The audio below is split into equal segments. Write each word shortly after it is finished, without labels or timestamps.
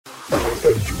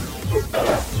The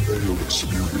Pat Mayo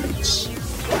Experience.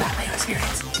 Pat Mayo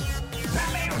Experience.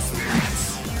 Pat Mayo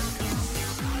Experience.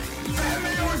 Pat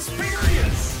Mayo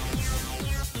Experience.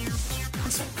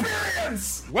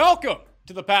 Experience. Welcome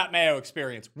to the Pat Mayo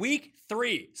Experience. Week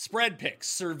 3 spread picks,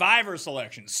 survivor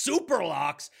selections, super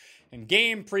locks, and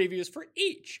game previews for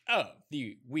each of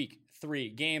the Week 3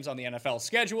 games on the NFL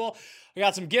schedule. I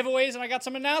got some giveaways and I got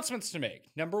some announcements to make.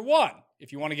 Number 1,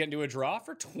 if you want to get into a draw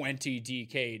for $20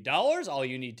 DK, all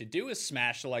you need to do is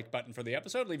smash the like button for the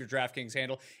episode, leave your DraftKings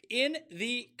handle in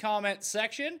the comment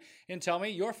section, and tell me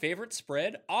your favorite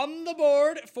spread on the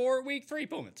board for Week 3.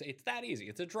 Boom, it's that easy.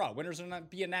 It's a draw. Winners will not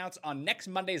be announced on next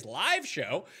Monday's live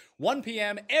show, 1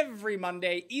 p.m. every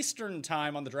Monday Eastern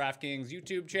time on the DraftKings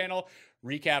YouTube channel.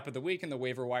 Recap of the week and the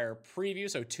waiver wire preview,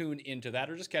 so tune into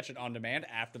that or just catch it on demand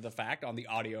after the fact on the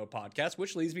audio podcast,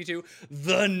 which leads me to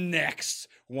the next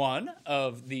one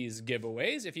of these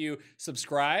giveaways. If you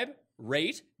subscribe,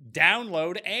 rate,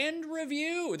 download, and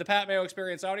review the Pat Mayo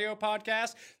Experience audio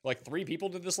podcast, like 3 people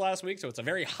did this last week, so it's a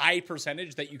very high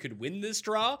percentage that you could win this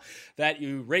draw, that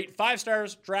you rate 5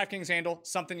 stars, DraftKings handle,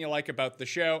 something you like about the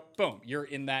show, boom, you're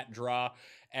in that draw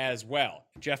as well.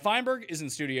 Jeff Feinberg is in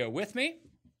studio with me.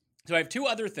 So I have 2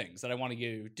 other things that I want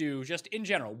to do just in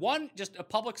general. One, just a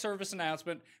public service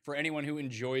announcement for anyone who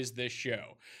enjoys this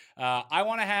show. I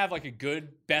want to have like a good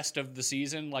best of the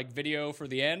season like video for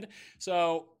the end.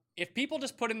 So if people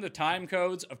just put in the time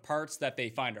codes of parts that they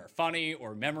find are funny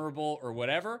or memorable or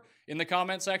whatever in the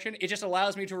comment section, it just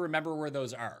allows me to remember where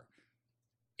those are.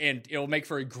 And it'll make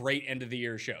for a great end of the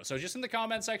year show. So just in the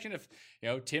comment section, if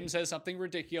Tim says something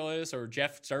ridiculous or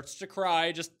Jeff starts to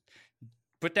cry, just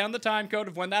put down the time code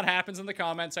of when that happens in the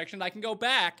comment section. I can go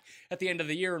back at the end of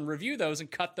the year and review those and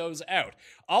cut those out.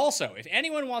 Also, if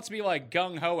anyone wants to be like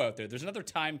gung-ho out there, there's another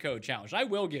time code challenge. I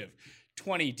will give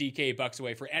 20 DK bucks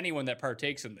away for anyone that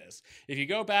partakes in this. If you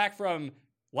go back from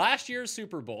last year's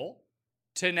Super Bowl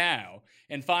to now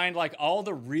and find like all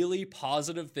the really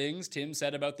positive things Tim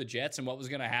said about the Jets and what was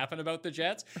going to happen about the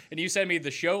Jets, and you send me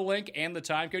the show link and the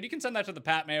time code, you can send that to the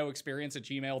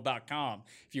patmayoexperience@gmail.com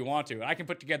if you want to. And I can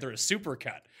put together a super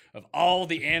cut of all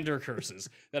the Ander curses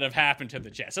that have happened to the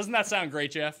Jets. Doesn't that sound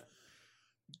great, Jeff?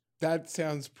 That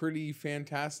sounds pretty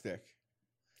fantastic.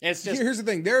 It's just, here's the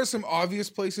thing. There are some obvious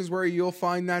places where you'll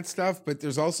find that stuff, but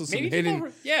there's also some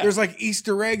hidden. There's like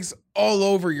Easter eggs all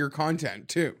over your content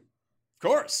too. Of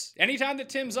course. Anytime that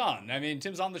Tim's on. I mean,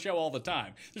 Tim's on the show all the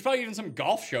time. There's probably even some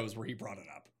golf shows where he brought it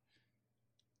up.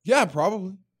 Yeah,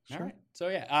 probably. All right. So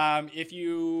yeah, if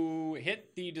you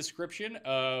hit the description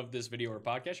of this video or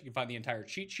podcast, you can find the entire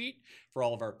cheat sheet for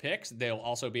all of our picks. They'll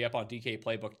also be up on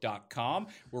dkplaybook.com.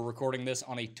 We're recording this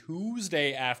on a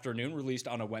Tuesday afternoon, released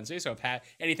on a Wednesday. So if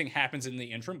anything happens in the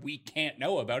interim, we can't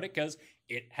know about it because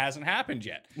it hasn't happened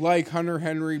yet. Like Hunter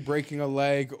Henry breaking a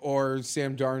leg or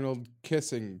Sam Darnold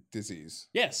kissing disease.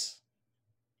 Yes.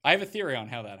 I have a theory on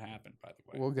how that happened, by the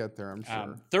way. We'll get there, I'm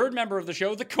sure. Third member of the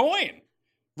show, The Coin.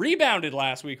 Rebounded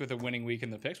last week with a winning week in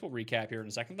the picks. We'll recap here in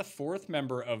a second. The 4th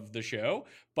member of the show,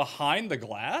 Behind the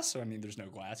Glass. So, I mean, there's no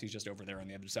glass. He's just over there on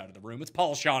the other side of the room. It's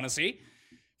Paul Shaughnessy,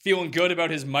 feeling good about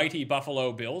his mighty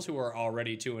Buffalo Bills, who are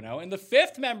already 2-0. And the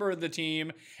 5th member of the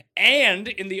team, and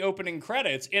in the opening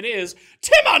credits, it is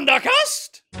Tim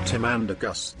Undergust. Tim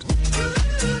Undergust.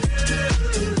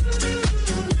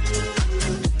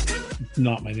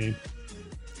 Not my name.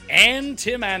 And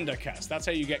Tim Undergust. That's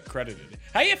how you get credited.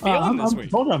 How are you feeling this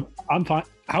week? Hold on. I'm fine.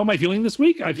 How am I feeling this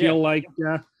week? I feel like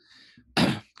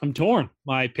I'm torn.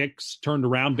 My picks turned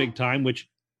around big time, which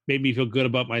made me feel good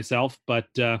about myself. But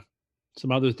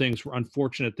some other things were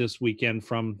unfortunate this weekend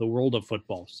from the world of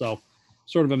football. So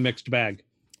sort of a mixed bag.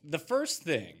 The first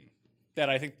thing that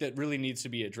I think that really needs to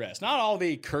be addressed, not all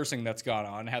the cursing that's gone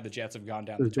on, how the Jets have gone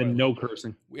down There's the toilet. been no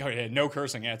cursing. No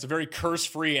cursing. Yeah, it's a very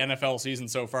curse-free NFL season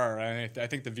so far. I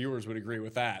think the viewers would agree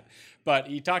with that. But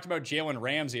he talked about Jalen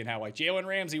Ramsey and how like Jalen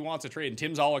Ramsey wants a trade, and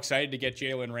Tim's all excited to get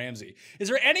Jalen Ramsey. Is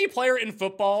there any player in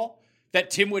football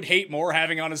that Tim would hate more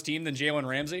having on his team than Jalen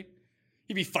Ramsey?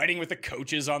 He'd be fighting with the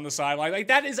coaches on the sideline. Like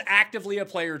that is actively a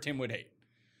player Tim would hate.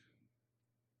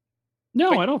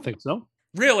 No, I don't think so.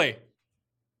 Really?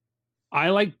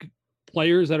 I like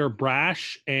players that are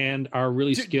brash and are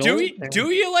really skilled. Do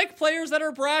you like players that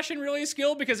are brash and really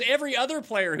skilled? Because every other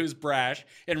player who's brash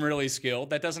and really skilled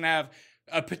that doesn't have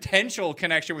a potential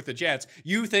connection with the Jets,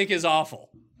 you think is awful.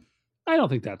 I don't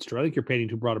think that's true. I think you're painting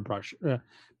with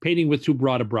too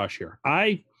broad a brush here.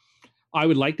 I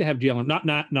would like to have Jalen.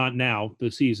 Not now.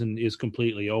 The season is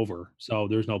completely over, so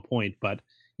there's no point. But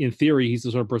in theory, he's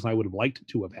the sort of person I would have liked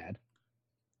to have had.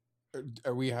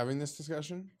 Are we having this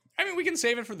discussion? I mean, we can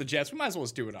save it for the Jets. We might as well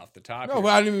just do it off the top. No, but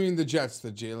I didn't mean the Jets,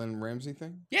 the Jalen Ramsey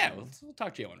thing. Yeah, we'll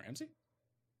talk Jalen Ramsey.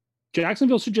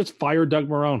 Jacksonville should just fire Doug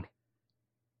Marrone.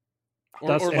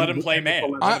 Or let him play man.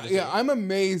 I'm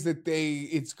amazed that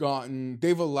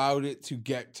they've allowed it to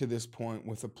get to this point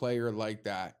with a player like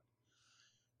that.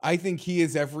 I think he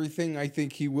is everything. I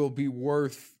think he will be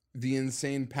worth the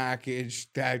insane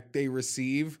package that they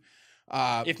receive.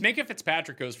 If Minkah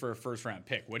Fitzpatrick goes for a first-round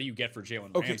pick, what do you get for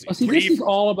Jalen Ramsey? See, this is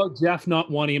all about Jeff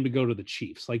not wanting him to go to the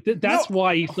Chiefs. Like that's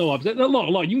why he's so upset.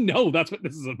 No, you know that's what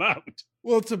this is about.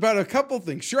 Well, it's about a couple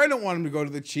things. Sure, I don't want him to go to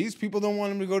the Chiefs. People don't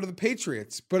want him to go to the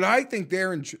Patriots. But I think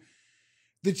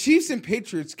the Chiefs and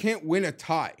Patriots can't win a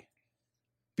tie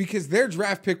because their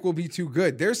draft pick will be too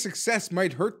good. Their success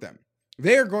might hurt them.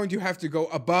 They are going to have to go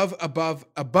above,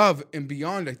 and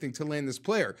beyond, I think, to land this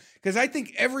player. Because I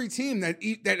think every team that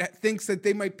thinks that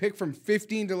they might pick from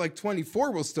 15 to like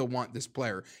 24 will still want this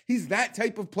player. He's that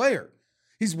type of player.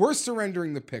 He's worth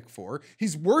surrendering the pick for.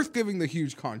 He's worth giving the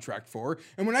huge contract for.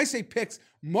 And when I say picks,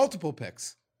 multiple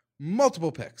picks.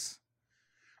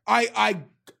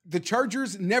 The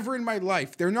Chargers, never in my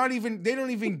life. They don't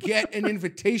even get an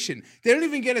invitation. They don't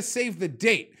even get to save the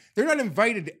date. They're not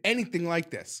invited to anything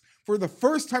like this. For the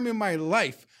first time in my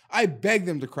life, I begged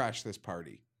them to crash this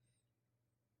party.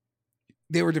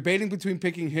 They were debating between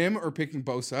picking him or picking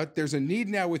Bosa. There's a need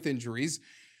now with injuries.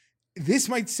 This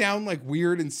might sound like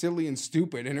weird and silly and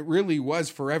stupid, and it really was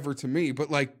forever to me, but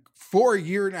like for a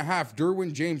year and a half,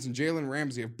 Derwin James and Jalen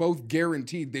Ramsey have both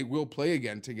guaranteed they will play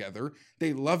again together.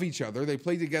 They love each other. They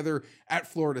play together at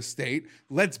Florida State.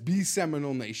 Let's be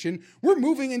Seminole Nation. We're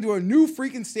moving into a new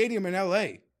freaking stadium in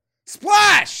LA.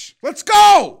 Splash! Let's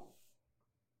go!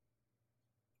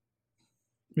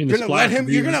 I mean, you're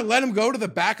gonna let him go to the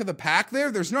back of the pack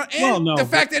there? There's not the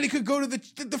fact that he could go to the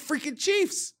freaking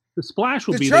Chiefs. The splash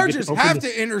will be the Chargers have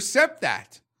to intercept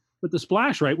that. But the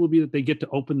splash, right, will be that they get to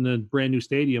open the brand new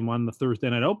stadium on the Thursday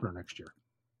night opener next year.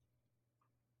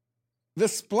 The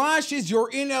splash is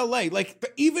you're in LA.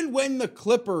 Like, even when the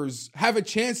Clippers have a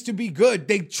chance to be good,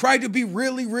 they try to be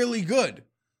really, really good.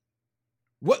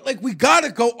 We got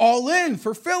to go all in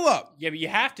for Phillip. Yeah, but you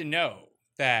have to know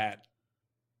that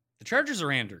the Chargers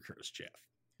are under curse, Jeff,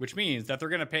 which means that they're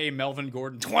going to pay Melvin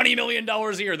Gordon $20 million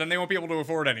a year. Then they won't be able to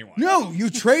afford anyone. No, you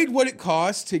trade what it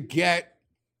costs to get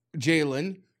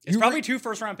Jalen. It's probably 2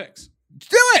 first-round picks.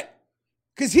 Do it!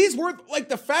 Because he's worth, like,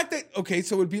 the fact that, okay,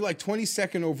 so it would be like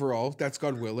 22nd overall, that's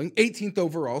God willing, 18th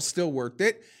overall, still worth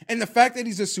it. And the fact that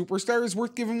he's a superstar is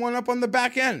worth giving one up on the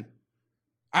back end.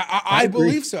 I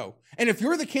believe so. And if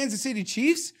you're the Kansas City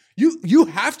Chiefs, you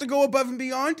have to go above and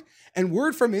beyond. And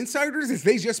word from insiders is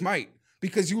they just might.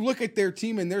 Because you look at their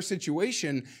team and their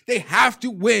situation, they have to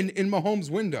win in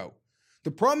Mahomes' window.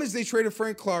 The problem is they traded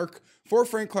Frank Clark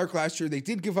last year. They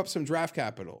did give up some draft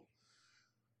capital.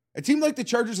 A team like the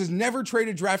Chargers has never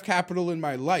traded draft capital in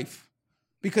my life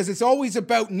because it's always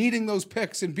about needing those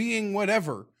picks and being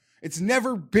whatever. It's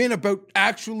never been about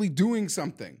actually doing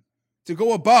something to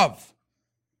go above.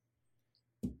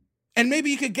 And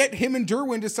maybe you could get him and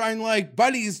Derwin to sign like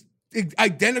buddies,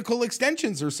 identical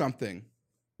extensions or something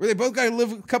where they both got to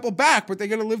live a couple back, but they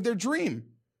got to live their dream.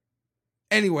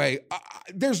 Anyway,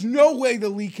 there's no way the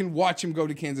league can watch him go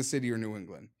to Kansas City or New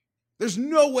England. There's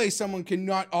no way someone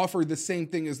cannot offer the same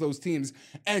thing as those teams,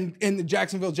 and the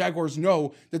Jacksonville Jaguars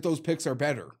know that those picks are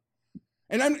better.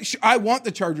 And I want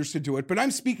the Chargers to do it, but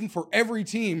I'm speaking for every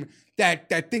team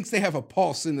that thinks they have a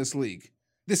pulse in this league.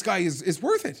 This guy is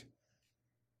worth it.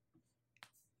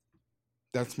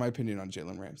 That's my opinion on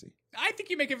Jalen Ramsey. I think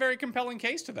you make a very compelling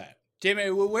case to that. Jamie,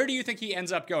 where do you think he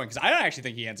ends up going? Because I don't actually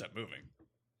think he ends up moving.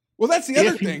 Well, that's the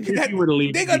other thing. They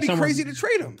got to be crazy to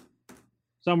trade him.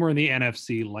 Somewhere in the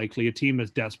NFC, likely a team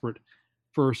that's desperate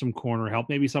for some corner help.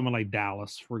 Maybe someone like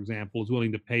Dallas, for example, is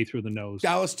willing to pay through the nose.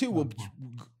 Dallas too. Well,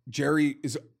 Jerry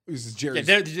is Jerry's.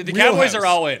 Yeah, the Cowboys are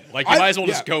all in. Like, you might as well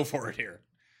just go for it here.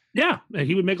 Yeah, and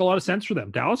he would make a lot of sense for them.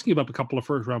 Dallas gave up a couple of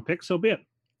first-round picks, so be it.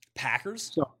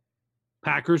 Packers? So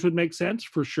Packers would make sense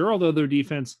for sure, although their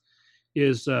defense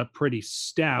is pretty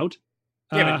stout.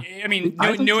 Yeah, but I mean,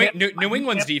 New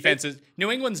England's defense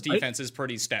is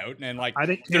pretty stout, and like I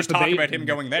think there's talk about him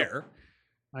going there.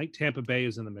 I think Tampa Bay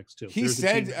is in the mix too. He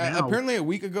said apparently a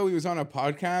week ago he was on a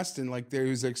podcast and like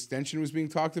his extension was being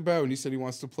talked about, and he said he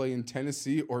wants to play in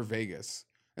Tennessee or Vegas.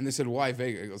 And they said, "Why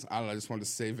Vegas?" He goes, "I don't know. I just wanted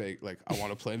to say Vegas. Like I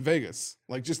want to play in Vegas.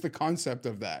 Like just the concept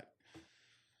of that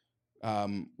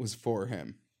was for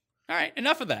him." All right,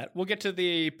 enough of that. We'll get to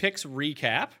the picks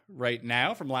recap right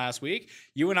now from last week.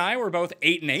 You and I were both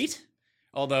 8-8,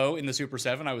 although in the Super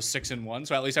 7 I was 6-1,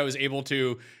 so at least I was able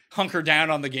to hunker down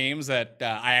on the games that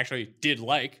I actually did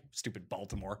like. Stupid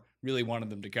Baltimore. Really wanted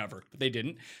them to cover, but they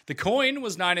didn't. The coin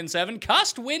was 9-7.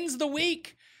 Cust wins the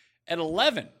week at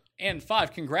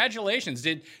 11-5. Congratulations.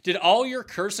 Did all your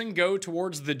cursing go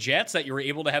towards the Jets that you were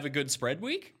able to have a good spread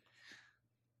week?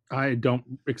 I don't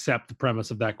accept the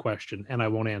premise of that question, and I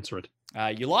won't answer it.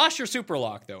 You lost your super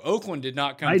lock, though. Oakland did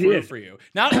not come through for you.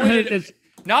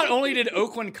 Not only did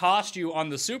Oakland cost you on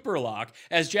the super lock,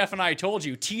 as Jeff and I told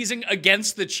you, teasing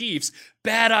against the Chiefs,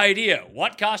 bad idea.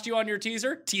 What cost you on your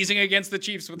teaser? Teasing against the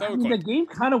Chiefs with Oakland. The game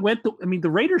kind of went. The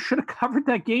Raiders should have covered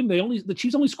that game. The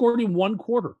Chiefs only scored in one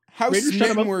quarter. How Raiders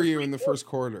smitten were you in the first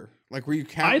quarter? Like, were you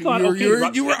counting? I thought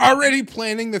you were already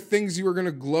planning the things you were going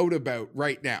to gloat about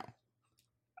right now.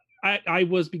 I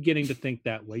was beginning to think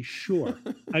that way. Sure.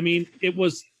 I mean, it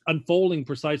was unfolding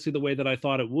precisely the way that I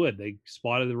thought it would. They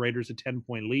spotted the Raiders a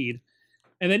 10-point lead.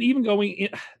 And then even going in,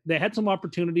 they had some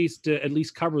opportunities to at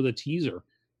least cover the teaser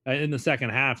in the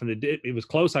second half. And it was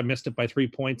close. I missed it by 3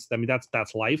 points. I mean,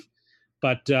 that's life.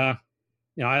 But,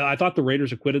 I thought the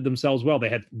Raiders acquitted themselves well. They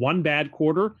had one bad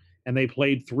quarter and they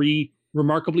played 3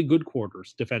 remarkably good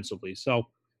quarters defensively. So,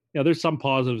 there's some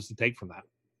positives to take from that.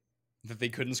 That they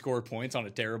couldn't score points on a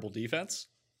terrible defense?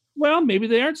 Well, maybe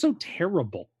they aren't so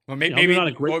terrible. Well,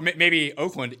 maybe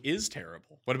Oakland is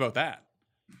terrible. What about that?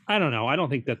 I don't know. I don't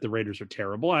think that the Raiders are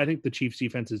terrible. I think the Chiefs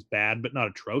defense is bad, but not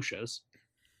atrocious.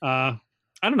 I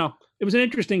don't know. It was an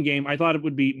interesting game. I thought it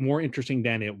would be more interesting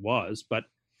than it was, but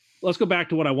let's go back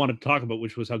to what I wanted to talk about,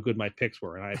 which was how good my picks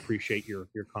were. And I appreciate your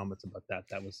comments about that.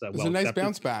 That was it was a nice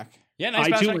bounce back. Yeah, nice bounce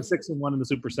back. I too went 6-1 in the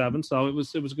Super 7, so it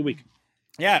was a good week.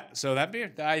 Yeah, so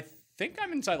I think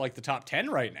I'm inside like the top 10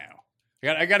 right now.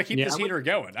 I got to keep this heater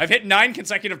going. I've hit 9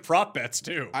 consecutive prop bets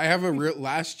too. I have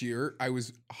last year I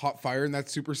was hot fire in that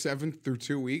Super 7 through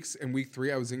 2 weeks, and week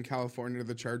 3 I was in California to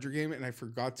the Charger game, and I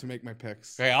forgot to make my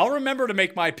picks. Okay, I'll remember to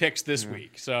make my picks this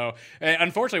week. So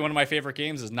unfortunately, one of my favorite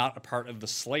games is not a part of the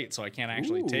slate, so I can't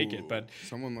actually take it. But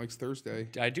someone likes Thursday.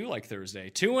 I do like Thursday.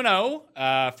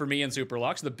 2-0 for me in Super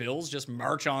Locks. The Bills just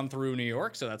march on through New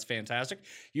York, so that's fantastic.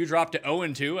 You dropped to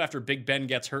 0-2 after Big Ben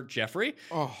gets hurt, Jeffrey,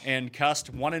 and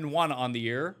Cust 1-1 on the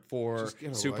year for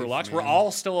Super Locks. We're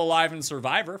all still alive in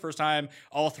Survivor. First time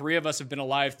all 3 of us have been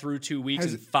alive through 2 weeks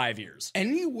in 5 years.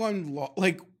 Anyone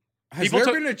has there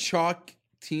been a chalk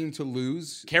team to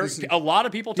lose? A lot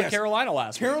of people took Carolina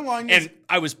last week. And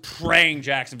I was praying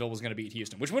Jacksonville was going to beat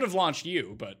Houston, which would have launched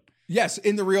you, but yes,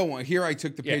 in the real one. Here I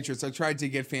took the Patriots. I tried to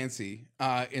get fancy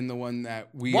in the one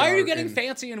that we Why are you getting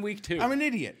fancy in week 2? I'm an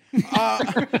idiot.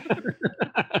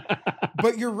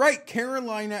 But you're right.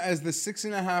 Carolina as the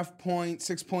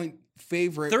 6.5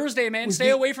 favorite. Thursday, man.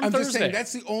 Stay away from Thursday. Just saying,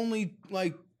 that's the only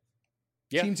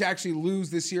team to actually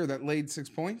lose this year that laid 6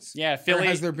 points. Yeah,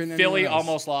 Philly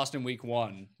almost lost in week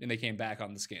 1, and they came back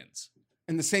on the Skins.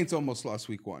 And the Saints almost lost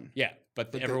week 1. Yeah,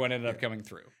 but everyone ended up coming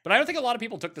through. But I don't think a lot of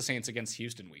people took the Saints against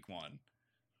Houston week 1.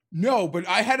 No, but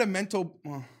I had a mental.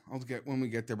 Well, I'll get when we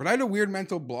get there. But I had a weird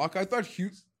mental block. I thought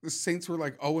the Saints were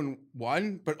like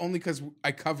 0-1, but only because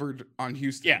I covered on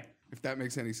Houston. Yeah. If that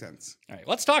makes any sense. All right,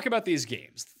 let's talk about these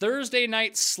games. Thursday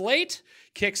night slate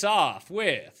kicks off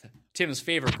with Tim's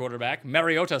favorite quarterback,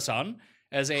 Mariota-san,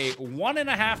 as a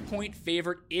 1.5-point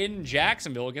favorite in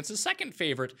Jacksonville against his second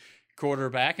favorite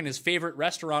quarterback and his favorite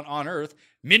restaurant on earth,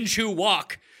 Minshew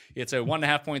Walk. It's a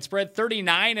 1.5-point spread.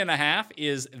 39.5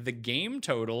 is the game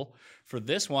total for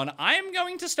this one. I am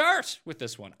going to start with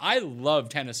this one. I love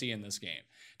Tennessee in this game.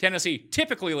 Tennessee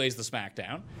typically lays the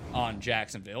smackdown on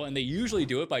Jacksonville, and they usually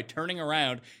do it by turning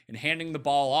around and handing the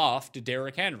ball off to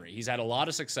Derrick Henry. He's had a lot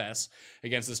of success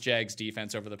against this Jags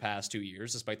defense over the past 2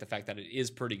 years, despite the fact that it is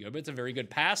pretty good, but it's a very good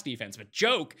pass defense. But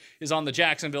joke is on the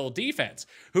Jacksonville defense.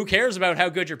 Who cares about how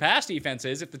good your pass defense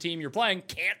is if the team you're playing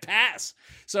can't pass?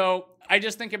 So I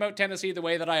just think about Tennessee the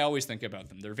way that I always think about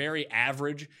them. They're very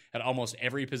average at almost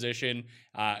every position,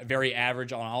 very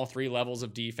average on all 3 levels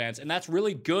of defense, and that's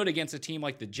really good against a team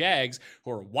like the Jags,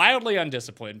 who are wildly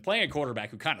undisciplined, playing a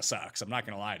quarterback who kind of sucks, I'm not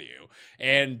going to lie to you,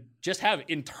 and just have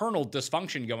internal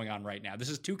dysfunction going on right now. This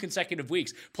is 2 consecutive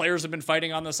weeks. Players have been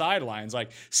fighting on the sidelines.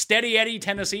 Like, steady Eddie,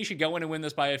 Tennessee should go in and win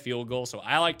this by a field goal, so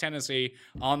I like Tennessee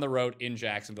on the road in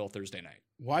Jacksonville Thursday night.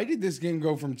 Why did this game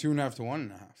go from 2.5 to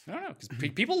 1.5? I don't know,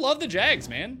 because people love the Jags,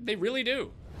 man. They really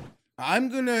do. I'm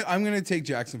gonna take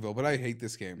Jacksonville, but I hate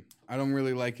this game. I don't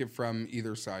really like it from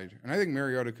either side, and I think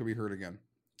Mariota could be hurt again.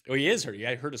 Oh, he is hurt. He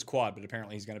hurt his quad, but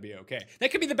apparently he's going to be okay.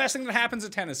 That could be the best thing that happens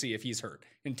at Tennessee if he's hurt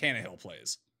and Tannehill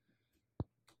plays.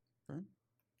 Okay.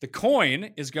 The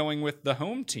coin is going with the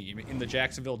home team in the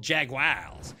Jacksonville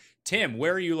Jaguars. Tim,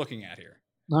 where are you looking at here?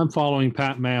 I'm following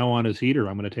Pat Mayo on his heater.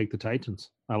 I'm going to take the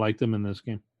Titans. I like them in this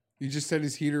game. You just said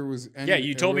his heater was. Yeah,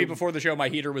 you told me before the show my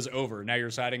heater was over. Now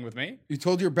you're siding with me? You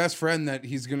told your best friend that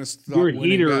he's going to stop Your winning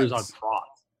heater bets. is on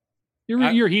props.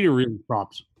 Your heater is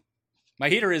props. My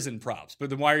heater is in props,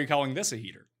 but then why are you calling this a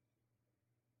heater?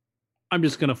 I'm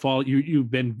just going to follow you.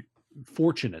 You've been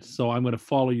fortunate, so I'm going to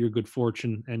follow your good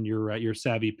fortune and your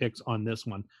savvy picks on this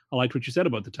one. I liked what you said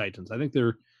about the Titans. I think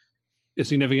they're a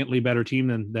significantly better team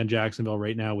than Jacksonville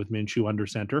right now with Minshew under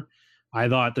center. I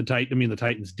thought the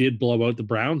Titans did blow out the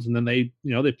Browns, and then they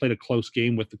played a close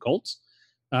game with the Colts.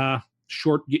 In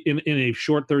a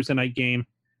short Thursday night game,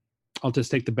 I'll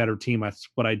just take the better team. That's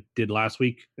what I did last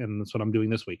week, and that's what I'm doing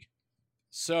this week.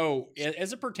 So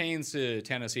as it pertains to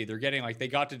Tennessee, they're getting they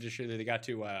got to Jacoby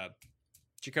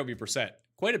Brissett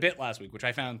quite a bit last week, which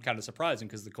I found kind of surprising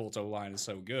because the Colts O-line is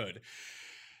so good.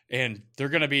 And they're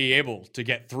going to be able to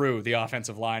get through the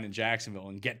offensive line in Jacksonville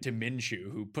and get to Minshew,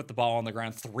 who put the ball on the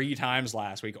ground 3 times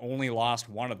last week, only lost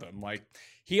one of them.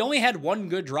 He only had one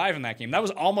good drive in that game. That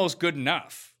was almost good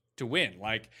enough to win.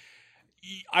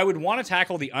 I would want to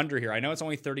tackle the under here. I know it's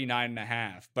only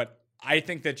 39.5, but I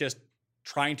think that just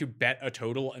trying to bet a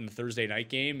total in the Thursday night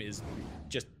game is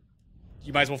just,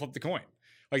 you might as well flip the coin.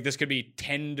 This could be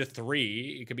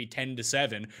 10-3, it could be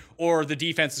 10-7, or the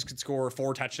defenses could score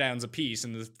 4 touchdowns apiece,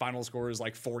 and the final score is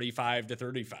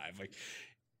 45-35.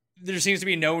 There seems to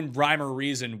be no rhyme or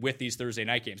reason with these Thursday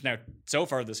night games. Now, so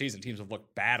far this season, teams have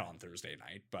looked bad on Thursday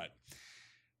night, but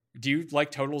do you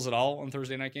like totals at all on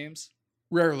Thursday night games?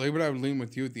 Rarely, but I would lean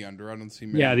with you at the under. I don't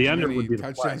see the under would be the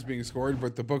touchdowns being scored,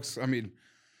 but the books,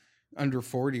 under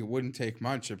 40 wouldn't take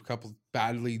much. A couple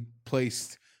badly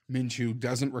placed Minshew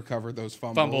doesn't recover those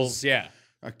fumbles. Yeah.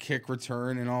 A kick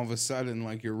return, and all of a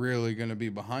sudden, you're really going to be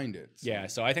behind it. So. Yeah,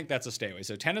 so I think that's a stay away.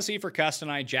 So Tennessee for Cust and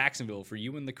I, Jacksonville for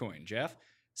you and the coin. Jeff,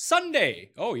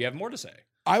 Sunday. Oh, you have more to say.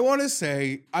 I want to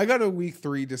say I got a week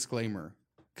 3 disclaimer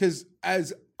because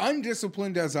as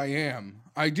undisciplined as I am,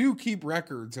 I do keep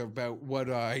records about what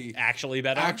I actually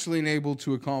bet on? Actually am able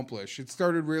to accomplish. It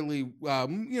started really,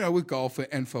 with golf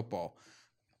and football.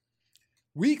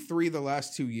 Week 3, the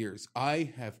last 2 years,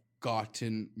 I have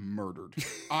gotten murdered.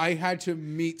 I had to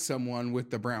meet someone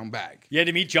with the brown bag. You had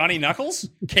to meet Johnny Knuckles?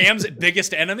 Cam's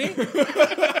biggest enemy?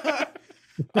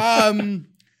 I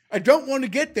don't want to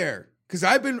get there because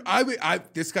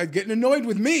this guy's getting annoyed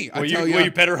with me. Well, you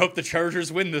better hope the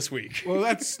Chargers win this week. Well,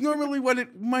 that's normally what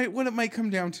it might come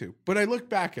down to. But I look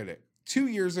back at it 2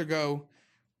 years ago,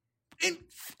 and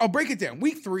I'll break it down.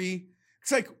 Week 3.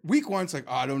 It's week 1, it's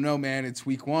I don't know, man. It's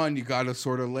week 1. You got to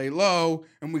sort of lay low.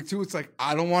 And week 2, it's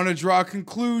I don't want to draw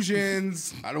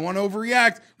conclusions. I don't want to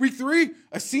overreact. Week 3,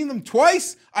 I've seen them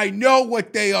twice. I know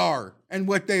what they are and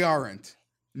what they aren't.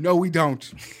 No, we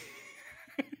don't.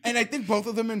 And I think both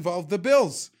of them involved the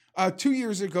Bills. 2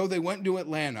 years ago, they went to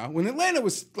Atlanta when Atlanta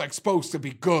was supposed to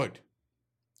be good.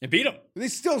 It beat them. They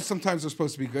still sometimes are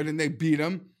supposed to be good, and they beat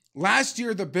them. Last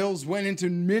year, the Bills went into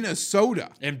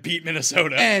Minnesota. And beat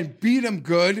Minnesota. And beat them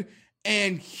good.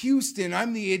 And Houston,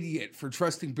 I'm the idiot for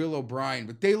trusting Bill O'Brien,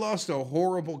 but they lost a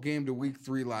horrible game to week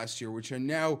 3 last year, which I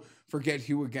now forget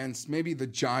who against, maybe the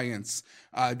Giants,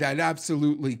 that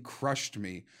absolutely crushed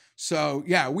me. So,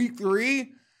 yeah, week 3,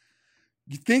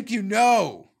 you think you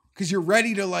know because you're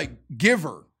ready to, give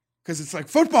her because it's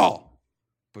football.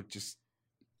 But just...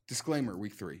 disclaimer,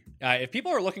 week 3. If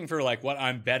people are looking for what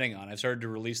I'm betting on, I've started to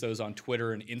release those on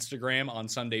Twitter and Instagram on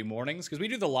Sunday mornings because we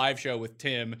do the live show with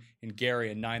Tim and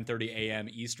Gary at 9:30 a.m.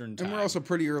 Eastern time. And we're also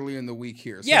pretty early in the week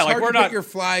here. So yeah, it's hard we're to not put your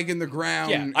flag in the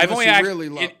ground. Yeah, I've only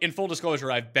really in full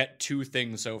disclosure, I've bet 2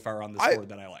 things so far on this board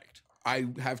that I liked. I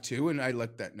have 2, and I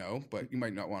let that know, but you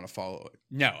might not want to follow it.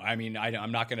 No,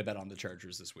 I'm not going to bet on the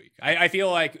Chargers this week. I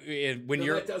feel when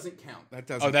that doesn't count. That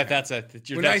doesn't. Oh, that's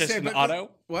an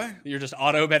auto. What? You're just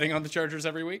auto betting on the Chargers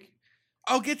every week?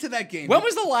 I'll get to that game. When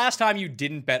was the last time you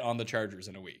didn't bet on the Chargers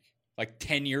in a week?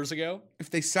 10 years ago?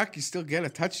 If they suck, you still get a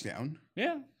touchdown.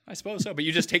 Yeah, I suppose so. But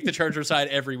you just take the Charger side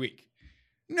every week.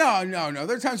 No.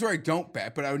 There are times where I don't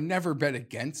bet, but I would never bet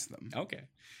against them. Okay.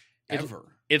 Ever.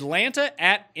 Atlanta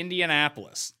at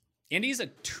Indianapolis. Indy's a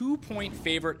 2-point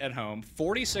favorite at home.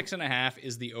 46.5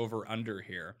 is the over-under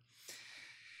here.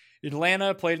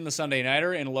 Atlanta played in the Sunday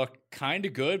Nighter and looked kind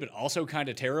of good, but also kind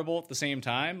of terrible at the same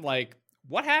time.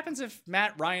 What happens if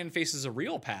Matt Ryan faces a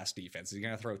real pass defense? Is he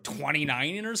going to throw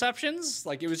 29 interceptions?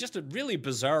 It was just a really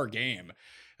bizarre game.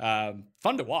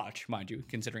 Fun to watch, mind you,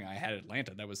 considering I had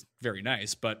Atlanta. That was very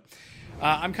nice. But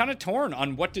I'm kind of torn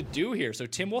on what to do here. So,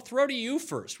 Tim, we'll throw to you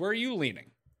first. Where are you leaning?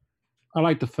 I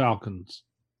like the Falcons.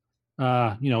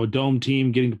 A dome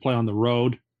team getting to play on the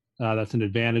road. That's an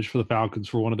advantage for the Falcons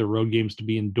for one of their road games to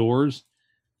be indoors.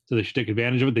 So they should take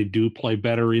advantage of it. They do play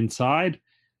better inside.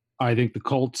 I think the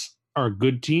Colts are a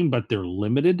good team, but they're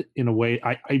limited in a way.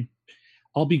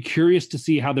 I'll be curious to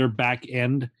see how their back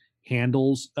end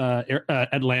handles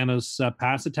Atlanta's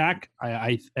pass attack.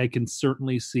 I can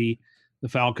certainly see the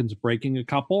Falcons breaking a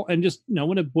couple. And just,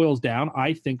 when it boils down,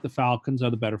 I think the Falcons are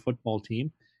the better football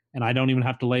team, and I don't even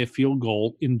have to lay a field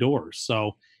goal indoors.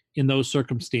 So in those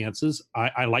circumstances,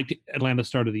 I liked Atlanta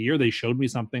start of the year. They showed me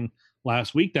something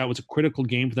last week. That was a critical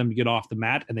game for them to get off the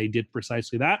mat, and they did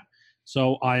precisely that.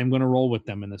 So I am going to roll with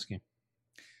them in this game.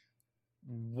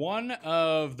 One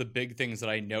of the big things that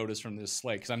I noticed from this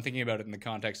slate, because I'm thinking about it in the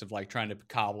context of like trying to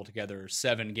cobble together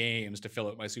 7 games to fill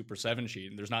out my Super 7 sheet,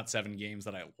 and there's not 7 games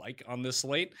that I like on this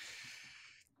slate.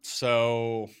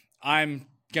 So I'm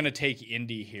going to take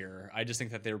Indy here. I just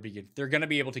think that they're going to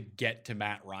be able to get to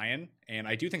Matt Ryan, and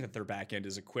I do think that their back end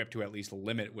is equipped to at least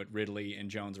limit what Ridley and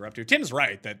Jones are up to. Tim's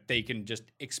right that they can just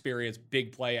experience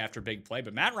big play after big play,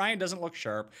 but Matt Ryan doesn't look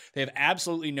sharp. They have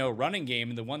absolutely no running game,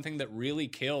 and the one thing that really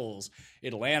kills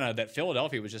Atlanta that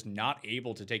Philadelphia was just not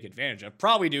able to take advantage of,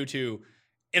 probably due to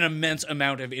an immense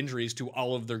amount of injuries to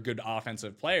all of their good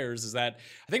offensive players, is that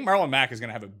I think Marlon Mack is going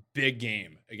to have a big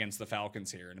game against the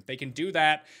Falcons here, and if they can do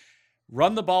that,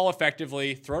 run the ball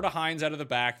effectively, throw to Hines out of the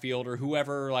backfield, or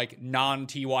whoever like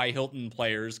non-T.Y. Hilton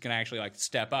players can actually like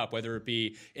step up, whether it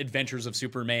be Adventures of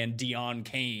Superman, Dion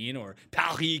Kane, or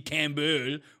Paris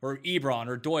Campbell, or Ebron,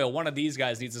 or Doyle. One of these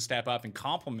guys needs to step up and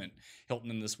complement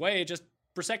Hilton in this way. Just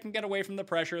Brissett can get away from the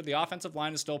pressure. The offensive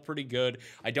line is still pretty good.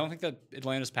 I don't think that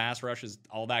Atlanta's pass rush is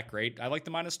all that great. I like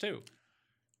the -2.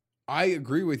 I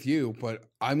agree with you, but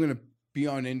I'm going to be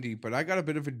on Indy, but I got a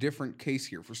bit of a different case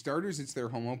here. For starters, it's their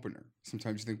home opener.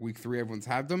 Sometimes you think week 3, everyone's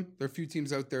had them. There are a few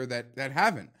teams out there that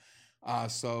haven't.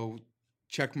 So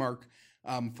check mark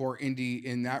for Indy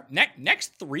in that.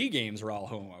 Next 3 games are all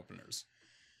home openers.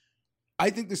 I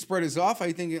think the spread is off.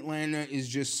 I think Atlanta is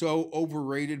just so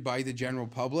overrated by the general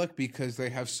public because they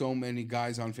have so many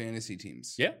guys on fantasy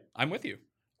teams. Yeah, I'm with you.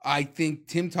 I think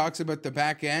Tim talks about the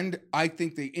back end. I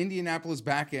think the Indianapolis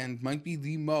back end might be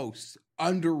the most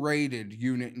underrated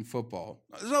unit in football.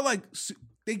 It's not like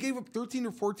they gave up 13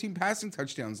 or 14 passing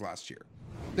touchdowns last year.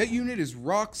 That unit is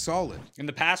rock solid. And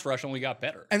the pass rush only got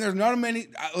better. And there's not a many.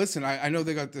 Listen, I know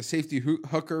they got the safety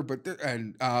hooker, but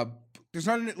there's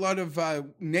not a lot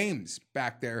of names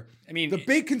back there. I mean, the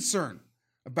big concern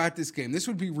about this game, this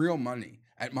would be real money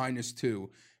at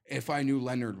 -2 if I knew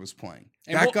Leonard was playing.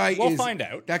 We'll find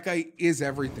out. That guy is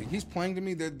everything. He's playing to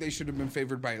me that they should have been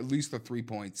favored by at least the 3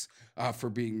 points for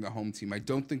being the home team. I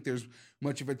don't think there's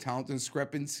much of a talent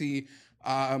discrepancy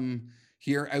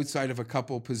here outside of a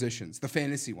couple positions. The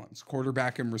fantasy ones,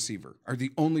 quarterback and receiver, are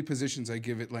the only positions I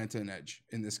give Atlanta an edge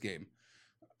in this game.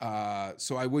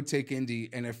 So I would take Indy,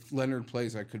 and if Leonard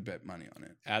plays, I could bet money on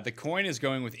it. The coin is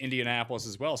going with Indianapolis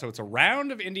as well, so it's a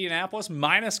round of Indianapolis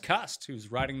minus Cust,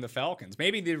 who's riding the Falcons.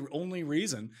 Maybe the only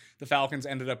reason the Falcons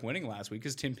ended up winning last week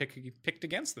is Tim picked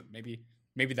against them. Maybe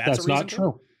that's a reason. Not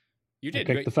true. You did.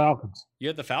 I picked the Falcons. You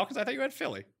had the Falcons? I thought you had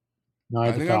Philly. No,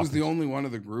 I think I was the only one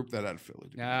of the group that had Philly.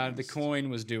 The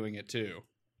coin was doing it too.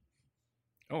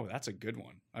 Oh, that's a good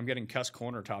one. I'm getting Cuss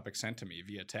Corner topic sent to me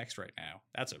via text right now.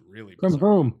 That's a really from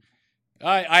whom?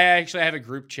 I actually have a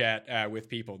group chat with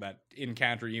people that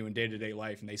encounter you in day-to-day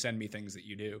life, and they send me things that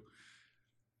you do.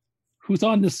 Who's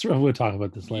on this? We'll talk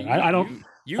about this later. I don't.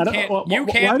 You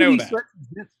can't know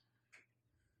that.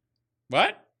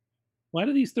 What? Why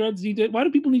do these threads need to? Why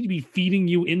do people need to be feeding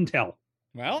you intel?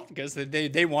 Well, because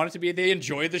they want it to be. They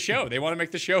enjoy the show. They want to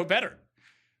make the show better.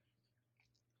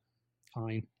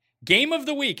 Fine. Game of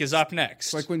the week is up next.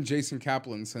 It's like when Jason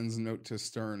Kaplan sends a note to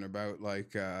Stern about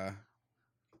like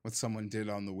what someone did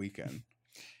on the weekend.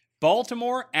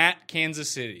 Baltimore at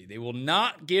Kansas City. They will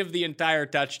not give the entire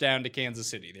touchdown to Kansas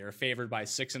City. They are favored by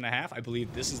 6.5. I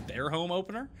believe this is their home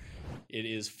opener. It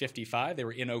is 55. They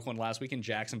were in Oakland last week, in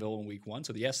Jacksonville in week 1.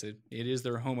 So yes, it is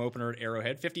their home opener at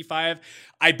Arrowhead. 55.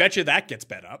 I bet you that gets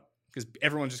bet up because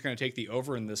everyone's just going to take the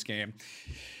over in this game.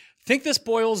 I think this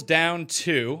boils down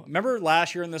to, remember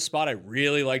last year in this spot, I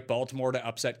really liked Baltimore to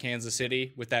upset Kansas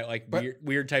City with that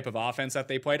weird type of offense that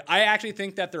they played. I actually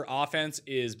think that their offense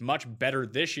is much better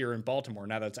this year in Baltimore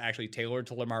now that it's actually tailored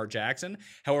to Lamar Jackson.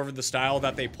 However, the style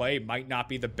that they play might not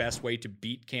be the best way to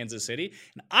beat Kansas City.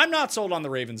 And I'm not sold on the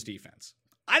Ravens defense.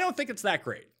 I don't think it's that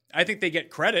great. I think they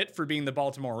get credit for being the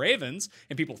Baltimore Ravens,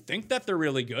 and people think that they're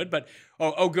really good, but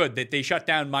good, that they shut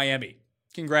down Miami.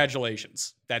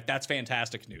 Congratulations. That's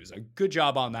fantastic news. A good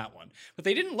job on that one. But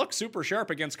they didn't look super sharp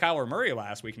against Kyler Murray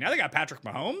last week. Now they got Patrick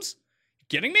Mahomes? You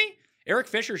kidding me? Eric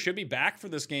Fisher should be back for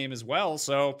this game as well.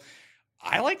 So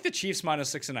I like the Chiefs minus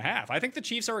 6.5. I think the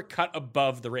Chiefs are a cut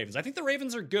above the Ravens. I think the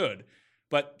Ravens are good,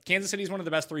 But Kansas City is one of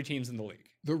the best 3 teams in the league.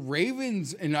 The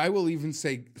Ravens, and I will even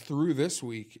say through this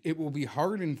week, it will be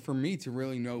hardened for me to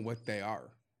really know what they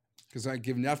are. Because I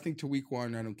give nothing to week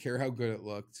 1. I don't care how good it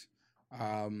looked.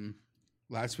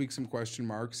 Last week, some question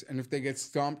marks. And if they get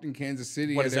stomped in Kansas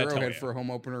City What at does that tell Arrowhead you? for a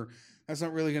home opener, that's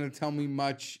not really going to tell me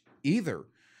much either.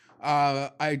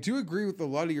 I do agree with a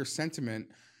lot of your sentiment.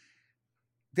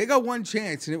 They got one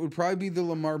chance, and it would probably be the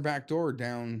Lamar backdoor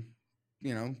down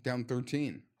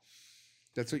 13.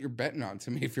 That's what you're betting on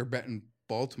to me if you're betting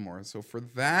Baltimore. So for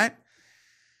that,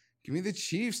 give me the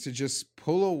Chiefs to just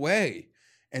pull away.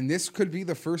 And this could be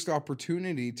the first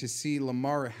opportunity to see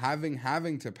Lamar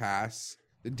having to pass,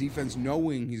 the defense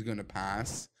knowing he's going to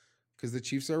pass, because the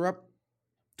Chiefs are up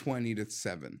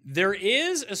 20-7. There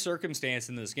is a circumstance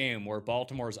in this game where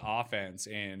Baltimore's offense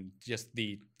and just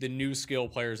the new skill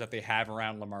players that they have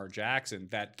around Lamar Jackson,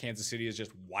 that Kansas City is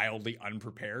just wildly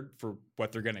unprepared for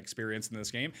what they're going to experience in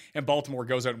this game, and Baltimore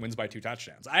goes out and wins by 2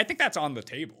 touchdowns. I think that's on the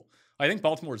table. I think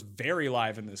Baltimore's very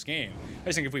live in this game. I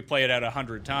just think if we play it out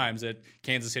 100 times, that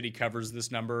Kansas City covers this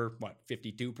number,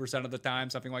 52% of the time,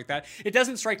 something like that. It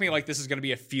doesn't strike me like this is going to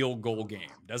be a field goal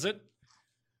game, does it?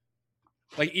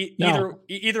 Like No.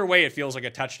 either way, it feels like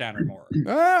a touchdown or more.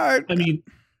 I mean,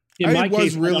 in I my was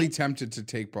case, really tempted to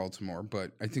take Baltimore,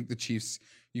 but I think the Chiefs,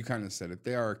 you kind of said it,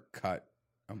 they are a cut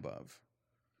above.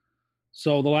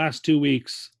 So the last 2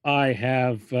 weeks, I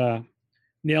have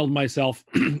nailed myself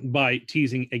by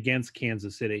teasing against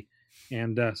Kansas City.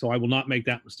 And so I will not make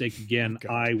that mistake again. God.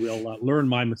 I will learn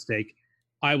my mistake.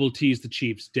 I will tease the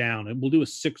Chiefs down, and we'll do a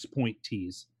 6-point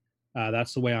tease.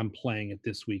 That's the way I'm playing it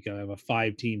this week. I have a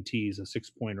 5-team tease, a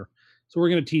 6-pointer. So we're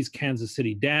going to tease Kansas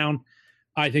City down.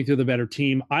 I think they're the better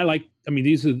team.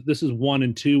 This is 1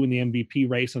 and 2 in the MVP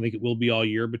race. I think it will be all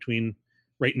year between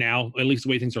right now, at least the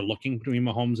way things are looking between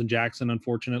Mahomes and Jackson,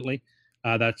 unfortunately.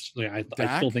 I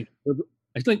still think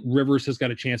Rivers has got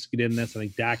a chance to get in this. I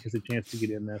think Dak has a chance to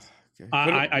get in this. Okay.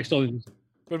 I still think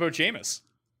What about Jameis?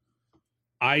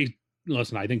 I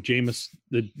think Jameis,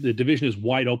 the division is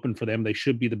wide open for them. They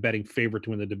should be the betting favorite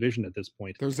to win the division at this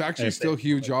point. There's actually still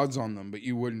huge odds on them, but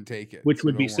you wouldn't take it. Which so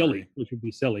would be don't silly. worry. Which would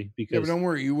be silly Yeah, because but don't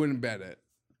worry, you wouldn't bet it.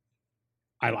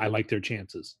 I like their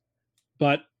chances.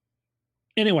 But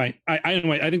anyway, I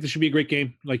think this should be a great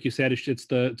game. Like you said, it's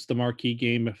the marquee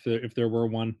game if there were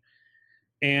one.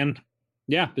 And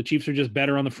yeah, the Chiefs are just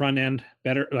better on the front end.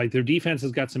 Better, like their defense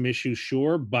has got some issues,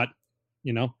 sure, but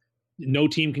no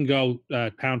team can go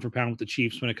pound for pound with the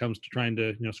Chiefs when it comes to trying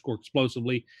to score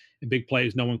explosively and big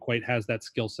plays. No one quite has that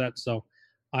skill set. So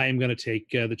I am going to take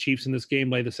the Chiefs in this game,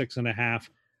 lay the 6.5.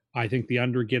 I think the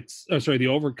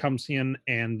over comes in,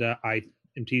 and I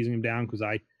am teasing them down because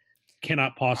I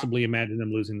cannot possibly imagine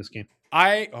them losing this game.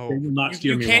 They will not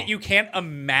steer me wrong. You can't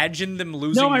imagine them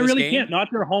losing. No, I this really game? can't. Not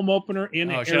their home opener in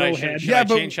Should I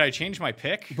Arrowhead. change my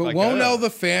pick? But won't all the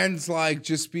fans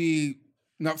just be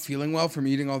not feeling well from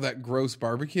eating all that gross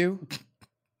barbecue?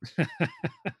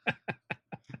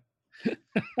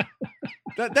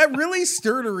 That really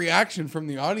stirred a reaction from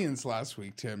the audience last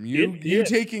week, Tim. You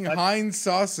taking Heinz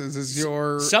sauces as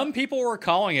your... Some people were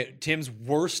calling it Tim's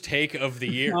worst take of the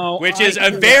year, Oh, which I is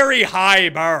a hear very high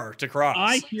bar to cross.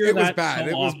 I hear It was that bad. so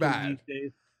It was often bad. these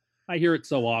days. I hear it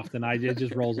so often. It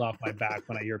just rolls off my back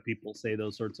when I hear people say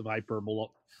those sorts of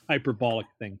hyperbolic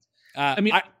things. I think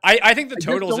the I just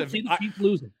totals don't have. see the Chiefs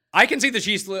losing. I can see the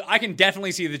Chiefs. I can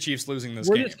definitely see the Chiefs losing this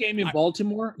Were game. this game in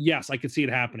Baltimore? Yes, I could see it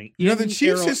happening. The In Chiefs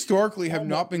Arrow- historically have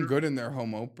not been good in their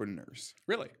home openers.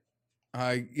 Really?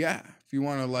 Yeah, if you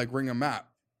want to ring a map.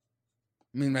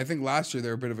 I mean, I think last year they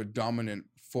were a bit of a dominant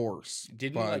force.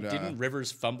 Didn't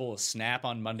Rivers fumble a snap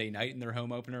on Monday night in their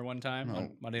home opener one time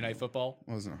on Monday Night Football?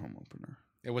 It wasn't a home opener.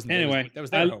 It wasn't. Anyway, that was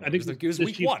their home. I think it was this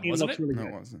week Chiefs 1, team wasn't looks it? really No, good.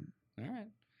 it wasn't. All right.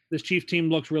 This Chiefs team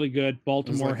looks really good.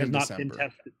 Baltimore has in not been December.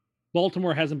 tested.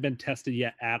 Baltimore hasn't been tested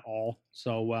yet at all.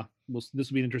 So this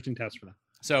will be an interesting test for them.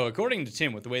 So according to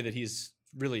Tim, with the way that he's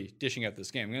really dishing out this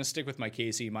game, I'm going to stick with my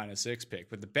KC -6 pick.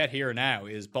 But the bet here now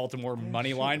is Baltimore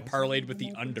money line parlayed with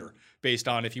the under, based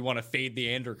on if you want to fade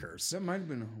the under curse. That might have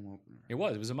been a home opener. It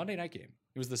was a Monday night game.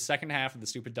 It was the second half of the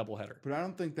stupid doubleheader. But I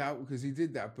don't think that, because he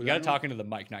did that. But You got to talk into the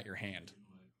mic, not your hand.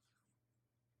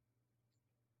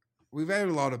 We've had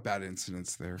a lot of bad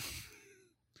incidents there.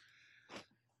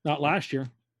 Not last year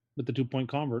with the 2-point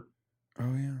convert.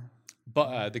 Oh, yeah.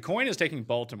 But the coin is taking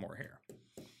Baltimore here.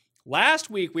 Last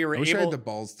week we were I wish I able. had the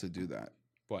balls to do that.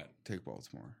 What? Take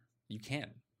Baltimore. You can.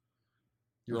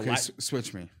 You're Okay, alive.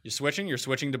 switch me. You're switching. You're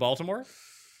switching to Baltimore.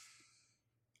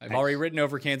 I've already written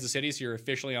over Kansas City, so you're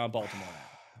officially on Baltimore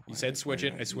now. You said switch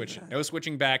it. I switched it. No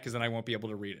switching back because then I won't be able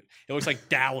to read it. It looks like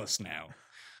Dallas now.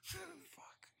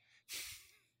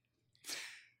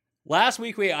 Last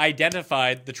week, we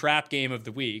identified the trap game of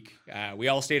the week. We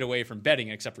all stayed away from betting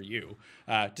except for you,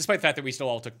 despite the fact that we still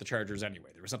all took the Chargers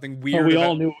anyway. There was something weird. We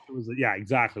all knew it was. Yeah,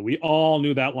 exactly. We all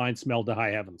knew that line smelled to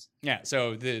high heavens. Yeah,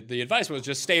 so the advice was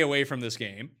just stay away from this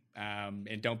game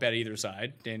and don't bet either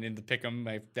side. And in the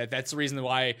pick'em, that's the reason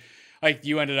why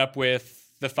you ended up with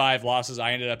the 5 losses.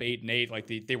 I ended up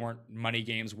 8-8. They weren't money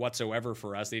games whatsoever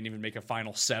for us. They didn't even make a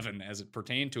final 7 as it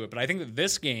pertained to it. But I think that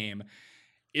this game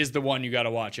is the one you got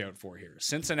to watch out for here.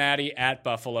 Cincinnati at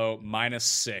Buffalo,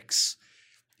 -6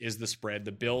 is the spread.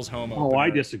 The Bills home opener. Oh, I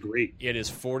disagree. It is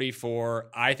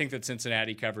 44. I think that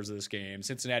Cincinnati covers this game.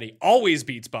 Cincinnati always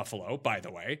beats Buffalo, by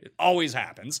the way. It always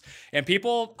happens. And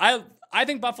people, I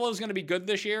think Buffalo is going to be good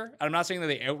this year. I'm not saying that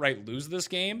they outright lose this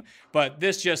game, but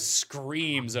this just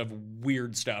screams of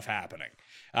weird stuff happening.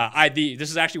 This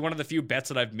is actually one of the few bets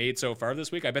that I've made so far this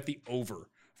week. I bet the over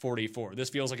 44.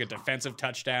 This feels like a defensive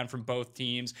touchdown from both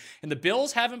teams. And the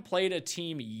Bills haven't played a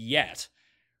team yet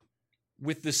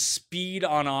with the speed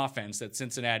on offense that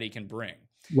Cincinnati can bring.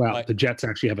 Well, the Jets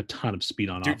actually have a ton of speed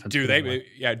on offense. Do they?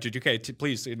 Yeah. Okay.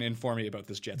 Please inform me about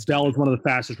this Jets. Bell is one of the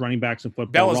fastest running backs in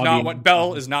football. Bell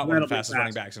is not one of the fastest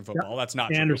running backs in football. Yep. That's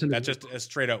not Anderson true. That's just a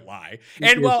straight out lie.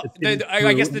 And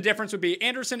I guess the difference would be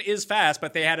Anderson is fast,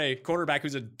 but they had a quarterback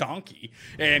who's a donkey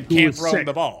and can't throw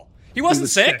the ball. He wasn't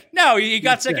sick. No, he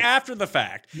got sick after the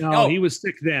fact. No, he was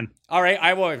sick then. All right.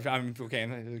 I'm okay.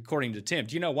 According to Tim,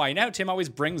 do you know why? You know how Tim always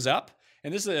brings up,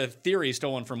 and this is a theory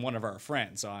stolen from one of our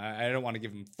friends, so I don't want to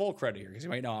give him full credit here because he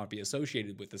might not be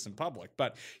associated with this in public.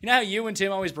 But you know how you and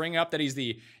Tim always bring up that he's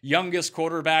the youngest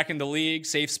quarterback in the league,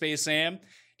 Safe Space Sam?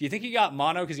 Do you think he got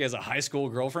mono because he has a high school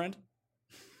girlfriend?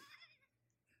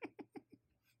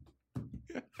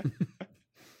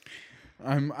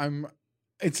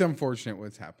 It's unfortunate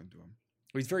what's happened to him.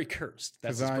 Well, he's very cursed.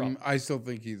 That's his problem. I still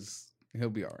think he'll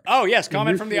be all right. Oh, yes.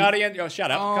 Comment from the audience. Oh, shut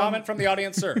up. Comment from the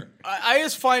audience, sir. I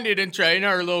just find it interesting in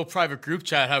our little private group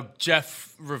chat how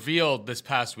Jeff revealed this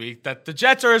past week that the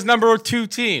Jets are his number 2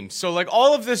 team. So,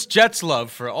 all of this Jets love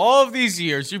for all of these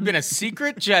years, you've been a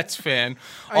secret Jets fan.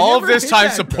 All of this time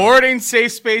supporting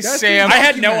Safe Space Sam. I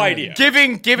had no idea.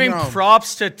 Giving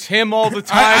props to Tim all the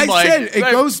time. I said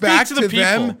it goes back to the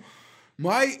people. them.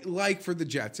 My for the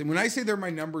Jets, and when I say they're my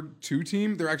number 2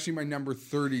 team, they're actually my number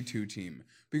 32 team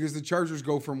because the Chargers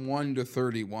go from 1 to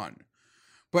 31.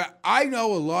 But I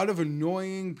know a lot of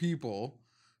annoying people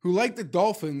who like the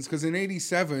Dolphins because in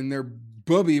 '87 their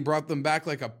bubby brought them back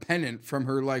like a pennant from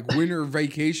her winter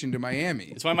vacation to Miami.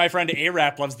 That's why my friend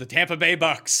A-Rap loves the Tampa Bay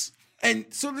Bucks. And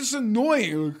so this is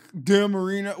annoying, Dan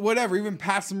Marino, whatever, even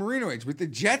past the Marino age. But the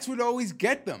Jets would always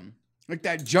get them. Like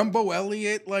that Jumbo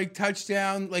Elliott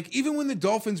touchdown. Even when the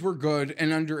Dolphins were good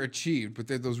and underachieved, but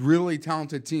they're those really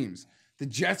talented teams, the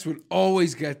Jets would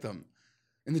always get them.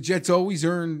 And the Jets always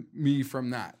earn me from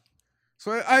that.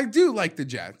 So I do like the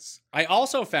Jets. I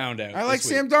also found out I like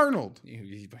Sam Darnold.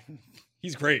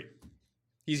 He's great.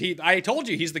 I told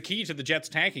you he's the key to the Jets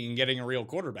tanking and getting a real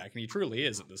quarterback, and he truly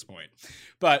is at this point.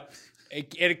 But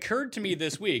it occurred to me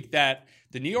this week that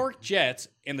the New York Jets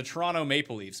and the Toronto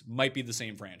Maple Leafs might be the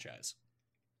same franchise.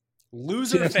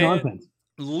 Loser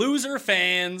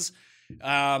fans.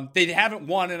 They haven't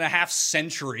won in a half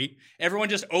century. Everyone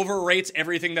just overrates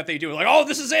everything that they do. Oh,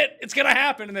 this is it. It's going to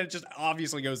happen. And then it just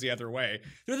obviously goes the other way.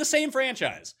 They're the same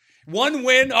franchise. One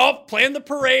win. Oh, playing the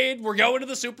parade. We're going to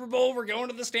the Super Bowl. We're going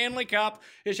to the Stanley Cup.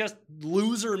 It's just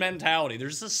loser mentality.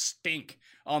 There's a stink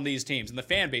on these teams. And the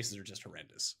fan bases are just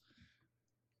horrendous.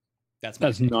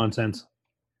 That's nonsense.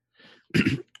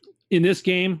 In this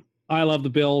game, I love the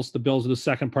Bills. The Bills are the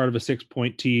second part of a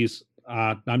 6-point tease.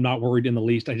 I'm not worried in the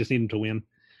least. I just need them to win.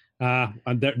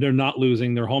 They're not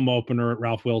losing. Their home opener at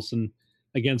Ralph Wilson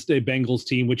against a Bengals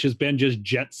team, which has been just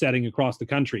jet setting across the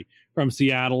country from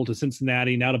Seattle to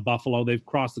Cincinnati, now to Buffalo. They've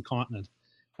crossed the continent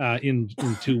in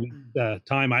 2 weeks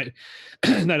time. I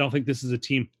don't think this is a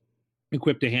team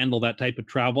equipped to handle that type of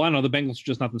travel. I know the Bengals are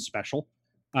just nothing special.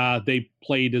 They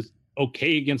played as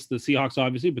okay against the Seahawks,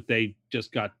 obviously, but they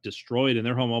just got destroyed in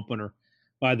their home opener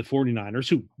by the 49ers,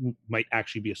 who might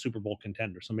actually be a Super Bowl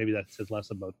contender. So maybe that says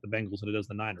less about the Bengals than it does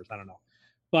the Niners. I don't know.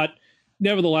 But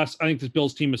nevertheless, I think this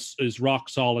Bills team is rock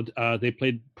solid. They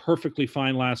played perfectly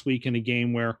fine last week in a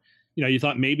game where, you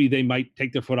thought maybe they might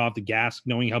take their foot off the gas,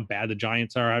 knowing how bad the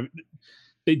Giants are.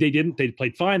 They didn't. They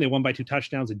played fine. They won by 2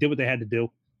 touchdowns. They did what they had to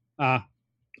do.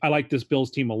 I like this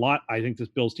Bills team a lot. I think this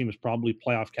Bills team is probably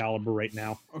playoff caliber right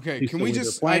now. Okay, can we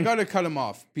just – I got to cut him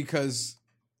off because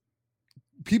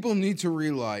people need to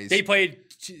realize – They played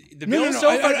 – the Bills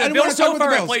so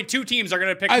far have played 2 teams are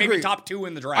going to pick maybe top 2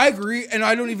 in the draft. I agree, and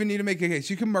I don't even need to make a case.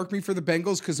 You can mark me for the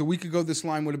Bengals because a week ago this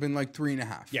line would have been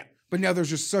 3.5. Yeah. But now there's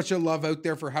just such a love out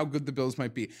there for how good the Bills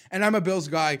might be. And I'm a Bills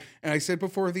guy, and I said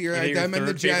before the year, I Your them and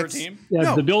the third favorite Jets. team? Yeah,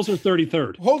 No. the Bills are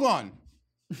 33rd Hold on.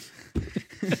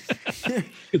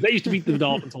 because they used to beat the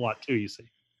Dolphins a lot too. You see,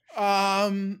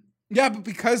 Yeah, but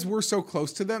because we're so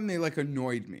close to them, they like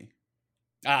annoyed me.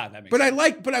 That makes But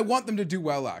sense. I want them to do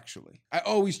well, actually. I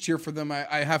always cheer for them. I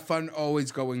have fun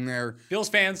always going there. Bills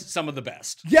fans, some of the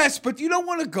best. Yes, but you don't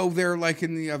want to go there like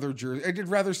in the other jersey. I'd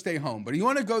rather stay home. But you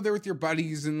want to go there with your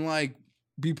buddies and like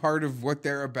be part of what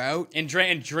they're about. And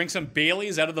drink some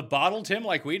Baileys out of the bottle, Tim,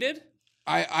 like we did.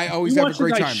 I always You have a watch the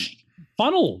great guy time.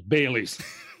 funnel Bailey's.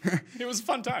 It was a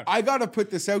fun time. I got to put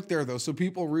this out there, though, so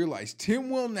people realize Tim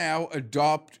will now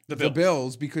adopt the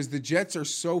Bills because the Jets are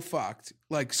so fucked,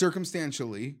 like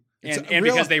circumstantially. It's and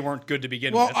real- because they weren't good to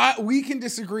begin Well, with. we can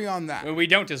disagree on that. Well, we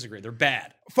don't disagree. They're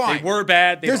bad. Fine. They were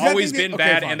bad. They've There's always nothing been that-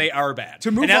 okay, bad, fine. and they are bad.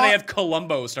 To move and now on- they have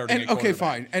Columbo starting And- at okay, quarterback.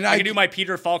 fine. And I I can do my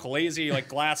Peter Falk lazy, like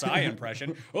glass eye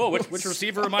impression. Oh, which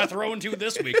receiver am I throwing to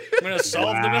this week? I'm going to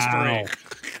solve the mystery.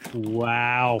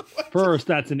 Wow. First,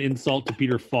 that's an insult to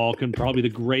Peter Falk, and probably the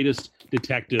greatest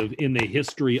detective in the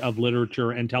history of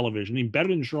literature and television. I mean, better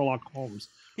than Sherlock Holmes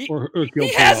or Hercule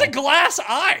He has a Poirot. glass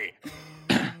eye.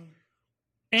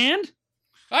 And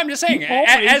I'm just saying, he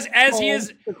always as he is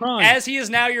solves the crime. as he is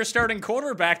now your starting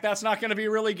quarterback, that's not going to be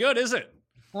really good, is it?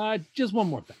 Just one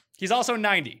more thing. He's also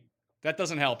 90. That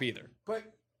doesn't help either. but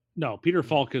No, Peter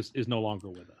Falk is no longer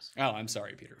with us. Oh, I'm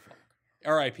sorry, Peter Falk.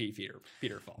 R.I.P.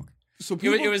 Peter Falk. so It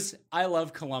people, was, it was. I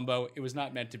love Columbo. It was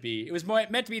not meant to be. It was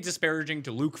meant to be disparaging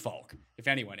to Luke Falk, if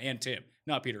anyone, and Tim,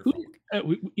 not Peter Falk.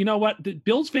 You know what? The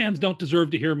Bills fans don't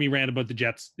deserve to hear me rant about the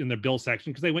Jets in the Bill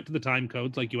section because they went to the time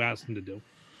codes like you asked them to do.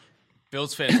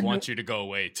 Bills fans want you to go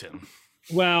away, Tim.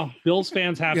 Well, Bills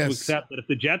fans have to Yes. accept that if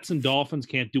the Jets and Dolphins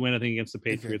can't do anything against the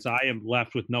Patriots, I am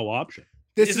left with no option.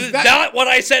 this Is not what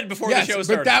I said before yes, the show but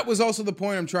started. that was also the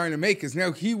point I'm trying to make. Is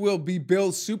now he will be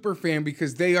Bill's super fan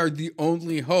because they are the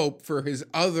only hope for his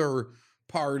other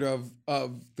part of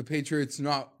the Patriots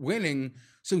not winning.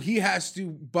 So he has to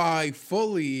buy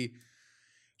fully.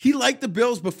 He liked the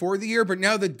Bills before the year, but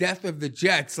now the death of the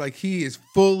Jets, like he is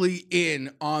fully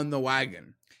in on the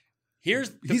wagon.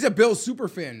 He's a Bills super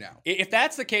fan now. If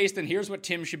that's the case, then here's what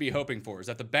Tim should be hoping for: is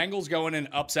that the Bengals go in and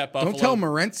upset Buffalo. Don't tell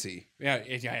Morency.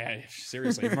 Yeah,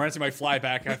 seriously. Morency might fly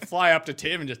back. I fly up to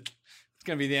Tim and just, it's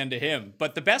going to be the end of him.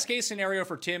 But the best case scenario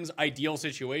for Tim's ideal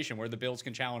situation where the Bills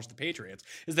can challenge the Patriots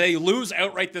is they lose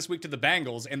outright this week to the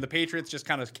Bengals and the Patriots just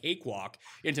kind of cakewalk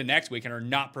into next week and are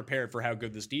not prepared for how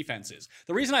good this defense is.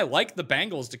 The reason I like the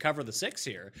Bengals to cover the 6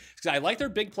 here is because I like their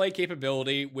big play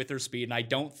capability with their speed, and I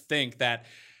don't think that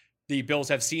the Bills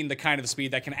have seen the kind of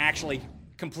speed that can actually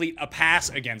complete a pass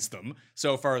against them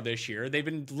so far this year. They've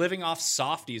been living off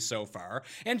softies so far.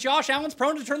 And Josh Allen's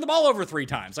prone to turn the ball over 3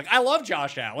 times. Like, I love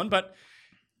Josh Allen, but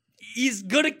he's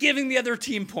good at giving the other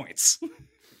team points.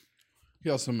 He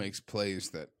also makes plays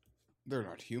that they're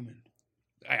not human.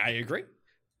 I agree.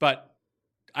 But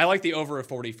I like the over of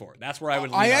 44. That's where I would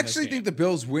lean I on actually this think game. the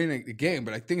Bills win the game,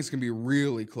 but I think it's going to be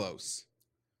really close.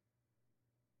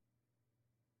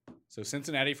 So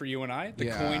Cincinnati for you and I. The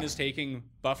Yeah. coin is taking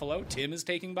Buffalo. Tim is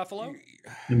taking Buffalo.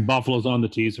 And Buffalo's on the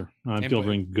teaser. I'm And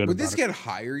feeling good Would about this it. get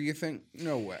higher, you think?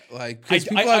 No way. Like, I, because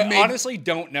people have made honestly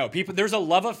don't know. There's a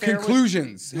love affair with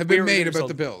conclusions have been made there's about a-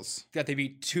 the Bills. that they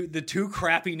beat the two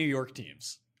crappy New York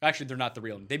teams. Actually, they're not the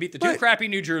real. They beat the two But crappy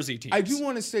New Jersey teams. I do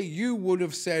want to say you would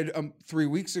have said 3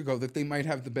 weeks ago that they might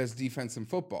have the best defense in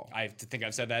football. I think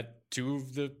I've said that 2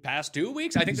 of the past 2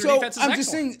 weeks. I think their So defense is I'm excellent.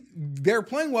 just saying they're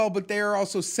playing well, but they are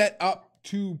also set up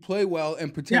to play well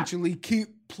and potentially keep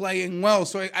playing well.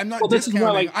 So I'm not Well, this is where,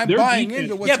 discounting. like, I'm their buying defense-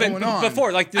 into what's yeah, but going on.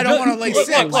 before, like, I don't want to lay look,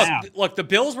 6. Look, the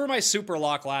Bills were my super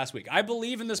lock last week. I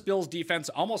believe in this Bills defense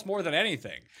almost more than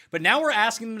anything. But now we're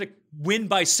asking them to win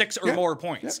by 6 or more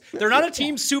points. They're not a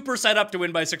team super set up to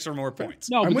win by 6 or more points.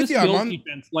 No, I'm but with this you. I'm Bills on-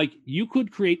 defense, like you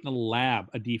could create in a lab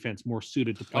a defense more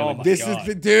suited to play. Oh like my this. This God. is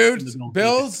the dudes,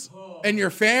 Bills Bills, and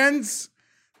your fans.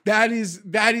 That is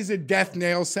a death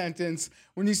nail sentence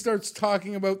when he starts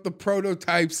talking about the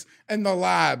prototypes and the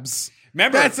labs.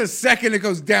 Remember- that's a second it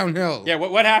goes downhill. Yeah,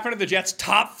 what happened to the Jets'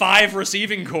 top 5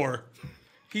 receiving core?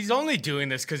 He's only doing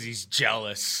this because he's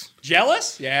jealous.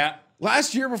 Jealous? Yeah.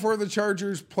 Last year before the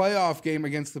Chargers playoff game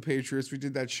against the Patriots, we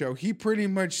did that show. He pretty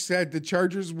much said the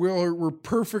Chargers were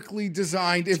perfectly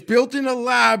designed. It built in a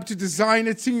lab to design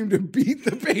a team to beat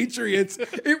the Patriots.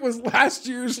 It was last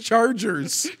year's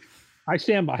Chargers. I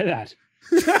stand by that.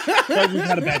 The Chargers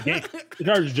had a bad game. The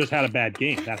Chargers just had a bad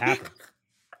game. That happened.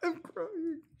 I'm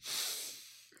crying.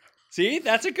 See,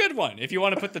 that's a good one. If you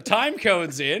want to put the time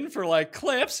codes in for like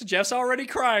clips, Jeff's already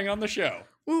crying on the show.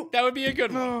 Well, That would be a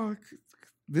good one. no,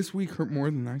 this week hurt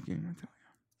more than that game, I tell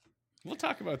you. We'll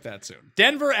talk about that soon.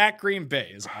 Denver at Green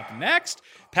Bay is up next.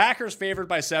 Packers favored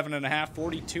by 7.5.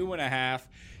 42.5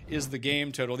 is the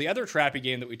game total. The other trappy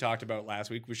game that we talked about last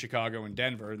week was Chicago and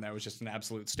Denver, and that was just an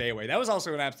absolute stay away. That was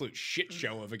also an absolute shit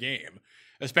show of a game,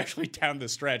 especially down the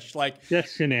stretch. Like,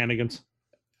 Just shenanigans.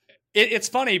 it's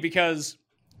funny because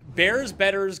Bears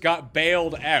bettors got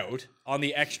bailed out on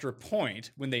the extra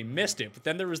point when they missed it, but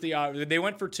then there was they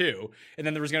went for 2, and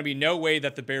then there was going to be no way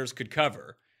that the Bears could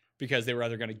cover because they were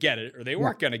either going to get it or they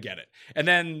weren't going to get it. And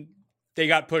then they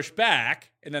got pushed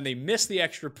back, and then they missed the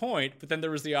extra point, but then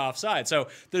there was the offside. So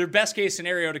their best case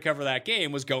scenario to cover that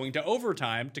game was going to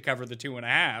overtime to cover the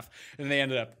 2.5, and they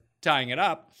ended up tying it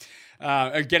up,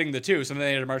 or getting the 2. So then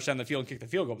they had to march down the field and kick the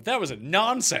field goal. But that was a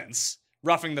nonsense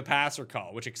roughing the passer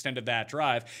call, which extended that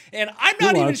drive. And I'm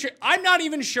not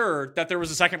even sure that there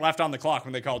was a second left on the clock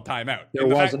when they called timeout. There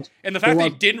wasn't. And the fact they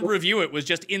didn't review it was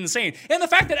just insane. And the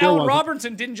fact that Allen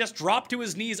Robinson didn't just drop to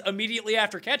his knees immediately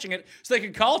after catching it so they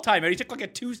could call timeout. He took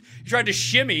like he tried to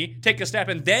shimmy, take a step,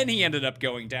 and then he ended up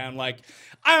going down. Like,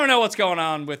 I don't know what's going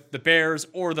on with the Bears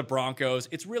or the Broncos.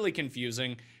 It's really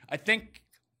confusing. I think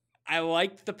I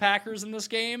liked the Packers in this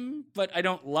game, but I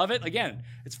don't love it. Again,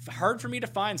 it's hard for me to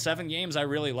find 7 games I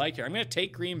really like here. I'm going to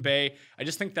take Green Bay. I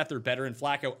just think that they're better, and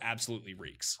Flacco absolutely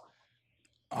reeks.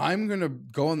 I'm going to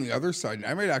go on the other side.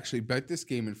 I might actually bet this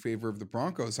game in favor of the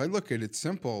Broncos. I look at it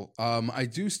simple. I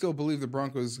do still believe the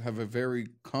Broncos have a very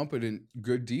competent,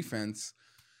 good defense.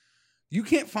 You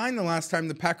can't find the last time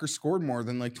the Packers scored more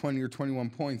than like 20 or 21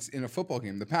 points in a football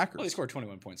game. The Packers. Well, they scored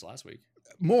 21 points last week.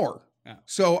 More. Yeah.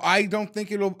 So I don't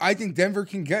think I think Denver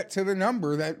can get to the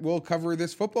number that will cover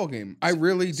this football game. I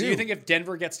really do. So you think if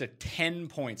Denver gets to 10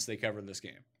 points, they cover this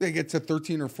game? They get to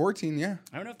 13 or 14, yeah.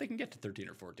 I don't know if they can get to 13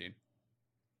 or 14.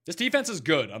 This defense is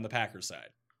good on the Packers side.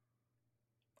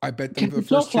 I bet them for the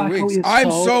first 2 weeks. I'm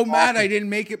so mad I didn't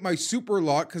make it my super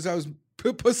lot because I was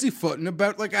pussyfooting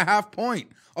about like a half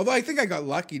point. Although I think I got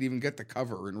lucky to even get the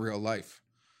cover in real life.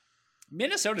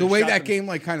 Minnesota. The way that game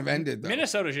like kind of ended, though.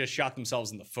 Minnesota just shot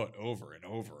themselves in the foot over and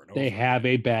over and over. They have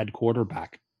a bad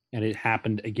quarterback, and it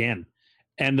happened again.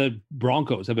 And the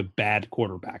Broncos have a bad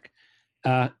quarterback.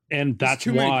 And that's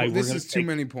why this is too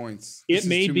many points. It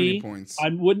may be. I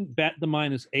wouldn't bet the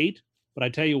 -8, but I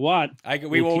tell you what.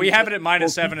 We have it at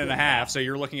 -7.5, so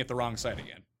you're looking at the wrong side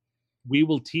again. We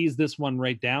will tease this one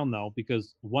right down, though,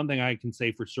 because one thing I can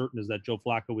say for certain is that Joe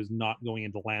Flacco is not going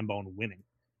into Lambeau and winning.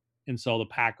 And so the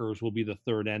Packers will be the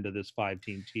third end of this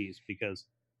 5-team tease because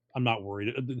I'm not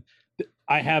worried.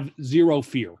 I have zero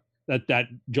fear that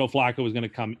Joe Flacco is going to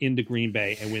come into Green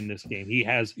Bay and win this game. He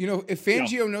has, if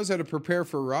Fangio knows how to prepare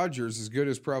for Rodgers as good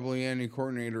as probably any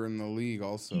coordinator in the league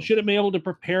also. He should have been able to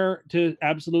prepare to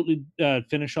absolutely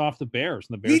finish off the Bears.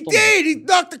 And the Bears he did. He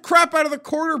knocked the crap out of the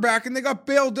quarterback and they got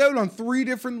bailed out on 3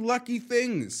 different lucky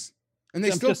things. And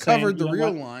they still covered the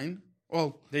real line.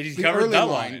 Well, they just covered the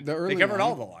line. They covered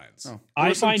all the lines. Oh,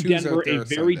 I find Denver a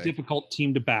very difficult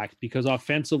team to back because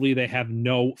offensively they have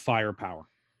no firepower.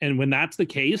 And when that's the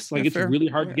case, it's really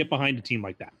hard to get behind a team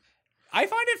like that. I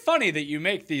find it funny that you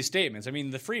make these statements. I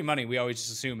mean, the free money we always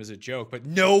just assume is a joke, but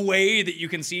no way that you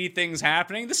can see things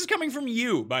happening. This is coming from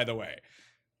you, by the way.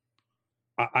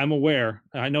 I'm aware.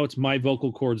 I know it's my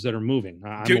vocal cords that are moving.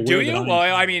 Do you?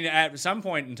 Well, I mean, at some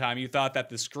point in time, you thought that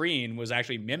the screen was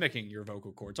actually mimicking your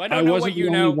vocal cords. So I don't know what you know. I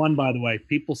wasn't the only one, by the way.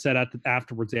 People said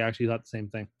afterwards they actually thought the same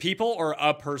thing. People or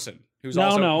a person who's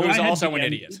also an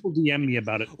idiot. People DM me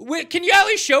about it. Can you at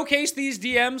least showcase these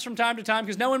DMs from time to time?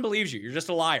 Because no one believes you. You're just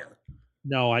a liar.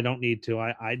 No, I don't need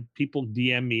to. People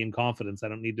DM me in confidence. I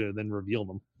don't need to then reveal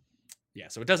them. Yeah,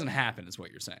 so it doesn't happen is what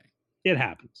you're saying. It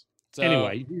happens. So,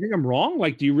 anyway, do you think I'm wrong?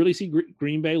 Do you really see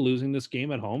Green Bay losing this game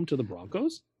at home to the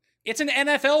Broncos? It's an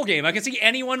NFL game. I can see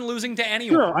anyone losing to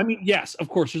anyone. Sure. I mean, yes, of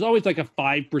course. There's always like a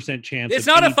 5% chance. It's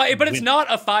not it's not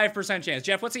a 5% chance.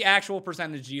 Jeff, what's the actual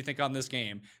percentage do you think on this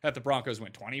game that the Broncos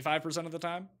win? 25% of the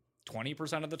time?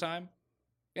 20% of the time?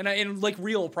 In like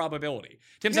real probability.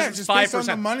 Tim says it's 5%. Based on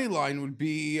the money line would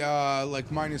be like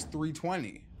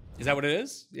 -320. Is that what it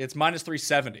is? It's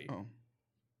 -370. Oh.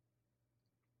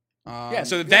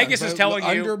 So Vegas is telling you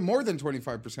under more than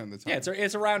 25% of the time. Yeah,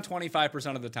 it's around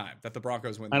 25% of the time that the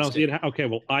Broncos win. I don't see it. Okay,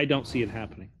 well, I don't see it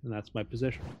happening, and that's my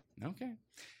position. Okay.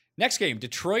 Next game,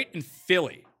 Detroit and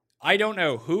Philly. I don't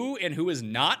know who and who is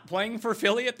not playing for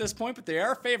Philly at this point, but they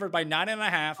are favored by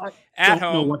 9.5 at home. I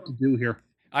don't know what to do here.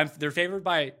 They're favored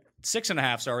by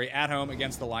 6.5. At home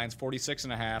against the Lions.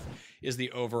 46.5 is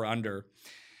the over/under.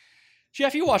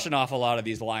 Jeff, you watched an awful lot of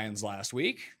these Lions last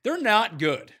week. They're not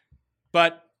good,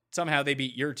 but somehow they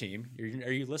beat your team.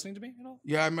 Are you listening to me at all?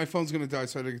 Yeah, my phone's going to die,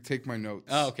 so I had to take my notes.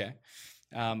 Oh, okay.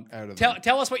 Out of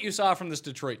Tell us what you saw from this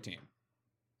Detroit team.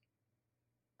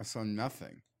 I saw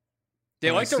nothing. They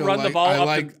But like to still run the ball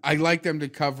I like them to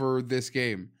cover this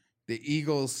game. The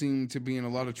Eagles seem to be in a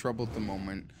lot of trouble at the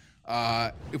moment.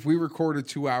 If we recorded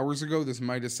 2 hours ago, this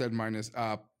might have said minus.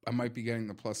 I might be getting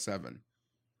the +7.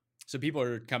 So people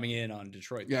are coming in on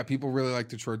Detroit. Yeah, people really like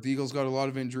Detroit. The Eagles got a lot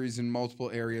of injuries in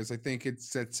multiple areas. I think it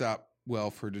sets up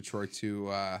well for Detroit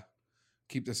to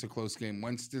keep this a close game.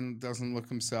 Winston doesn't look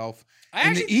himself.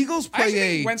 The Eagles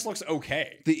play Wentz looks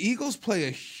okay. The Eagles play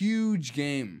a huge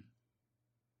game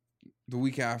the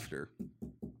week after.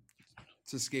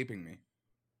 It's escaping me.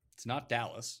 It's not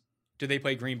Dallas. Do they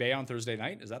play Green Bay on Thursday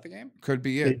night? Is that the game? Could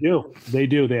be They it. do. They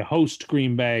do. They host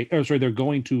Green Bay. Oh, sorry, they're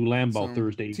going to Lambeau So,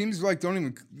 Thursday. Teams like don't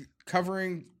even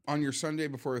covering on your Sunday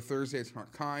before a Thursday. It's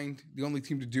not kind. The only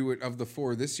team to do it of the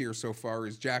 4 this year so far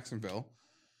is Jacksonville.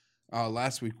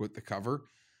 Last week with the cover.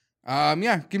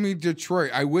 Yeah, give me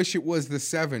Detroit. I wish it was the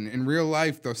 7. In real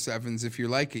life, those 7s, if you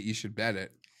like it, you should bet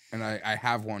it. And I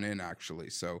have one in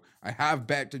actually. So I have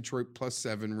bet Detroit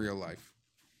 +7 real life.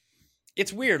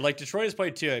 It's weird. Like Detroit has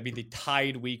played 2. I mean, they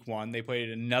tied week 1. They played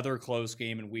another close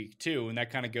game in week 2. And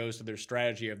that kind of goes to their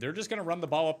strategy of they're just going to run the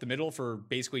ball up the middle for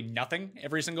basically nothing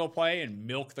every single play and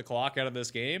milk the clock out of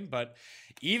this game. But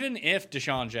even if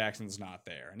Deshaun Jackson's not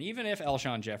there, and even if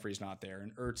Alshon Jeffrey's not there,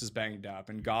 and Ertz is banged up,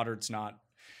 and Goddard's not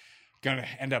going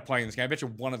to end up playing this game, I bet you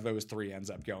one of those 3 ends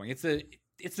up going.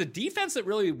 It's the defense that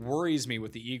really worries me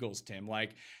with the Eagles, Tim.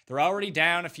 Like, they're already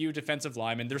down a few defensive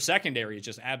linemen. Their secondary is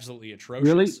just absolutely atrocious.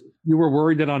 Really? You were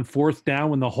worried that on 4th down,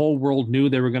 when the whole world knew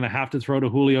they were going to have to throw to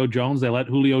Julio Jones, they let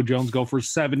Julio Jones go for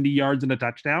 70 yards and a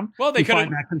touchdown? Well, they You could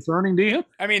find that concerning, do you?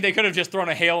 I mean, they could have just thrown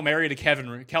a Hail Mary to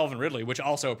Calvin Ridley, which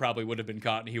also probably would have been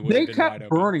caught, and he would They have been wide kept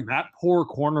open. burning that poor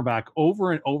cornerback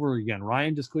over and over again.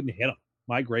 Ryan just couldn't hit him.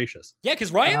 My gracious. Yeah,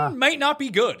 because Ryan might not be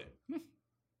good.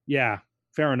 Yeah,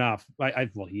 fair enough.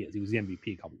 Well, he is. He was the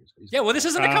MVP a couple years ago. Yeah, well, this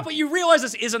isn't a couple. You realize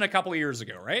this isn't a couple of years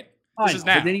ago, right? This is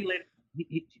now. But then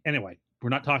anyway, we're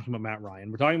not talking about Matt Ryan.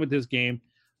 We're talking about this game.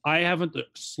 I haven't the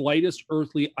slightest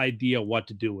earthly idea what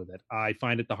to do with it. I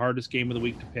find it the hardest game of the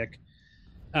week to pick.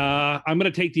 I'm going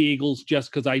to take the Eagles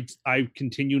just because I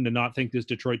continue to not think this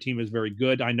Detroit team is very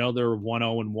good. I know they're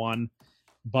 1-0-1,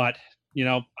 but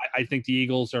I think the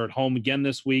Eagles are at home again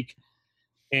this week,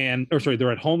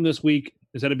 they're at home this week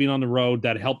instead of being on the road.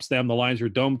 That helps them. The Lions are a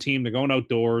dome team. They're going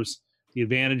outdoors. The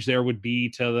advantage there would be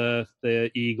to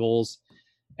the Eagles,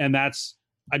 and that's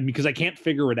because I can't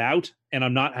figure it out, and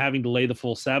I'm not having to lay the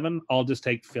full 7. I'll just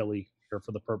take Philly here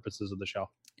for the purposes of the show.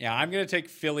 Yeah, I'm going to take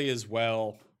Philly as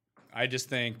well. I just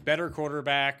think better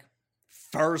quarterback,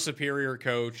 far superior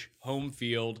coach, home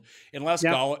field. Unless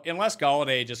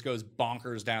Galladay just goes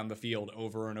bonkers down the field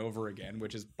over and over again,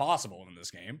 which is possible in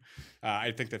this game.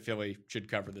 I think that Philly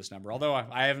should cover this number. Although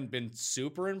I haven't been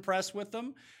super impressed with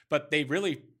them, but they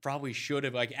really probably should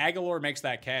have. Like Aguilar makes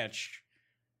that catch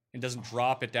and doesn't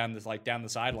drop it down the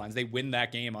sidelines. They win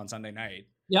that game on Sunday night.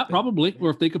 Yeah, probably. Or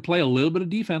if they could play a little bit of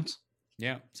defense.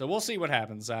 Yeah, so we'll see what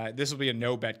happens. This will be a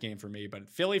no bet game for me, but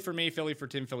Philly for me, Philly for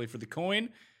Tim, Philly for the coin.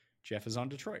 Jeff is on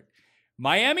Detroit.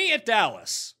 Miami at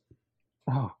Dallas.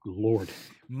 Oh, Lord.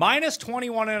 Minus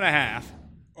 21.5.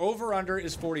 Over under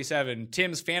is 47.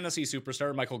 Tim's fantasy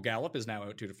superstar, Michael Gallup, is now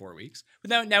out 2 to 4 weeks.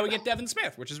 But now we get Devin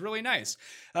Smith, which is really nice.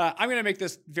 I'm going to make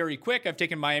this very quick. I've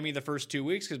taken Miami the first 2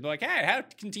 weeks because like, hey, how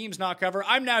can teams not cover?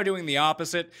 I'm now doing the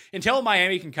opposite. Until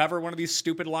Miami can cover one of these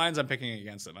stupid lines, I'm picking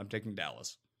against them. I'm taking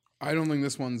Dallas. I don't think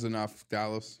this one's enough,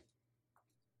 Dallas.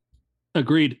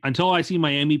 Agreed. Until I see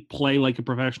Miami play like a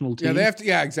professional team. Yeah, they have to.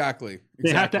 Yeah, exactly.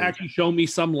 They have to actually show me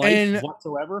some life And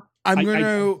whatsoever. I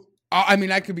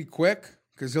could be quick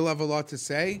because he'll have a lot to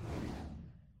say.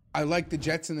 I like the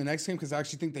Jets in the next game because I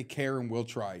actually think they care and will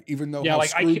try, even though how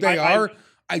screwed they are.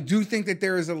 I do think that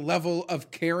there is a level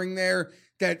of caring there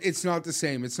that it's not the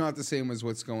same. It's not the same as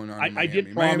what's going on in Miami. I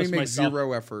did promise Miami makes myself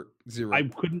zero effort. Zero. I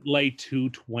couldn't lay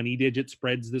 2 20-digit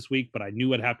spreads this week, but I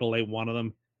knew I'd have to lay one of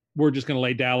them. We're just going to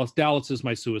lay Dallas. Dallas is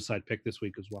my suicide pick this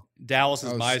week as well. Dallas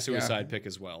is my suicide pick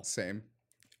as well. Same.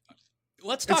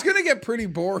 Let's talk. It's going to get pretty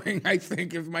boring, I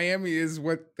think, if Miami is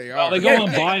what they are. Well, they go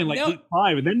on buying like week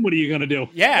 5, and then what are you going to do?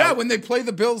 Yeah, when they play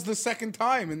the Bills the second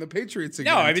time and the Patriots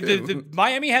again. No, I mean, the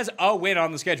Miami has a win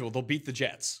on the schedule. They'll beat the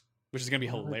Jets, which is going to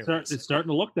be hilarious. It's starting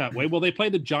to look that way. Well, they play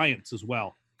the Giants as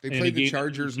well. They play the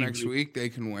Chargers next week. They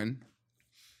can win.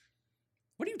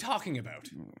 What are you talking about?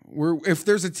 If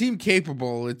there's a team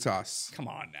capable, it's us. Come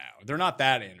on now. They're not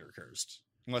that cursed.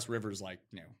 Unless Rivers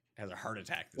has a heart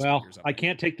attack this week or something. I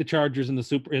can't take the Chargers in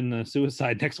the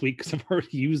suicide next week because I've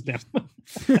already used them.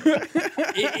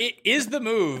 it is the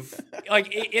move.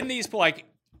 Like in these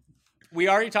we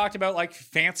already talked about like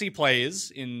fancy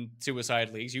plays in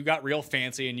suicide leagues. You got real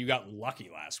fancy and you got lucky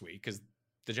last week because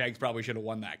the Jags probably should have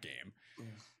won that game.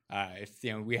 If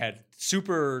we had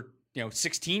super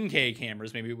 16K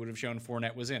cameras, maybe it would have shown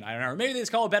Fournette was in. I don't know. Or maybe they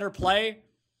just call a better play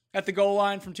at the goal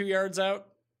line from 2 yards out.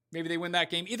 Maybe they win that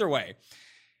game. Either way,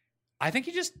 I think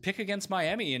you just pick against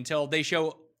Miami until they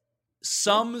show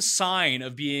some sign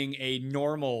of being a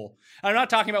normal. I'm not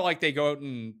talking about like they go out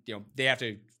and they have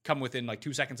to come within like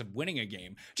 2 seconds of winning a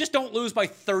game. Just don't lose by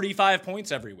 35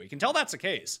 points every week. Until that's the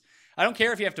case, I don't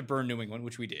care if you have to burn New England,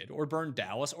 which we did, or burn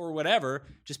Dallas or whatever.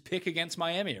 Just pick against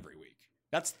Miami every week.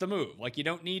 That's the move. Like, you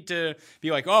don't need to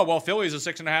be like, oh, well, Philly's a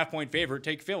 6.5 point favorite.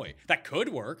 Take Philly. That could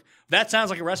work. That sounds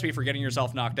like a recipe for getting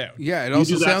yourself knocked out. Yeah, it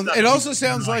also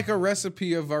sounds like a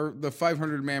recipe of the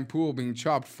 500-man pool being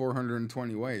chopped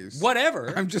 420 ways.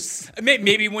 Whatever. I'm just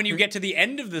maybe when you get to the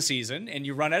end of the season and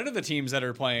you run out of the teams that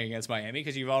are playing against Miami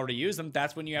because you've already used them,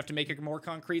 that's when you have to make a more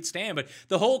concrete stand. But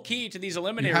the whole key to these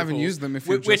eliminator you haven't pools, used them if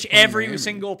you're which just playing every Miami.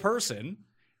 single person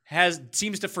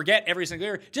seems to forget every single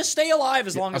year. Just stay alive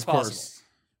as long as possible.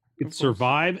 It's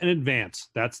survive and advance.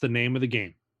 That's the name of the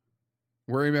game.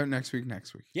 Worry about next week.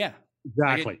 Yeah.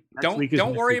 Exactly.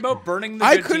 Don't worry about burning the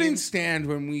I good couldn't teams. stand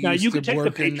when we Now, you used could to take the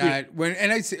work in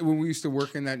Patriots- that when we used to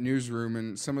work in that newsroom,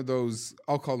 and some of those,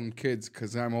 I'll call them kids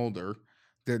because I'm older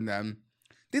than them.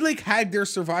 They like had their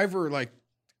survivor, like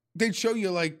they'd show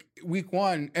you like week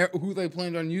 1 who they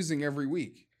planned on using every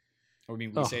week. I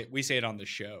mean, we say it on the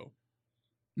show.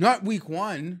 Not week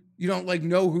 1. You don't like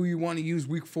know who you want to use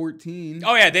week 14.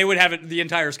 Oh yeah, they would have it the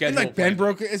entire schedule. And like Ben planned.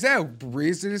 broke it. Is that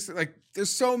Breeze? Like there's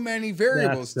so many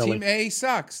variables. That's silly. Team A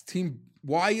sucks. Team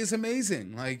Y is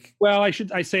amazing. Like, Well, I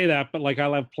say that, but like I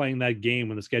love playing that game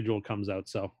when the schedule comes out.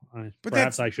 So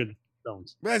perhaps I should. Don't.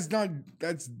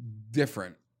 that's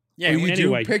different. Yeah, When you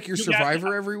anyway, do pick your you got-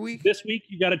 survivor every week. This week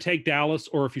you got to take Dallas,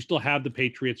 or if you still have the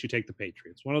Patriots, you take the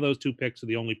Patriots. One of those two picks are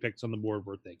the only picks on the board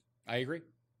worth taking. I agree.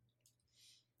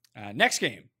 Next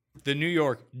game, the New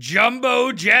York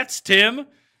Jumbo Jets, Tim,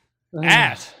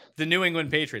 at the New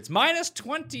England Patriots. Minus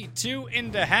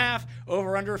 22.5,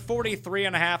 over under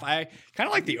 43.5. I kind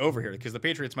of like the over here because the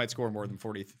Patriots might score more than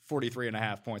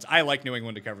 43.5 points. I like New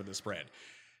England to cover the spread.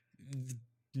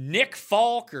 Nick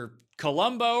Falk or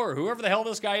Colombo or whoever the hell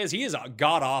this guy is, he is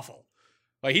god awful.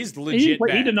 Like, he's legit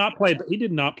bad. He did not play. He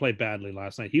did not play badly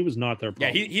last night. He was not their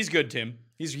problem. Yeah, he's good, Tim.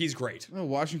 He's great. Oh,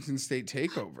 Washington State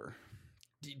takeover.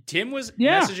 Tim was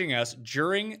Yeah. messaging us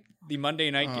during the Monday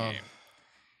night game,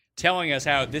 telling us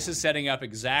how this is setting up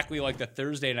exactly like the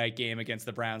Thursday night game against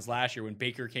the Browns last year when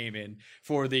Baker came in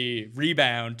for the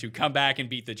rebound to come back and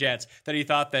beat the Jets, that he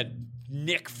thought that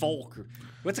Nick Folk,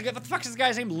 what the fuck is this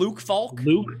guy's name? Luke Falk?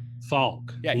 Luke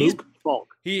Falk. Yeah, Luke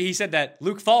Falk. He said that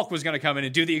Luke Falk was going to come in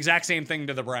and do the exact same thing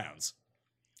to the Browns.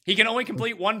 He can only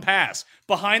complete one pass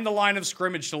behind the line of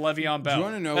scrimmage to Le'Veon Bell. Do you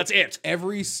want to know? That's it.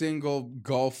 Every single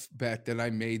golf bet that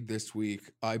I made this week,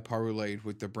 I parlayed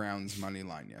with the Browns money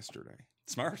line yesterday,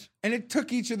 Smart. and it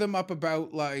took each of them up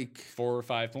about like 4 or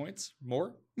 5 points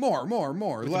more more.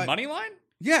 with Like, the money line.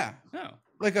 yeah, No.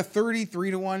 like a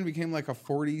 33-1 became like a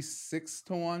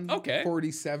 46-1. Okay.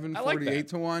 47, I like that.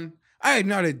 48-1. I had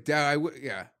not a doubt. I would.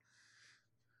 Yeah.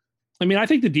 I mean, I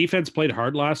think the defense played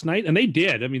hard last night, and they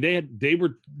did. I mean, they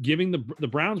were giving the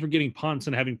Browns were getting punts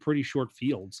and having pretty short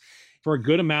fields for a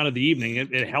good amount of the evening.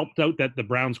 It helped out that the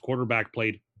Browns quarterback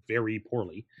played very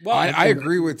poorly. Well, I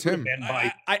agree with Tim. And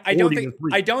by I don't 40 think to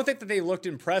 3. I don't think that they looked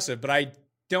impressive, but I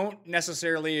don't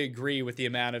necessarily agree with the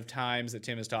amount of times that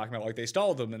Tim is talking about. Like, they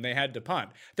stalled them and they had to punt.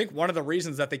 I think one of the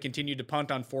reasons that they continued to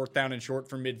punt on 4th down and short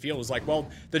from midfield was like, well,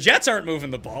 the Jets aren't moving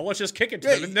the ball. Let's just kick it to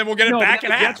them and then we'll get it back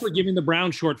in half. Jets were giving the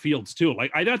Browns short fields too.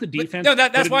 Like I thought the defense. No,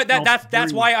 that's why very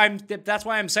that's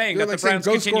why I'm saying They're that like the Browns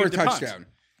saying, go score continued a to punt. touchdown.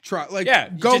 Try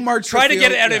Go march. Try the to get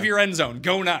field. it out Yeah. of your end zone.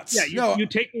 Go nuts. Yeah, you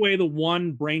take away the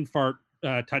one brain fart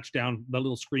touchdown, the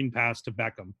little screen pass to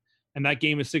Beckham, and that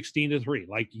game is 16-3.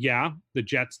 Like, yeah, the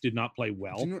Jets did not play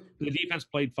well. Do you know- The defense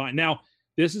played fine. Now,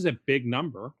 this is a big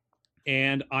number,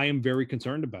 and I am very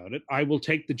concerned about it. I will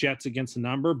take the Jets against the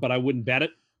number, but I wouldn't bet it.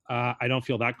 I don't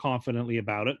feel that confidently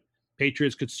about it.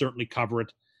 Patriots could certainly cover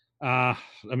it. I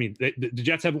mean, the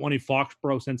Jets haven't won in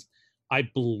Foxborough since, I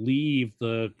believe,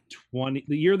 the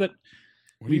year that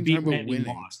What are we you beat talking about Randy winning?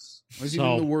 Moss. What's So-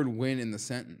 even the word "win" in the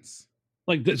sentence?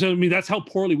 So I mean, that's how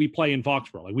poorly we play in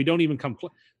Foxborough. Like, we don't even come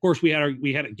close. Of course, we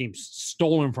had a game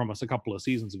stolen from us a couple of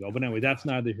seasons ago. But anyway, that's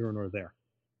neither here nor there.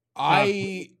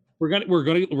 We're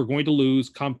going to lose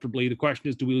comfortably. The question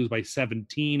is, do we lose by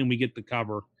 17 and we get the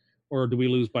cover, or do we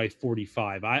lose by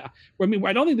 45? I mean,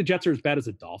 I don't think the Jets are as bad as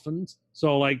the Dolphins.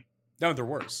 So, like, No, they're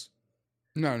worse.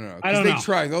 No. I don't Because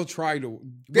know. they'll try to.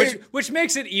 Which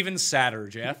makes it even sadder,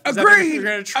 Jeff. Agreed. They're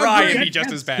going to try Agreed. and be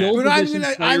just as bad. Skill But I'm position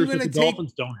gonna players that the take-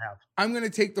 Dolphins don't have. I'm going to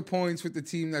take the points with the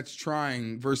team that's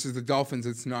trying versus the Dolphins.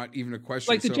 It's not even a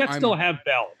question. Like the So Jets I'm- still have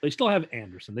Bell. They still have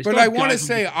Anderson. They But still I have want to guys who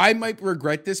say can- I might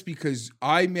regret this because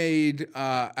I made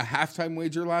a halftime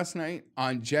wager last night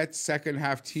on Jets second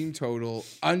half team total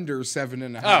under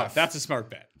 7.5. Oh, that's a smart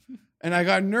bet. And I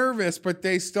got nervous, but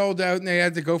they stalled out and they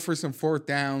had to go for some fourth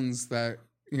downs that,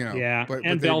 yeah, But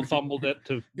and they- Bell fumbled it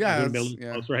to Yeah, the that's- middle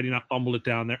yeah. closer had he not fumbled it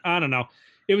down there. I don't know.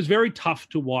 It was very tough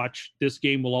to watch. This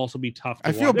game will also be tough to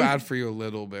I watch. feel bad for you a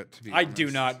little bit, to be I honest.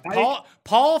 do not.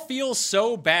 Paul feels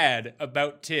so bad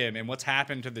about Tim and what's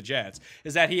happened to the Jets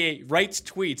is that he writes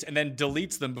tweets and then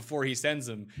deletes them before he sends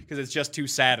them because it's just too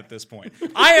sad at this point.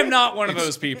 I am not one of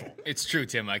those people. It's true,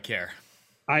 Tim. I care.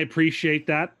 I appreciate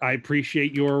that. I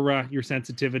appreciate your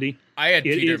sensitivity. I had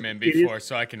It is- Peterman it is- before,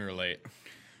 so I can relate.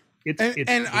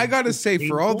 And I gotta it's say,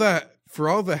 for all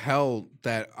painful. the hell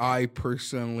that I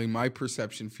personally, my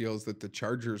perception feels that the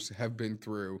Chargers have been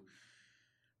through,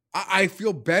 I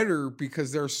feel better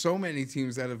because there are so many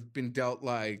teams that have been dealt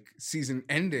like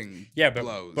season-ending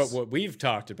blows. but what we've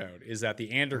talked about is that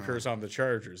the Ander curse on the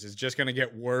Chargers is just going to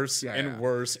get worse and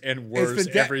worse and worse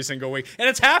every single week, and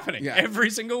it's happening every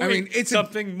single week. I mean, it's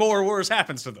something more worse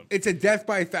happens to them. It's a death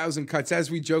by 1,000 cuts,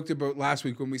 as we joked about last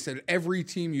week when we said every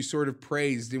team you sort of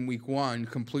praised in week one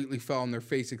completely fell on their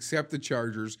face except the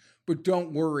Chargers. But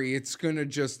don't worry, it's going to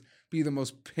just be the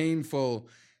most painful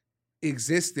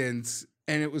existence.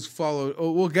 And it was followed,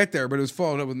 we'll get there, but it was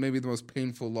followed up with maybe the most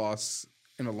painful loss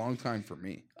in a long time for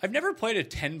me. I've never played a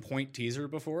 10-point teaser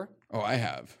before. Oh, I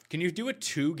have. Can you do a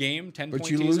 2-game 10-point But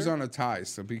you teaser? lose on a tie,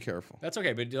 so be careful. That's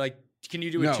okay, but like, can you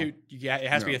do No. a 2? Yeah, it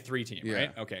has to be No. a 3-team, Yeah.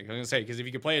 right? Okay, I was gonna say because if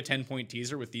you could play a 10-point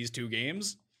teaser with these 2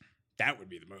 games, that would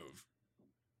be the move.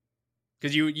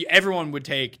 Because you everyone would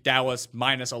take Dallas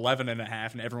minus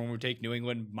 11.5, and everyone would take New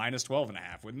England minus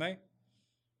 12.5, wouldn't they?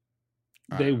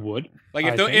 They would. Like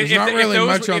I if, tho- think. if, There's not if really those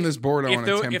much were- on this board on a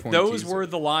 10-point if those teaser. were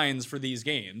the lines for these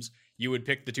games, you would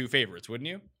pick the 2 favorites, wouldn't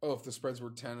you? Oh, if the spreads were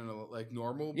 10 and like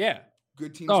normal, Yeah.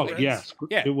 good team Oh spreads? yes,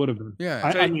 Yeah. it would have been. Yeah.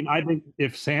 I So- mean, I think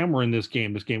if Sam were in this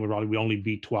game would probably only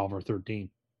be 12 or 13.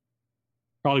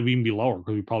 Probably even be lower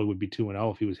because we probably would be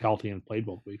 2-0 if he was healthy and played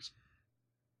both weeks.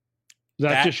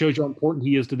 That just shows you how important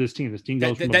he is to this team. This team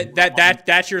goes from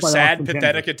That's your playoff sad, contender.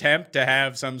 pathetic attempt to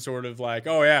have some sort of like,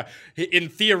 oh yeah, in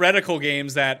theoretical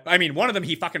games that I mean, one of them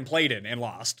he fucking played in and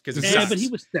lost because it Yeah, sucks. but he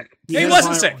was sick. He had a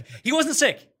wasn't viral sick. infection. He wasn't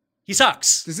sick. He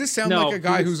sucks. Does this sound No, like a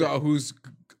guy he was who's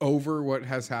over what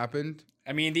has happened?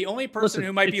 I mean, the only person Listen,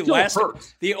 who might it be still less,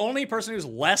 hurts. the only person who's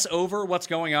less over what's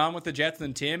going on with the Jets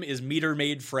than Tim is Meter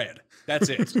Maid Fred. That's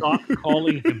it. Stop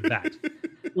calling him that.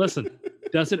 Listen,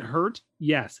 does it hurt?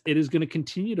 Yes, it is going to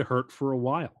continue to hurt for a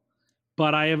while.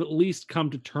 But I have at least come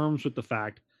to terms with the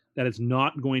fact that it's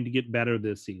not going to get better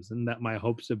this season, that my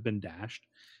hopes have been dashed.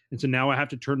 And so now I have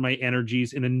to turn my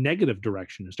energies in a negative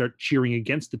direction and start cheering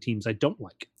against the teams I don't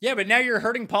like. Yeah, but now you're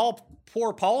hurting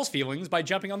poor Paul's feelings by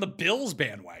jumping on the Bills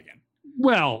bandwagon.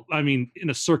 Well, I mean, I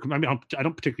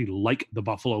don't particularly like the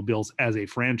Buffalo Bills as a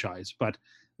franchise, but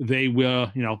they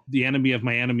will, the enemy of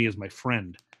my enemy is my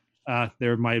friend.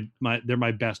 They're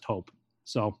my best hope.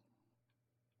 So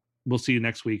we'll see you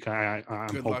next week. I'm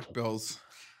Good hopeful. luck, Bills.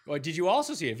 Well, did you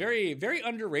also see a very, very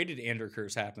underrated Ander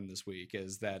curse happen this week?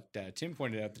 Is that Tim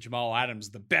pointed out that Jamal Adams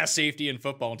is the best safety in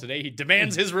football, and today he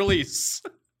demands his release.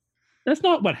 That's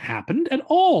not what happened at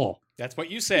all. That's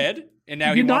what you said, and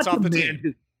now he You did wants not off the demand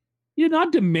team. You did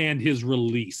not demand his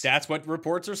release. That's what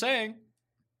reports are saying.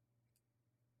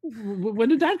 When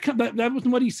did that come? That wasn't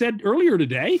what he said earlier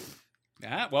today.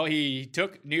 Yeah, well, he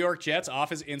took New York Jets off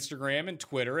his Instagram and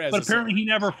Twitter as But apparently he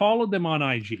never followed them on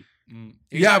IG.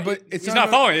 But he's not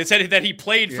following. It said that he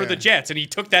played for Yeah. the Jets, and he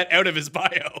took that out of his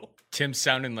bio. Tim's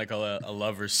sounding like a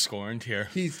lover scorned here.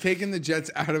 He's taken the Jets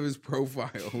out of his profile,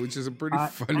 which is a pretty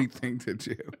funny thing to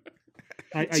do.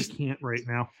 I can't right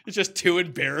now. It's just too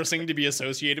embarrassing to be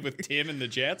associated with Tim and the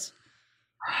Jets.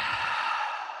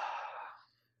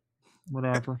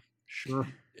 Whatever. Sure.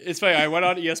 It's funny. I went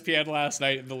on ESPN last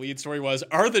night, and the lead story was,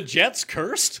 "Are the Jets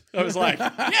cursed?" I was like,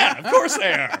 "Yeah, of course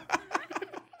they are."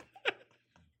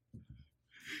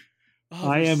 Oh,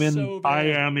 I they're am in. so I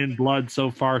bad. am in blood so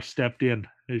far. Stepped in,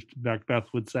 as Beth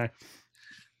would say.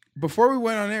 Before we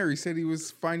went on air, he said he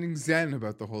was finding zen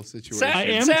about the whole situation. I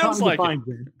am sounds trying like to find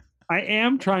Zen. I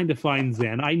am trying to find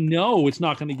Zen. I know it's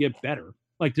not going to get better.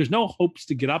 Like there's no hopes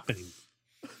to get up anymore.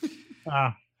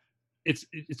 I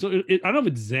don't know if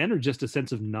it's Zen or just a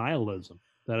sense of nihilism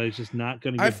that it's just not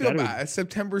going to get I feel better. bad.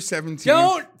 September 17th.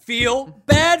 Don't feel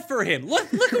bad for him. Look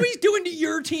who he's doing to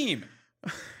your team.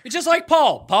 It's just like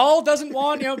Paul. Paul doesn't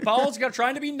want, Paul's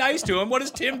trying to be nice to him. What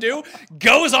does Tim do?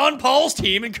 Goes on Paul's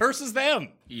team and curses them.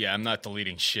 Yeah, I'm not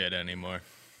deleting shit anymore.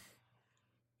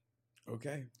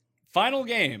 Okay. Final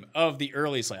game of the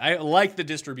early slate. I like the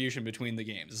distribution between the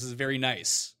games. This is very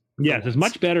nice. Yes, it's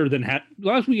much better than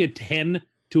last week at 10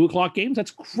 2 o'clock games.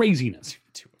 That's craziness.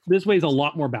 This way is a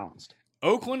lot more balanced.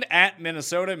 Oakland at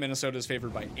Minnesota. Minnesota is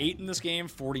favored by 8 in this game.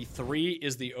 43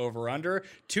 is the over-under.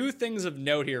 Two things of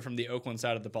note here from the Oakland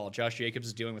side of the ball. Josh Jacobs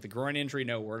is dealing with a groin injury.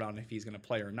 No word on if he's going to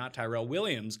play or not. Tyrell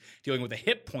Williams dealing with a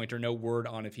hip pointer. No word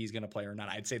on if he's going to play or not.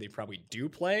 I'd say they probably do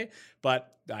play,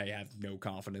 but I have no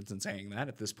confidence in saying that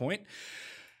at this point.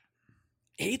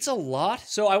 8's a lot.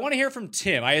 So I want to hear from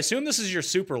Tim. I assume this is your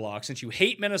super lock since you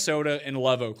hate Minnesota and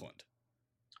love Oakland.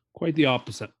 Quite the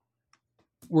opposite.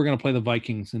 We're going to play the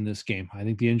Vikings in this game. I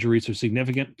think the injuries are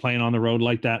significant. Playing on the road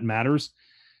like that matters.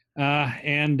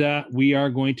 And we are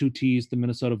going to tease the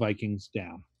Minnesota Vikings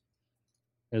down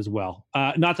as well.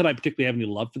 Not that I particularly have any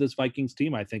love for this Vikings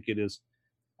team. I think it is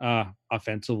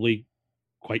offensively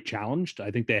quite challenged.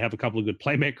 I think they have a couple of good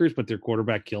playmakers, but their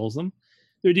quarterback kills them.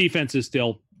 Their defense is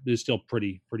still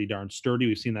pretty darn sturdy.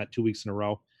 We've seen that 2 weeks in a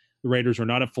row. The Raiders are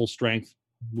not at full strength.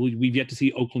 We've yet to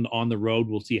see Oakland on the road.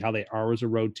 We'll see how they are as a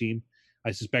road team. I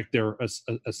suspect they're a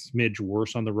smidge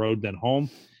worse on the road than home,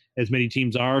 as many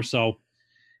teams are. So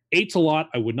 8's a lot.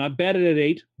 I would not bet it at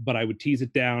 8, but I would tease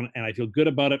it down, and I feel good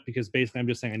about it because basically I'm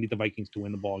just saying I need the Vikings to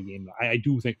win the ball game. I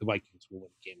do think the Vikings will win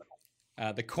the game at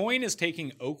home. The coin is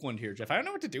taking Oakland here, Jeff. I don't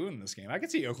know what to do in this game. I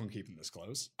could see Oakland keeping this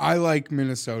close. I like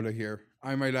Minnesota here.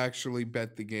 I might actually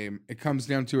bet the game. It comes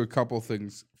down to a couple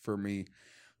things for me.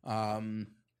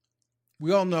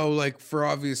 We all know, for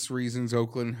obvious reasons,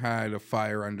 Oakland had a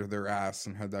fire under their ass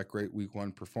and had that great week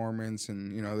 1 performance.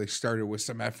 And, they started with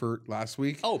some effort last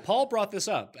week. Oh, Paul brought this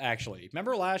up, actually.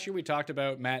 Remember last year we talked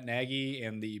about Matt Nagy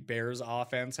and the Bears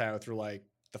offense, how through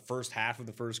the first half of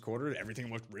the first quarter,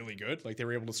 everything looked really good. They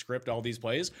were able to script all these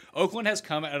plays. Oakland has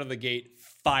come out of the gate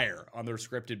fire on their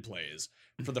scripted plays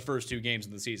for the first 2 games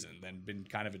of the season, then been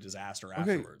kind of a disaster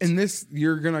afterwards. And this,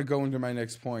 you're going to go into my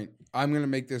next point. I'm going to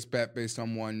make this bet based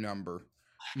on one number.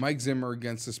 Mike Zimmer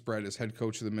against the spread as head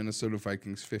coach of the Minnesota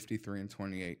Vikings,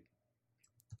 53-28.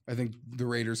 I think the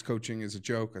Raiders coaching is a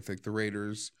joke. I think the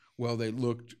Raiders, they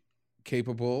looked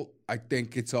capable. I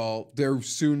think they're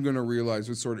soon going to realize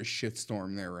what sort of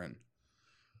shitstorm they're in.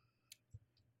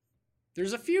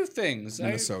 There's a few things.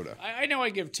 Minnesota. I know I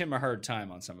give Tim a hard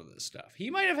time on some of this stuff. He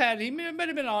might have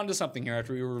been onto something here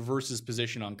after he reversed his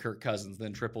position on Kirk Cousins,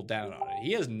 then tripled down on it.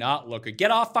 He has not looked good. Get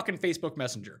off fucking Facebook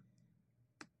Messenger.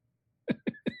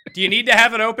 Do you need to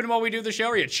have it open while we do the show?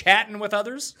 Are you chatting with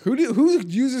others? Who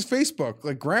uses Facebook?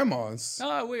 Like grandmas?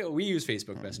 We use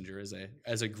Facebook Messenger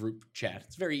as a group chat.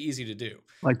 It's very easy to do.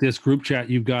 Like this group chat,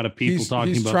 you've got people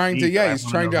talking he's about. He's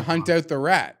trying to hunt out the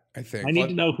rat. I think. I need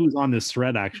to know who's on this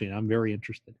thread. Actually, I'm very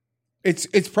interested.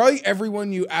 It's probably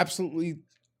everyone you absolutely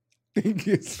think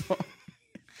is.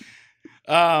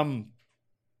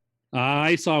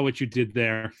 I saw what you did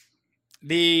there.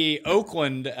 The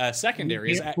Oakland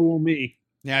secondary can't fool me.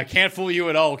 Yeah, can't fool you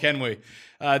at all, can we?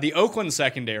 The Oakland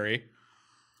secondary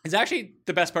is actually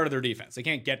the best part of their defense. They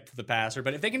can't get to the passer,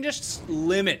 but if they can just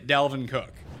limit Dalvin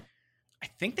Cook, I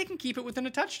think they can keep it within a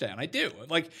touchdown. I do.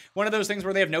 One of those things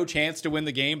where they have no chance to win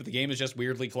the game, but the game is just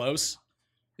weirdly close.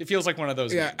 It feels like one of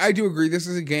those games. I do agree. This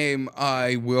is a game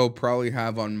I will probably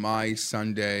have on my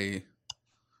Sunday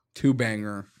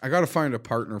 2-banger. I got to find a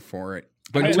partner for it.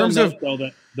 But in terms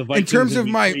of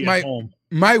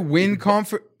my win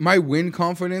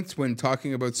confidence when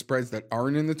talking about spreads that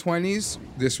aren't in the 20s,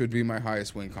 this would be my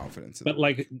highest win confidence. But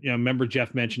remember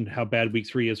Jeff mentioned how bad week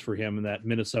 3 is for him and that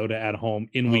Minnesota at home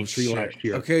in week 3 last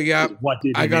year. Okay, yeah.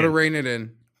 I got to rein it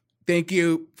in. Thank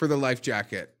you for the life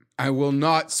jacket. I will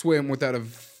not swim without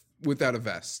a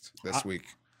vest this week.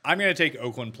 I'm going to take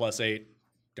Oakland +8.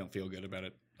 Don't feel good about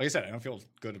it. Like I said, I don't feel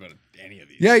good about any of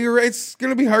these. Yeah, you're right. It's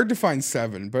going to be hard to find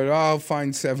 7, but I'll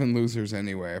find 7 losers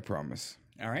anyway, I promise.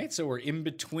 All right, so we're in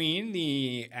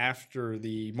between after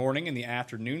the morning and the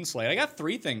afternoon slate. I got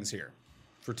 3 things here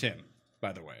for Tim,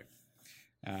 by the way,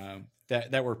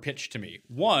 that were pitched to me.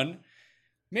 One,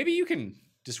 maybe you can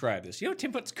describe this.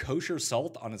 Tim puts kosher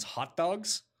salt on his hot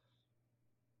dogs?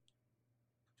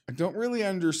 I don't really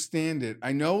understand it.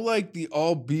 I know the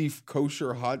all beef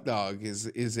kosher hot dog is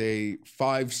a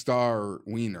 5-star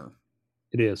wiener.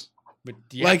 It is. But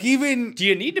do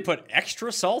you need to put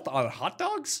extra salt on hot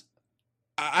dogs?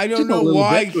 I don't know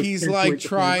why he's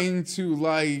trying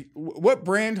to what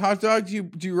brand hot dog do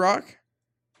you rock?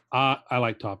 I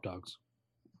like Top Dogs.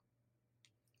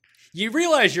 You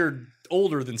realize you're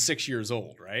older than 6 years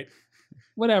old, right?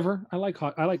 whatever. I like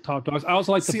hot dogs. I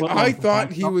also like to See, put. I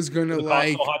thought he was gonna the Costco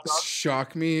like hot dog.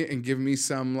 shock me and give me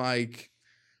some like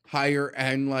higher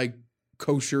end like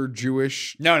kosher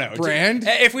Jewish No. brand.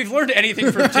 If we've learned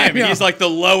anything from Tim, know. he's like the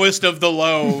lowest of the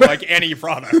low, like any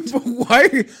product. But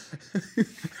why?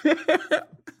 I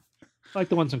like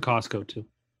the ones in Costco too.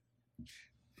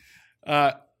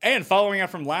 And following up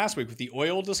from last week with the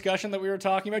oil discussion that we were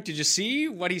talking about, did you see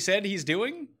what he said he's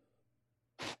doing?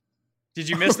 Did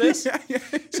you miss this?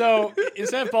 So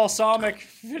instead of balsamic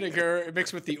vinegar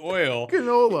mixed with the oil,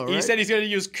 Canola, he right? said he's going to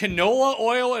use canola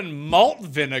oil and malt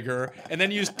vinegar and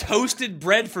then use toasted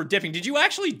bread for dipping. Did you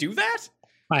actually do that?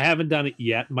 I haven't done it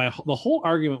yet. The whole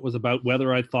argument was about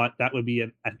whether I thought that would be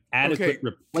an adequate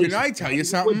replacement. Can I tell you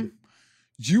something?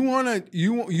 Do you want to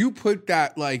you put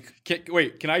that like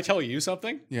Can I tell you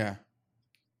something? yeah?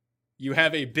 You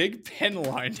have a big pen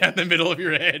line down the middle of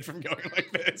your head from going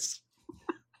like this.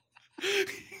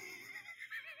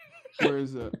 Where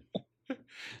is it?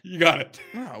 You got it.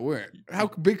 Oh, where? How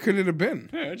big could it have been?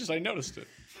 Yeah, I noticed it.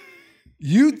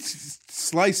 You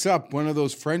slice up one of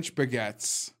those French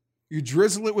baguettes. You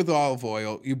drizzle it with olive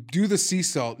oil. You do the sea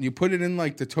salt, and you put it in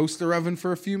like the toaster oven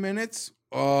for a few minutes.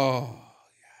 Oh,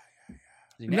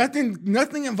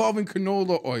 nothing involving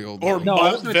canola oil Or No,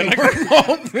 I was malt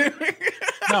gonna vinegar.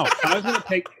 No, I was going to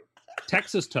take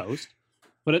Texas toast,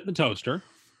 put it in the toaster,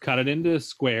 cut it into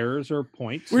squares or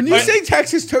points. When you say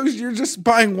Texas toast, you're just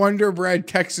buying Wonder Bread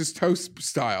Texas toast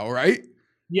style, right?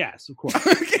 Yes, of course.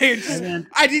 Okay, And then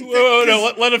I didn't. Whoa,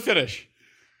 no, let it finish.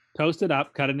 toast it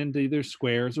up, cut it into either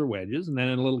squares or wedges, and then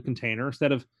in a little container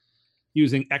instead of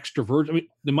using extra virgin. I mean,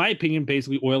 in my opinion,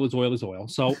 basically oil is oil is oil.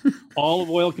 So olive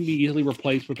oil can be easily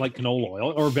replaced with like canola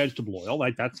oil or vegetable oil.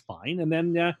 Like that's fine. And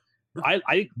then I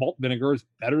think malt vinegar is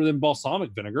better than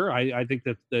balsamic vinegar. I think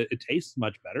that it tastes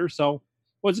much better. So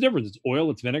what's the difference? It's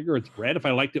oil, it's vinegar, it's bread. If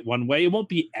I liked it one way, it won't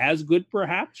be as good,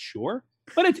 perhaps, sure.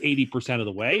 But it's 80% of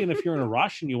the way. And if you're in a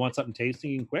rush and you want something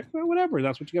tasty and quick, well, whatever.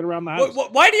 That's what you get around the house.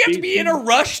 Why do you have to be in a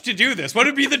rush to do this? What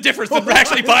would be the difference than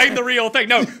actually buying the real thing?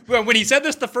 No, when he said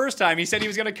this the first time, he said he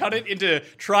was going to cut it into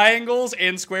triangles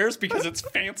and squares because it's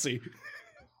fancy.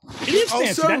 It is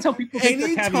fancy. That's how people make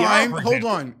their caviar. for Hold example.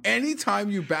 on.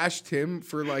 Anytime you bashed him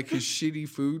for like his shitty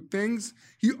food things,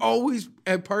 he always,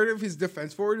 and part of his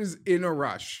defense for it is in a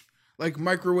rush. Like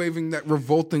microwaving that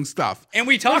revolting stuff. And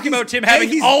we talk Like about Tim he's- having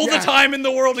he's- all yeah. the time in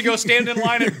the world to go stand in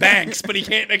line at Banks, but he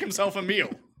can't make himself a meal.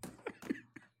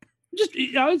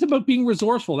 It's about being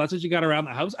resourceful. That's what you got around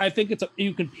the house. I think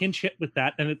you can pinch hit with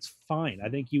that, and it's fine. I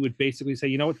think you would basically say,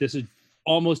 you know what, this is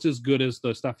almost as good as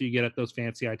the stuff you get at those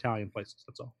fancy Italian places.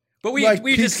 That's all. But we Like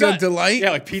Pizza discussed, Delight. Yeah,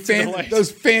 like Pizza Delight.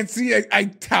 Those fancy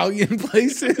Italian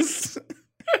places.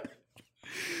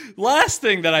 Last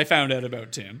thing that I found out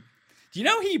about Tim, do you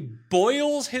know he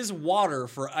boils his water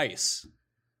for ice?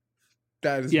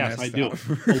 That is Yes, I messed do. up.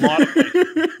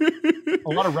 A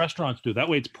lot of restaurants do that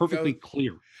way. It's perfectly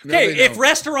clear. No, Hey, they if don't.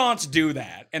 restaurants do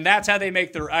that, and that's how they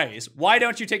make their ice, why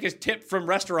don't you take a tip from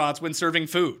restaurants when serving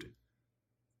food?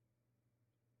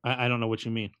 I don't know what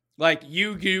you mean. Like,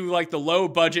 you do, like, the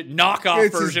low-budget knockoff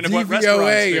It's his version of what restaurants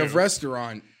DVOA do. of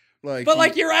restaurant. Like, But,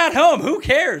 like, you're at home. Who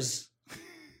cares?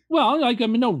 Well, like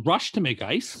I'm in no rush to make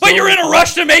ice. But so you're in a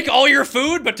rush to make all your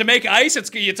food, but to make ice, it's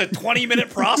a 20-minute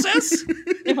process?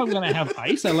 If I'm gonna have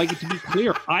ice, I like it to be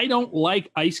clear. I don't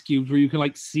like ice cubes where you can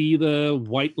like see the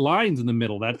white lines in the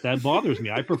middle. That bothers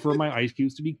me. I prefer my ice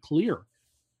cubes to be clear.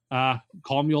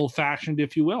 Call me old-fashioned,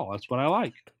 if you will. That's what I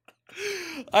like.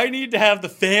 I need to have the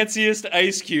fanciest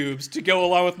ice cubes to go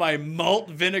along with my malt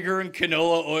vinegar and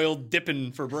canola oil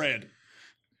dipping for bread.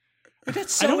 But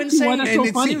that's I so don't see why insane. that's and so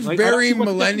it funny. seems Like, I don't very see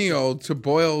what's millennial to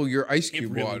boil your ice It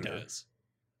cube really water. does.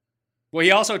 Well,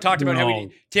 he also talked about how No.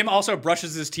 Tim also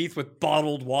brushes his teeth with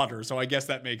bottled water, so I guess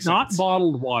that makes Not sense.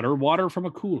 bottled water, water from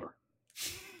a cooler.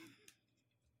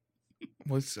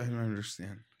 I don't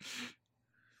understand.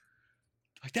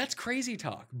 Like, that's crazy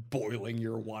talk, boiling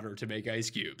your water to make ice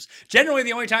cubes. Generally,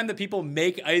 the only time that people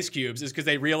make ice cubes is because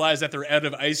they realize that they're out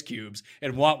of ice cubes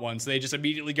and want one, so they just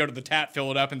immediately go to the tap,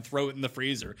 fill it up, and throw it in the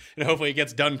freezer, and hopefully it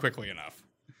gets done quickly enough.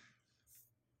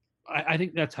 I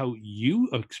think that's how you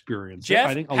experience Jeff,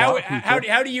 it. I think a how, lot of people,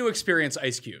 how do you experience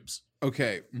ice cubes?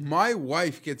 Okay, my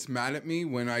wife gets mad at me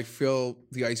when I fill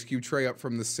the ice cube tray up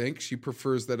from the sink. She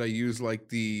prefers that I use like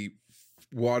the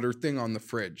water thing on the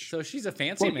fridge. So she's a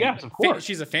fancy Well, man. yes, of course.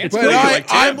 She's a fancy But man.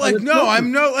 I'm Tim. like, It's no, not-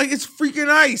 I'm no, like it's freaking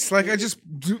ice. Like I just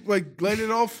do, like let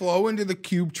it all flow into the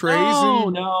cube trays.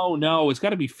 No. It's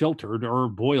got to be filtered or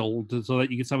boiled so that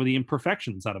you get some of the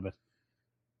imperfections out of it.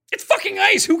 It's fucking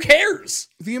ice. Who cares?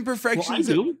 The Well, I imperfections.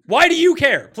 do. Why do you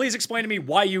care? Please explain to me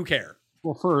why you care.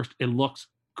 Well, first, it looks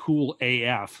cool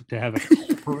AF to have a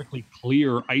perfectly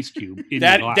clear ice cube in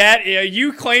your glass.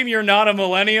 You claim you're not a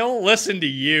millennial? Listen to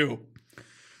you.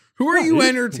 Who are you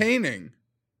entertaining?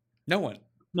 No one.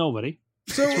 Nobody.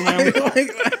 So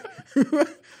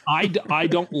I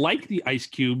don't like the ice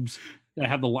cubes that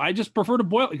have the. I just prefer to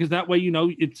boil it because that way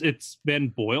it's been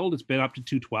boiled. It's been up to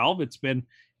 212. It's been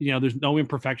there's no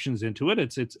imperfections into it.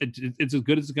 It's as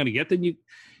good as it's going to get. Then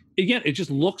it just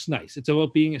looks nice. It's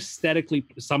about being aesthetically.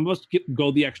 Some of us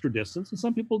go the extra distance, and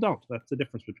some people don't. That's the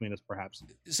difference between us, perhaps.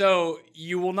 So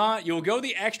you will go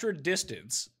the extra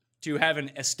distance to have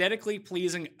an aesthetically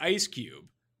pleasing ice cube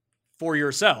for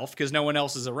yourself because no one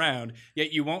else is around,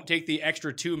 yet you won't take the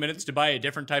extra 2 minutes to buy a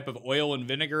different type of oil and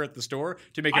vinegar at the store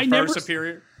to make it far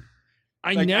superior.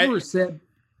 I never said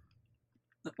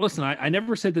that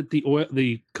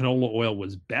the canola oil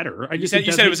was better. You said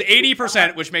it was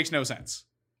 80%, which makes no sense.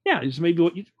 Yeah, it's maybe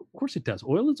of course it does.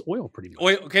 Oil is oil pretty much.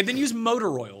 Oil, okay, then use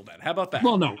motor oil then. How about that?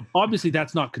 Well, no, obviously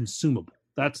that's not consumable.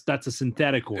 That's a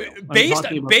synthetic oil.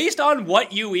 Based on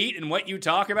what you eat and what you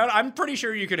talk about, I'm pretty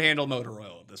sure you could handle motor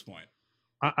oil at this point.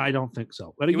 I don't think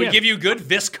so. But again, it would give you good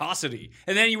viscosity,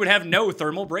 and then you would have no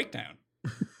thermal breakdown.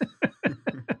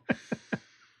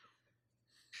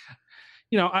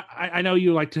 I know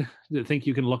you like to think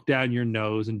you can look down your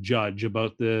nose and judge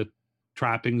about the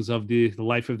trappings of the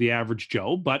life of the average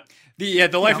Joe, but the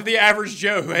life of the average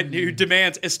Joe who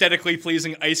demands aesthetically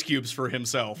pleasing ice cubes for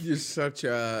himself. You're such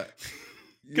a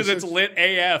because it's lit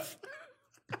AF.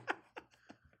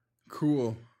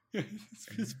 Cool.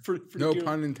 It's pretty no good.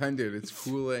 pun intended. It's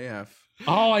cool AF.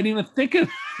 Oh, I didn't even think of.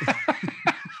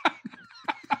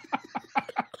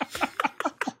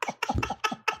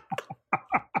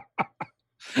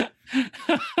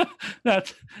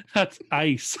 That's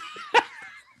ice.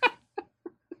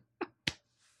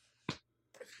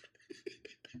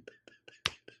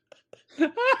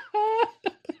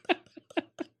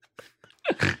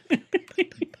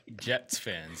 Jets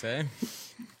fans, eh?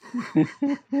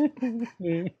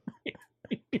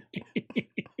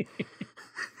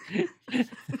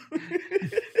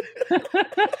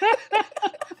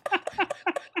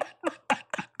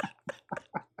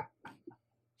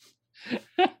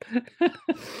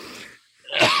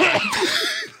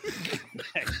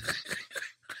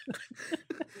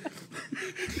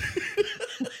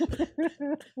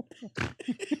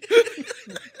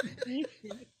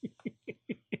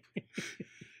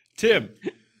 Tim.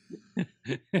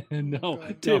 No,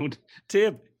 don't.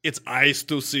 Tim, it's nice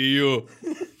to see you.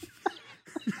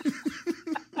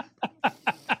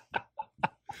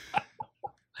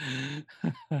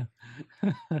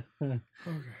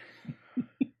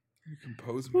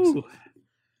 Compose myself.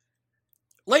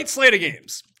 Late slate of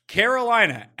games.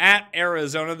 Carolina at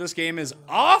Arizona. This game is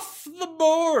off the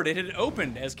board. It had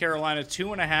opened as Carolina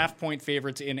 2.5-point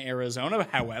favorites in Arizona.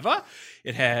 However,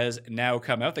 it has now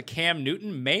come out that Cam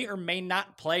Newton may or may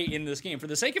not play in this game. For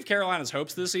the sake of Carolina's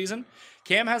hopes this season,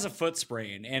 Cam has a foot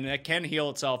sprain, and it can heal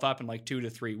itself up in like 2 to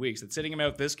 3 weeks. That sitting him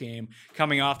out this game,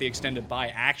 coming off the extended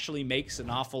bye, actually makes an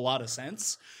awful lot of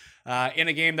sense in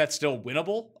a game that's still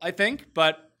winnable, I think.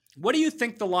 But what do you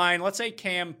think the line, let's say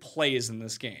Cam plays in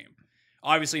this game?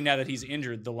 Obviously, now that he's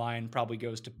injured, the line probably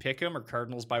goes to pick him or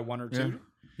Cardinals by 1 or 2.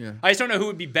 Yeah. I just don't know who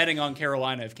would be betting on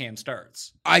Carolina if Cam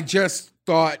starts. I just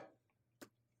thought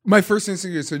my first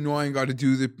instinct is annoying. Got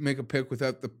to make a pick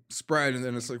without the spread, and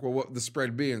then it's like, well, what would the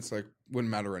spread be? And it's like,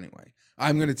 wouldn't matter anyway.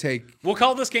 I'm going to take. We'll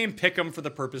call this game Pick'em for the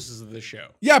purposes of this show.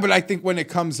 Yeah, but I think when it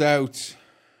comes out,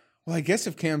 well, I guess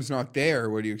if Cam's not there,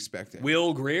 what do you expect?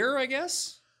 Will Greer, I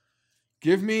guess.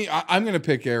 Give me. I'm going to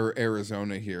pick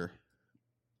Arizona here.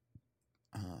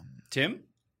 Tim?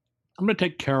 I'm going to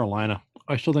take Carolina.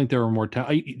 I still think there are more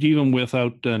even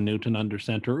without Newton under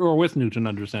center or with Newton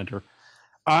under center.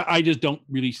 I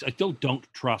still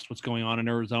don't trust what's going on in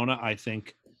Arizona. I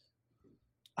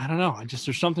don't know.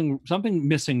 There's something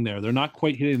missing there. They're not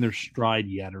quite hitting their stride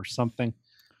yet or something.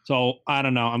 So I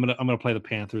don't know. I'm gonna play the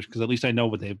Panthers because at least I know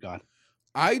what they've got.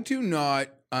 I do not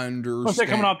understand. Plus they're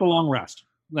coming off the long rest.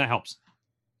 That helps.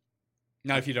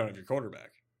 Not if you don't have your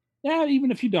quarterback. Yeah,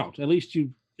 even if you don't, at least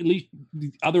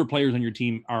the other players on your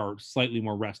team are slightly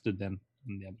more rested than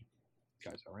the other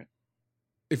guys. All right.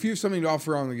 If you have something to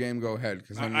offer on the game, go ahead.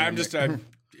 Because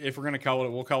if we're gonna call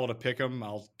it, we'll call it a pick'em.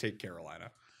 I'll take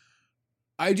Carolina.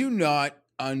 I do not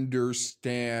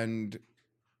understand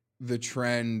the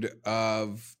trend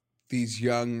of these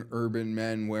young urban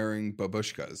men wearing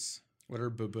babushkas. What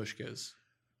are babushkas?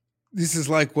 This is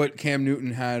like what Cam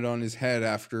Newton had on his head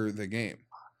after the game.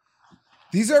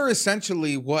 These are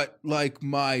essentially what like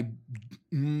my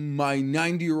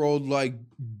 90-year-old like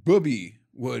booby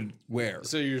would wear.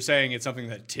 So you're saying it's something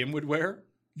that Tim would wear?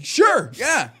 Sure,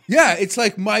 yeah. Yeah, it's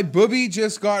like my booby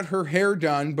just got her hair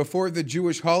done before the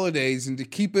Jewish holidays, and to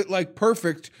keep it like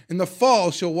perfect, in the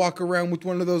fall she'll walk around with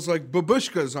one of those like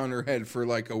babushkas on her head for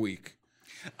like a week.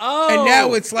 Oh, And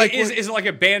now it's like- is it like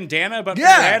a bandana but for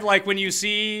Yeah. your head? Like when you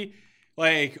see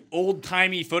like old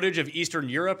timey footage of Eastern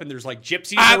Europe and there's like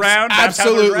gypsies around. That's how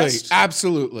they're Absolutely, dressed?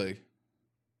 absolutely.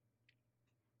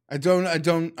 I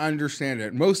don't understand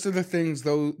it. Most of the things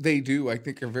though they do, I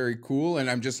think, are very cool, and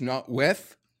I'm just not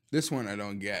with. This one I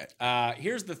don't get.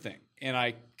 Here's the thing, and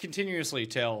I continuously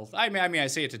tell. I mean, I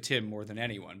say it to Tim more than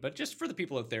anyone, but just for the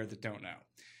people out there that don't know,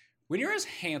 when you're as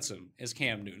handsome as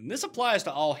Cam Newton, this applies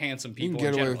to all handsome people. get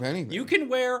in away general. with anything. You can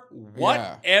wear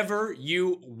whatever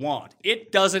you want.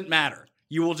 It doesn't matter.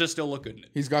 You will just still look good in it.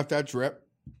 He's got that drip.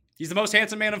 He's the most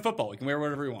handsome man in football. He can wear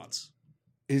whatever he wants.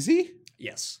 Is he?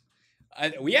 Yes.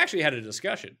 We actually had a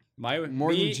discussion.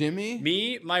 More than Jimmy?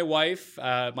 Me, my wife,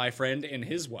 my friend, and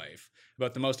his wife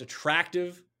about the most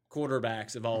attractive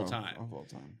quarterbacks of all time. Of all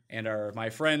time. And my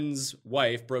friend's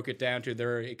wife broke it down to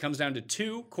it comes down to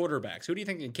two quarterbacks. Who do you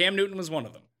think? And Cam Newton was one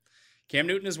of them. Cam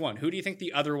Newton is one. Who do you think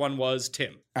the other one was,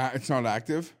 Tim? It's not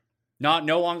active. No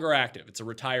longer active. It's a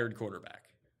retired quarterback.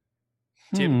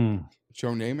 Tim?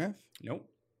 Joe Namath? Nope.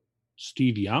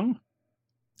 Steve Young?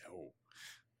 No.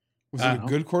 Was it a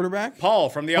good quarterback? Paul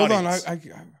from the Hold on. audience.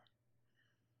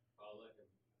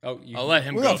 I'll let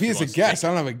him Well, go. if he has a wants to guess, take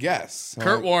I don't have a guess.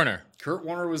 Kurt Warner. Kurt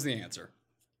Warner was the answer.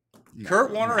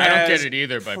 Kurt Warner I don't has get it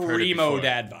either, but I've heard it primo before.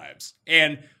 dad vibes.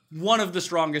 And one of the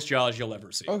strongest jaws you'll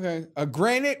ever see. Okay. A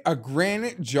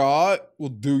granite jaw will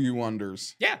do you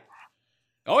wonders. Yeah.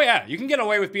 Oh, yeah. You can get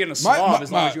away with being a slob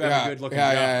as long as you have a good looking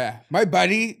jaw. Yeah. My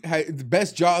buddy had the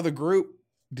best jaw of the group.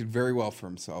 Did very well for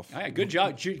himself. Oh, yeah, good jaw.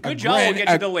 Good jaw will get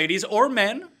you the ladies or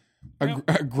men. A We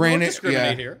don't granite.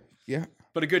 discriminate Yeah. here. Yeah.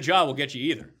 But a good jaw will get you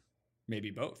either.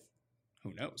 Maybe both.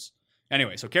 Who knows?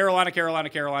 Anyway, so Carolina,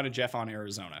 Jeff on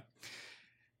Arizona.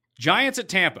 Giants at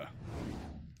Tampa.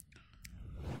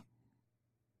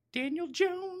 Daniel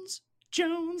Jones,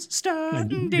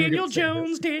 starting. Daniel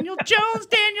Jones,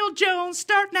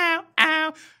 start now.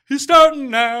 Ow, he's starting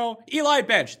now. Eli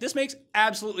bench. This makes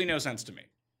absolutely no sense to me.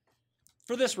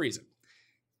 For this reason.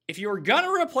 If you were going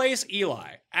to replace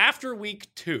Eli after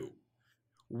week 2,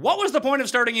 what was the point of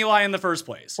starting Eli in the first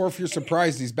place? Or if you're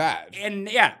surprised he's bad. And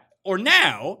yeah, or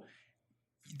now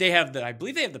they have I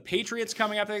believe they have the Patriots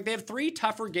coming up. They have 3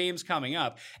 tougher games coming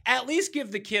up. At least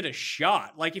give the kid a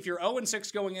shot. Like if you're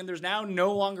 0-6 going in, there's now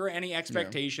no longer any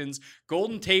expectations. Yeah.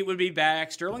 Golden Tate would be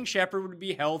back. Sterling Shepard would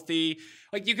be healthy.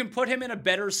 Like you can put him in a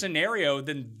better scenario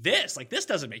than this. Like this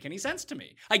doesn't make any sense to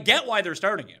me. I get why they're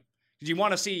starting him. Because you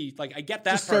want to see, like, I get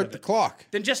that Just part start of the it. clock.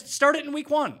 Then just start it in week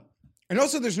 1. And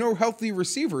also, there's no healthy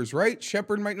receivers, right?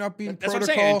 Shepard might not be in That's protocol. what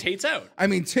I'm saying. And Tate's out. I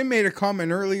mean, Tim made a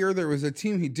comment earlier. There was a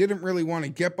team he didn't really want to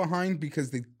get behind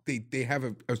because they have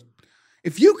a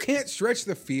if you can't stretch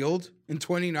the field in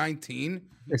 2019,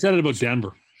 I said it about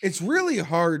Denver. it's really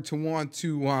hard to want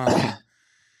to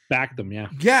Back them,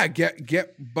 yeah.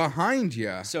 get behind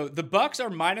you. So the Bucks are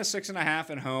 -6.5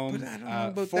 at home. But I don't know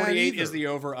about 48 that is either. the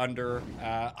over/under.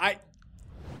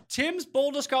 Tim's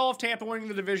boldest call of Tampa winning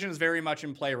the division is very much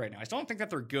in play right now. I still don't think that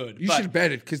they're good. You but should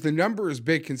bet it because the number is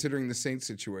big considering the Saints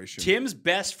situation. Tim's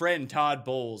best friend Todd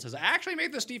Bowles has actually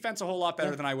made this defense a whole lot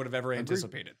better than I would have ever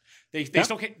anticipated. They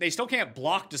still can't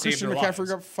block to Christian save their McCaffrey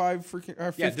lives.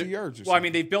 got 50 yards. Or Well, I mean,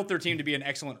 something. they've built their team to be an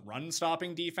excellent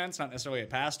run-stopping defense, not necessarily a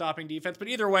pass-stopping defense. But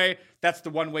either way, that's the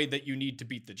one way that you need to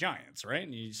beat the Giants, right?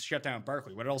 And you shut down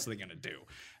Barkley. What else are they going to do?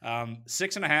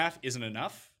 6.5 isn't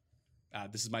enough.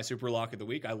 This is my super lock of the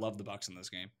week. I love the Bucks in this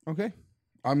game. Okay.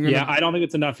 I'm gonna. Yeah, I don't think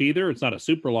it's enough either. It's not a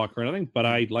super lock or anything, but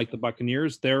I like the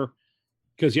Buccaneers.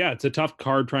 Because it's a tough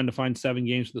card trying to find 7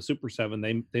 games for the Super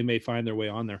 7. They may find their way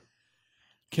on there.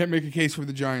 Can't make a case for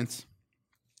the Giants.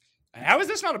 How is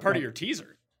this not a part of your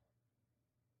teaser?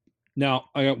 Now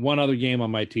I got one other game on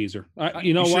my teaser.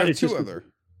 You know You should what? have It's 2 just other.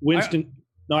 Winston.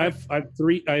 No, I have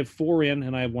 3. I have 4 in,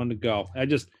 and I have 1 to go. I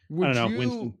don't know.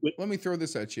 Winston. Let me throw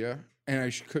this at you, and I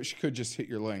could just hit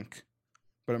your link,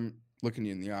 but I'm looking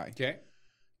you in the eye. Okay.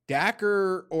 Dak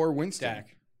or Winston?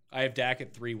 Dak. I have Dak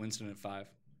at 3, Winston at 5.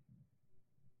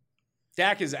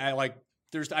 Dak is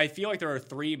I feel like there are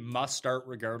 3 must-start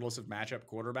regardless of matchup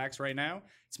quarterbacks right now.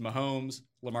 It's Mahomes,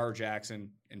 Lamar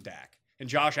Jackson, and Dak. And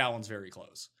Josh Allen's very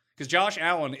close. Because Josh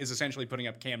Allen is essentially putting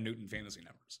up Cam Newton fantasy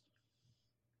numbers.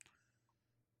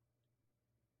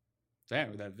 So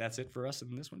yeah, that's it for us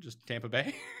in this one. Just Tampa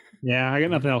Bay. Yeah, I got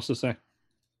nothing else to say.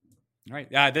 All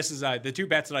right. This is the 2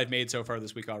 bets that I've made so far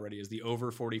this week already is the over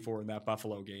 44 in that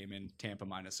Buffalo game and Tampa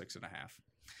 -6.5.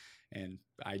 And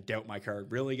I doubt my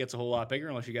card really gets a whole lot bigger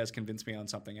unless you guys convince me on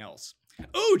something else.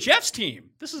 Oh, Jeff's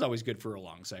team. This is always good for a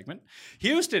long segment.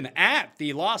 Houston at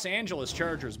the Los Angeles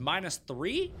Chargers,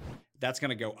 -3. That's going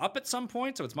to go up at some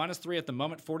point. So it's -3 at the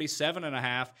moment.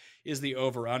 47.5 is the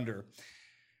over-under.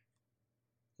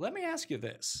 Let me ask you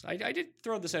this. I did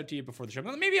throw this out to you before the show.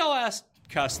 But maybe I'll ask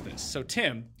Cuss this. So,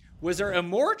 Tim, was there a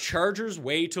more Chargers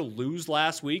way to lose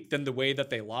last week than the way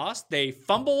that they lost? They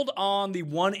fumbled on the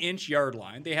 1-inch yard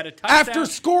line. They had a touchdown. After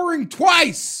scoring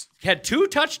twice. Had 2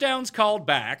 touchdowns called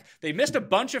back. They missed a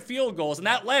bunch of field goals, and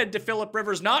that led to Phillip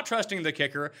Rivers not trusting the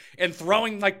kicker and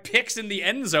throwing like picks in the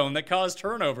end zone that caused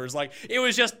turnovers. Like it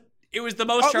was the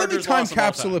most Chargers Let me time loss of all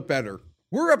capsule time. it better.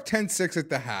 We're up 10-6 at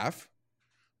the half.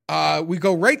 We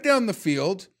go right down the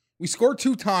field. We score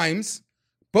 2 times,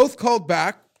 both called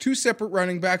back, 2 separate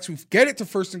running backs. We get it to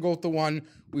first and goal at the 1.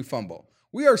 We fumble.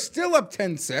 We are still up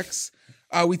 10-6.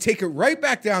 We take it right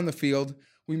back down the field.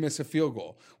 We miss a field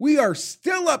goal. We are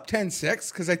still up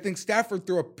 10-6 because I think Stafford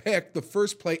threw a pick the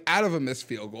first play out of a missed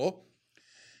field goal.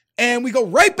 And we go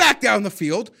right back down the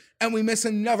field and we miss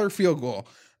another field goal.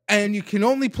 And you can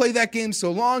only play that game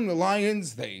so long. The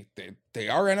Lions, they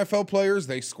are NFL players.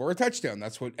 They score a touchdown.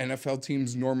 That's what NFL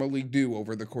teams normally do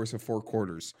over the course of 4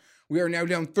 quarters. We are now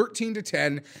down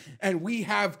 13-10, and we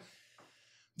have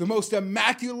the most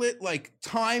immaculate, like,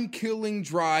 time-killing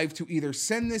drive to either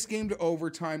send this game to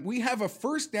overtime. We have a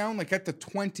first down, like, at the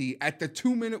 20, at the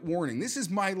 2-minute warning. This is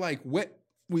my, like,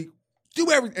 we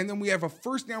do everything. And then we have a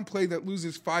first down play that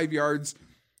loses 5 yards.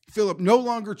 Phillip no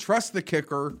longer trusts the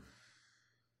kicker.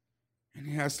 And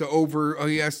he just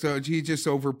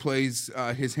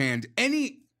overplays his hand.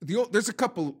 There's a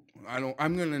couple,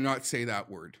 I'm going to not say that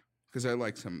word because I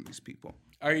like some of these people.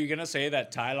 Are you going to say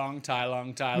that Tai Long, No,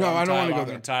 I don't wanna go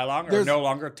there. and Tai Long are There's- no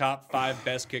longer top 5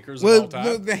 best kickers of all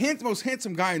time? The most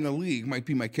handsome guy in the league might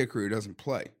be my kicker who doesn't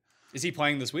play. Is he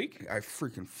playing this week? I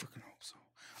freaking hope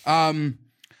so.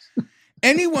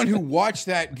 Anyone who watched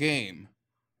that game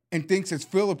and thinks it's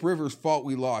Phillip Rivers' fault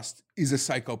we lost is a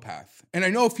psychopath. And I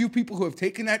know a few people who have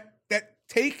taken that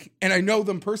take, and I know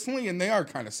them personally, and they are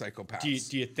kind of psychopaths.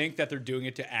 Do you think that they're doing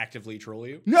it to actively troll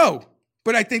you? No,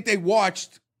 but I think they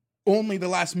watched only the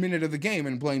last minute of the game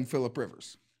and blamed Phillip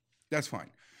Rivers. That's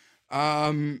fine.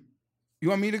 You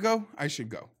want me to go? I should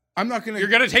go. I'm not going to. You're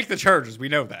going to take the Chargers. We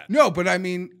know that. No, but I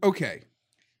mean, okay.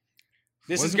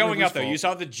 This is Wasn't going Rivers' up, though. fault. You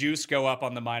saw the juice go up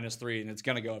on the -3, and it's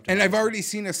going to go up to And I've -3. already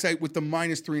seen a site with the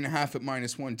 -3.5 at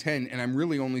 -110, and I'm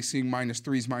really only seeing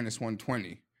 -3s,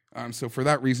 -120. So for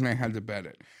that reason, I had to bet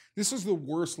it. This was the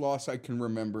worst loss I can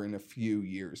remember in a few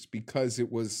years because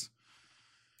it was.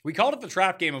 We called it the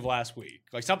trap game of last week.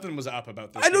 Like something was up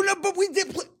about this. I don't game. know, but we did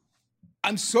play.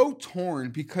 I'm so torn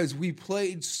because we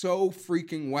played so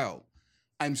freaking well.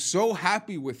 I'm so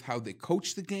happy with how they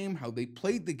coached the game, how they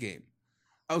played the game.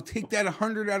 I'll take that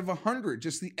 100 out of 100.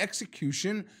 Just the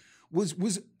execution was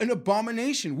an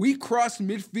abomination. We crossed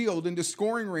midfield into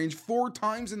scoring range 4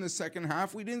 times in the second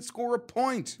half. We didn't score a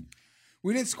point.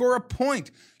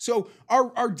 So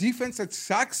our defense that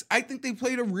sucks, I think they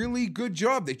played a really good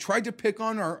job. They tried to pick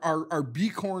on our B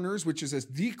corners, which is a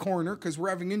D corner, because we're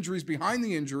having injuries behind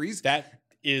the injuries. That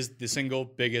is the single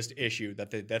biggest issue.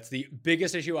 That's the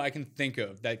biggest issue I can think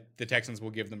of that the Texans will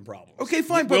give them problems. Okay,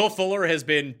 fine, Will but Fuller has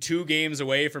been 2 games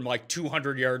away from like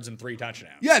 200 yards and 3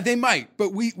 touchdowns. yeah, they might, but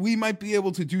we might be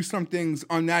able to do some things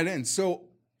on that end. So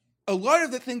a lot of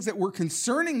the things that were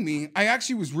concerning me, I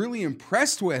actually was really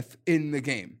impressed with in the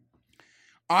game.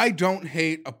 I don't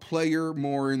hate a player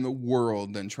more in the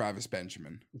world than Travis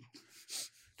Benjamin.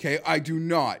 Okay, I do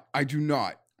not.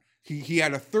 He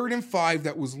had a 3rd and 5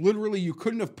 that was literally, you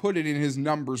couldn't have put it in his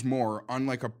numbers more on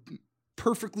like a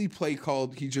perfectly play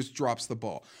called, he just drops the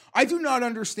ball. I do not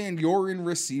understand you're in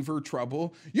receiver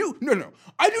trouble. No.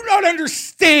 I do not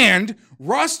understand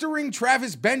rostering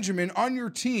Travis Benjamin on your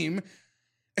team,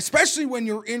 especially when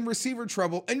you're in receiver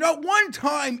trouble, and not one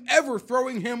time ever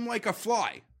throwing him like a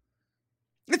fly.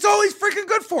 It's all he's freaking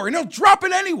good for, and he'll drop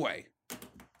it anyway.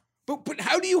 But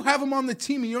how do you have him on the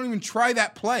team and you don't even try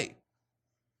that play?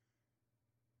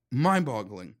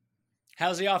 Mind-boggling.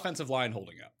 How's the offensive line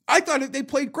holding up? I thought they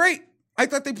played great. They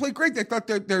thought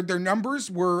their numbers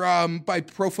were, by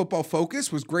Pro Football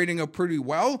Focus, was grading up pretty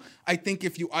well. I think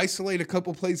if you isolate a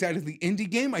couple plays out of the Indy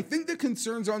game, I think the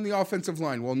concerns on the offensive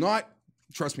line will not,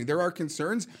 trust me, there are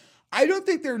concerns. I don't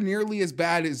think they're nearly as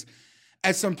bad as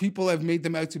some people have made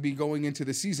them out to be going into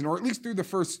the season, or at least through the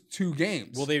first 2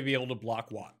 games. Will they be able to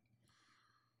block Watt?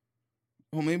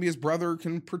 Well, maybe his brother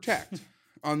can protect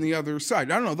on the other side.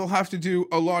 I don't know. They'll have to do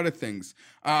a lot of things.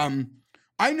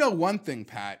 I know one thing,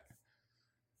 Pat.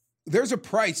 There's a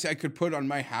price I could put on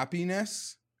my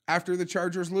happiness after the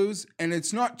Chargers lose, and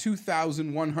it's not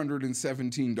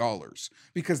 $2,117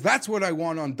 because that's what I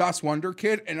won on Das Wonder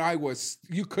Kid, and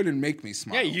you couldn't make me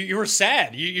smile. Yeah, you were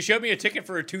sad. You showed me a ticket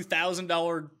for a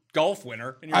 $2,000 golf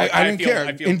winner. And you're I, like, I didn't care.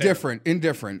 I feel Indifferent.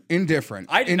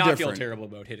 I did not feel terrible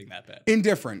about hitting that bet.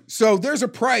 Indifferent. So there's a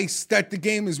price that the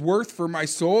game is worth for my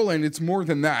soul, and it's more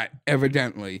than that,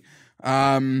 evidently.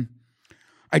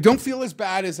 I don't feel as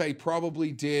bad as I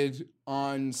probably did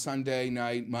on Sunday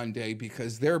night, Monday,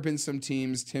 because there have been some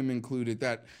teams, Tim included,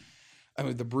 the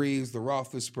Breeze, the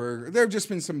Roethlisberger. There have just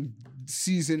been some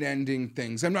season-ending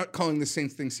things. I'm not calling the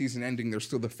Saints thing season-ending. They're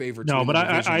still the favorites. No, but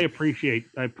I appreciate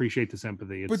the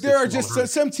sympathy. But there are just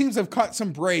some teams have caught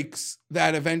some breaks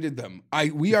that have ended them.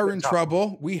 We are in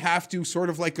trouble. We have to, sort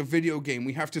of like a video game,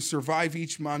 we have to survive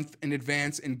each month in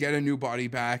advance and get a new body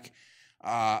back.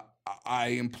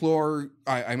 I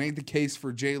made the case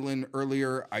for Jalen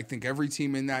earlier. I think every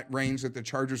team in that range that the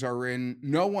Chargers are in,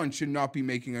 no one should not be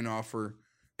making an offer.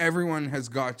 Everyone has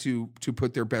got to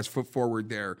put their best foot forward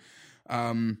there.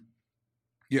 So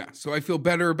I feel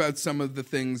better about some of the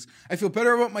things. I feel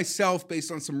better about myself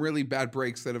based on some really bad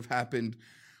breaks that have happened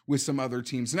with some other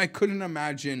teams. And I couldn't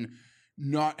imagine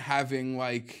not having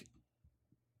I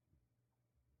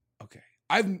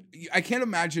can't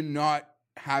imagine not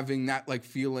having that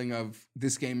feeling of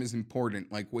this game is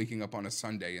important, like waking up on a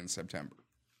Sunday in September.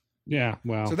 Yeah,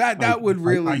 well. So that would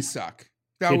really suck.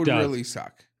 That would really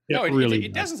suck.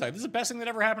 It doesn't suck. This is the best thing that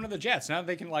ever happened to the Jets. Now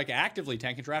they can actively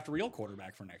tank and draft a real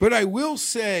quarterback for next year. But I will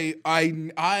say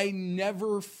I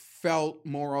never felt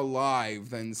more alive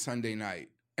than Sunday night.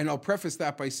 And I'll preface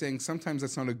that by saying sometimes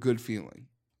that's not a good feeling.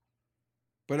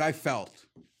 But I felt.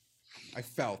 All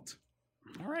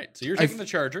right. So you're taking the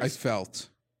Chargers. I felt.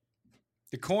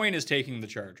 The coin is taking the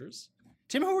Chargers.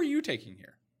 Tim, who are you taking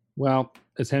here? Well,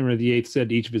 as Henry VIII said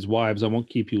to each of his wives, I won't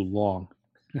keep you long.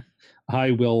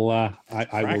 I will. I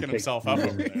will take himself up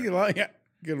over there. Yeah,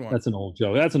 good one. That's an old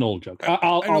joke.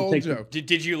 I'll take joke.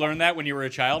 Did you learn that when you were a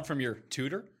child from your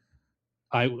tutor?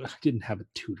 I didn't have a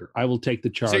tutor. I will take the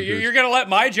Chargers. So you're going to let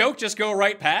my joke just go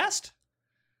right past?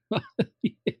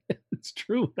 It's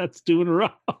true. That's 2 in a row.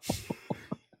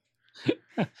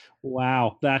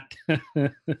 Wow, that's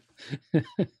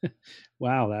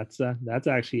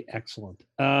actually excellent.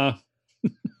 I'm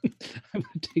gonna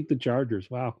take the Chargers.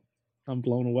 Wow, I'm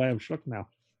blown away. I'm shook now.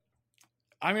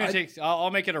 I'll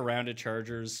make it a rounded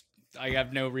Chargers. I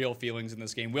have no real feelings in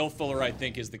this game. Will Fuller, I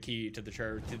think, is the key to the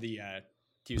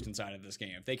Houston side of this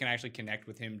game. If they can actually connect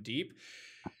with him deep,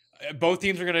 both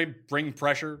teams are going to bring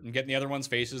pressure and get in the other one's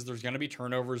faces. There's going to be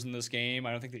turnovers in this game.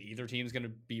 I don't think that either team is going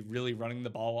to be really running the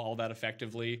ball all that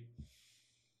effectively.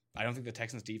 I don't think the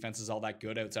Texans' defense is all that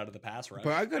good outside of the pass rush.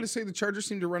 But I got to say the Chargers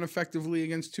seem to run effectively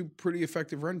against two pretty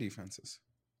effective run defenses.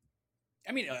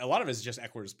 I mean, a lot of it is just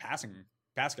Eckler's pass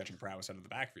catching prowess out of the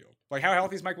backfield. How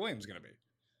healthy is Mike Williams going to be?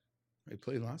 He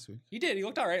played last week. He did. He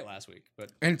looked all right last week.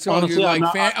 But and so honestly,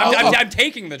 I'm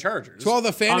taking the Chargers. To all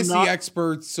the fantasy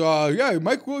experts,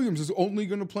 Mike Williams is only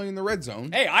going to play in the red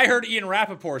zone. Hey, I heard Ian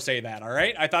Rappaport say that, all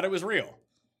right? I thought it was real.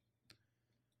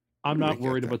 I'm not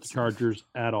worried about the Chargers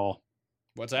at all.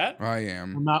 What's that? I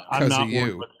am. I'm not worried about the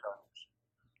Chargers.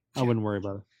 I wouldn't worry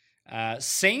about it.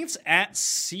 Saints at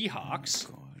Seahawks.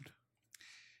 Oh, God.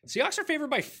 Seahawks are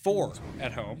favored by 4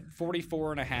 at home.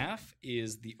 44.5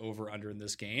 is the over-under in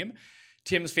this game.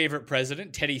 Tim's favorite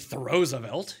president, Teddy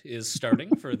Roosevelt, is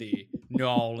starting for the New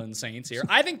Orleans Saints here.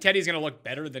 I think Teddy's going to look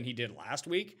better than he did last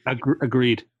week.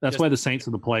 Agreed. That's why the Saints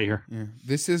are the play here. Yeah.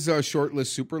 This is a shortlist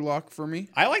super lock for me.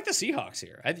 I like the Seahawks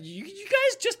here. You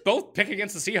guys just both pick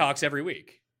against the Seahawks every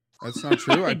week. That's not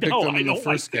true. I picked them in the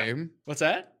first game. What's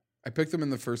that? I picked them in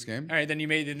the first game. All right, then you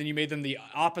made them the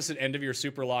opposite end of your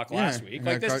super lock last week.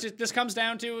 This comes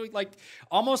down to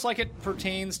almost like it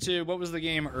pertains to what was the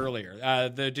game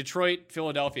earlier, the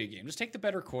Detroit-Philadelphia game. Just take the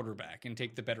better quarterback and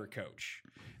take the better coach.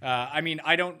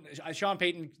 Sean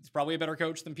Payton is probably a better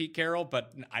coach than Pete Carroll,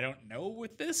 but I don't know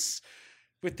with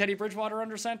Teddy Bridgewater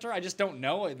under center. I just don't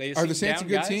know. Are the Saints a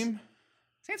good team?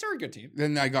 Saints are a good team.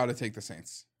 Then I got to take the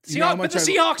Saints. But the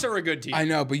Seahawks are a good team. I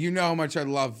know, but you know how much I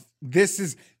love this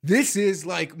is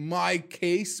like my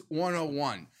case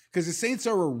 101 because the Saints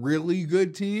are a really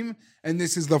good team, and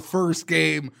this is the first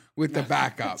game with the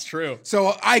backup. That's true.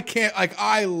 So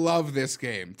I love this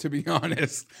game, to be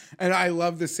honest, and I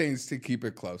love the Saints to keep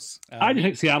it close. I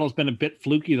think Seattle's been a bit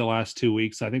fluky the last 2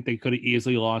 weeks. I think they could have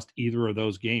easily lost either of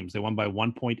those games. They won by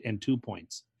 1 point and 2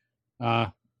 points.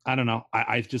 I don't know.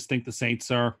 I just think the Saints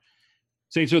are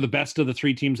the best of the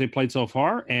 3 teams they played so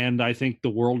far, and I think the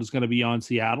world is going to be on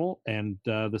Seattle, and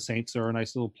the Saints are a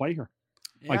nice little play here,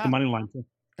 like the money line too.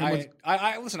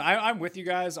 I listen. I'm with you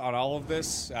guys on all of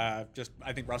this. I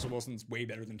think Russell Wilson's way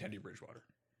better than Teddy Bridgewater.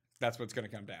 That's what's going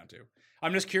to come down to.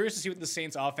 I'm just curious to see what the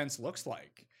Saints' offense looks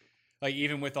like. Like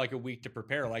even with like a week to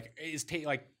prepare, like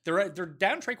they're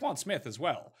down Traquan Smith as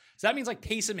well. So that means like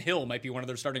Taysom Hill might be one of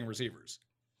their starting receivers.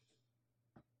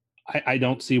 I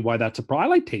don't see why that's a problem. I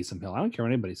like Taysom Hill. I don't care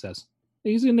what anybody says. I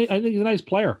think he's a nice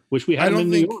player. Wish we had him in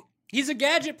New York. He's a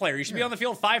gadget player. He should be on the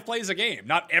field 5 plays a game,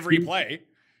 not every play.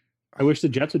 I wish the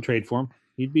Jets would trade for him.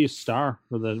 He'd be a star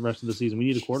for the rest of the season. We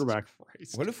need a quarterback.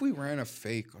 What if we ran a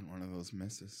fake on one of those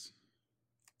misses?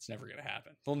 It's never going to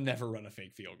happen. They'll never run a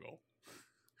fake field goal.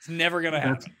 It's never going to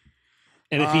happen.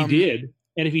 And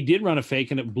if he did run a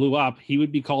fake and it blew up, he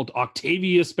would be called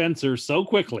Octavia Spencer so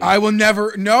quickly. I will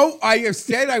never. No, I have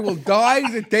said I will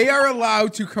die that they are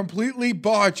allowed to completely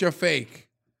botch a fake.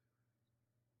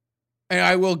 And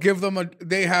I will give them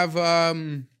they have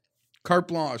carte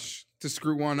blanche to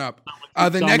screw one up.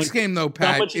 The next game, though,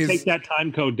 Pat, is take that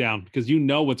time code down because you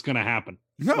know what's going to happen.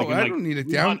 No, I don't need it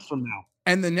down. Months from now.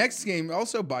 And the next game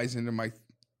also buys into my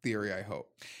theory, I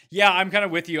hope. Yeah, I'm kind of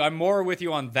with you. I'm more with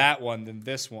you on that one than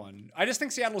this one. I just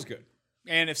think Seattle's good.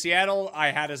 And if Seattle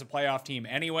I had as a playoff team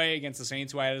anyway against the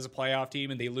Saints who I had as a playoff team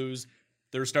and they lose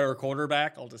their star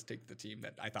quarterback, I'll just take the team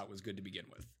that I thought was good to begin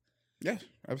with. Yeah,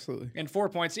 absolutely. And 4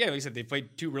 points, like you said, they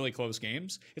played 2 really close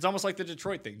games. It's almost like the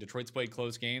Detroit thing. Detroit's played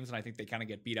close games, and I think they kind of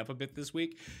get beat up a bit this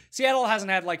week. Seattle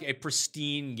hasn't had like a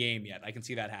pristine game yet. I can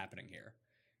see that happening here.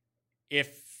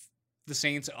 If the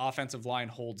Saints' offensive line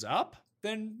holds up,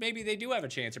 then maybe they do have a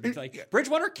chance. Like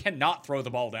Bridgewater cannot throw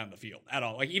the ball down the field at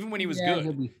all. Like even when he was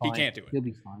good, he can't do it. He'll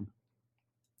be fine.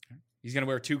 He's going to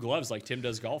wear 2 gloves like Tim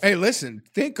does golf. Hey, listen,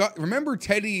 thank God. Remember,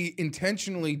 Teddy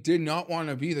intentionally did not want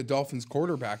to be the Dolphins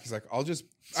quarterback. He's like,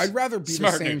 I'd rather be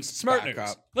the Saints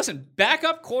backup. Listen,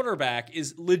 backup quarterback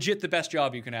is legit the best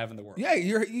job you can have in the world. Yeah,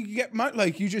 you get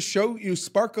you just you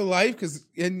spark a life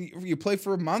and you play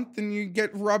for a month and you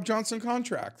get Rob Johnson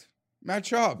contract. Matt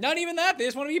Schaub. Not even that. They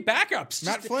just want to be backups.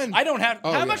 Matt Flynn. I don't have.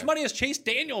 How much money has Chase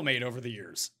Daniel made over the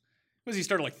years? Was he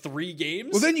started like 3 games?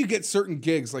 Well, then you get certain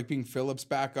gigs like being Phillips'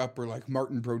 backup or like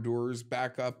Martin Brodeur's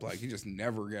backup. Like you just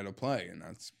never get a play, and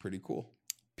that's pretty cool.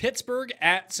 Pittsburgh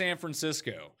at San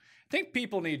Francisco. I think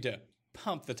people need to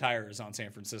pump the tires on San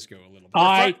Francisco a little bit.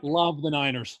 I love the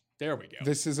Niners. There we go.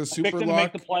 This is a super lock. To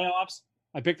make the playoffs.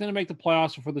 I picked them to make the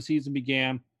playoffs before the season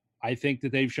began. I think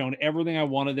that they've shown everything I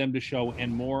wanted them to show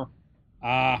and more.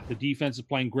 The defense is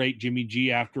playing great. Jimmy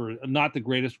G, after not the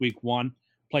greatest week 1,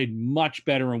 played much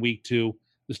better in week 2.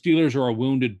 The Steelers are a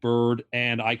wounded bird,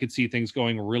 and I could see things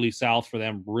going really south for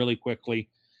them really quickly.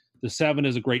 The 7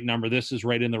 is a great number. This is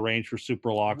right in the range for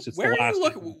super locks. It's Where the last. Are you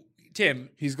looking, Tim?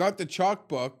 He's got the chalk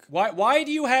book. Why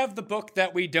do you have the book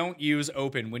that we don't use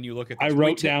open when you look at this? I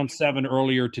wrote down 7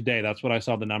 earlier today. That's what I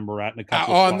saw the number at in a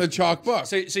couple on the chalk book.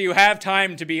 So you have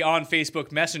time to be on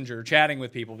Facebook Messenger chatting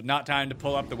with people, but not time to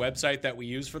pull up the website that we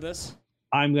use for this?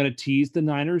 I'm going to tease the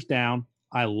Niners down.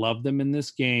 I love them in this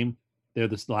game. They're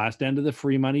the last end of the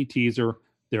free money teaser.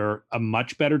 They're a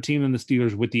much better team than the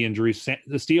Steelers with the injuries.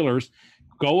 The Steelers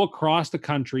go across the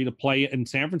country to play in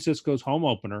San Francisco's home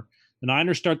opener. The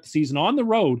Niners start the season on the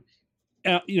road,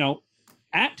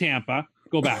 at Tampa,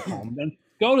 go back home, then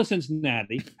go to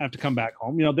Cincinnati, have to come back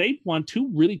home. They won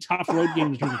 2 really tough road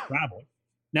games in terms of travel.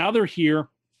 Now they're here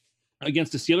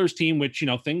against the Steelers team, which,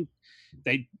 the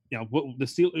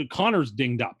Steelers, Connor's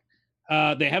dinged up.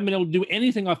 They haven't been able to do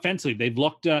anything offensively. They've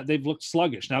looked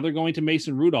sluggish. Now they're going to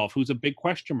Mason Rudolph, who's a big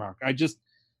question mark.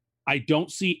 I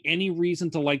don't see any reason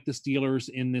to like the Steelers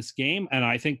in this game. And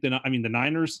I think the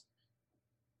Niners,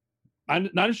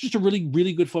 Niners just a really,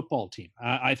 really good football team.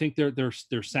 I think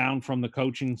they're sound from the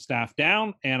coaching staff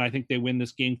down, and I think they win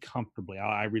this game comfortably.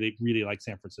 I really, really like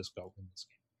San Francisco in this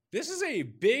game. This is a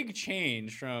big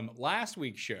change from last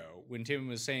week's show when Tim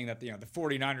was saying that the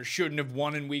 49ers shouldn't have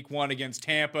won in week 1 against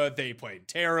Tampa. They played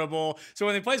terrible. So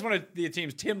when they play one of the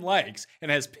teams Tim likes and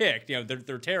has picked,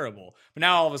 they're terrible. But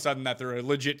now all of a sudden that they're a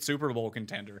legit Super Bowl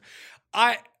contender.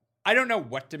 I don't know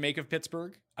what to make of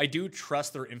Pittsburgh. I do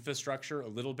trust their infrastructure a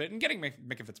little bit, and getting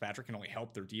Micah Fitzpatrick can only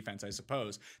help their defense, I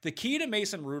suppose. The key to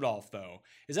Mason Rudolph, though,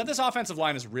 is that this offensive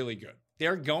line is really good.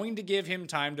 They're going to give him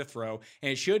time to throw,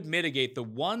 and it should mitigate the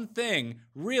one thing,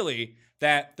 really,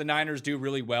 that the Niners do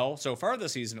really well so far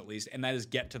this season, at least, and that is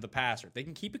get to the passer. If they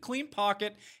can keep a clean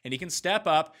pocket, and he can step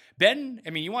up. Ben,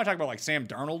 you want to talk about Sam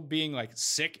Darnold being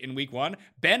sick in week 1?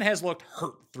 Ben has looked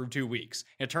hurt through 2 weeks.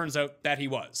 It turns out that he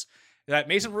was. That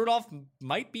Mason Rudolph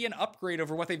might be an upgrade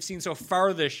over what they've seen so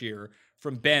far this year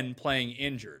from Ben playing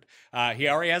injured. He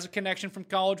already has a connection from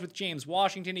college with James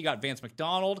Washington. He got Vance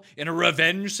McDonald in a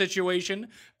revenge situation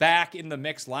back in the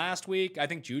mix last week. I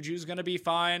think Juju's going to be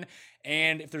fine.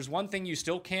 And if there's one thing you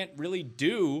still can't really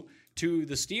do to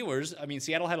the Steelers, I mean,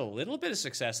 Seattle had a little bit of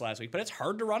success last week, but it's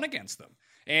hard to run against them.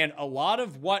 And a lot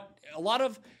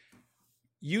of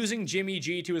using Jimmy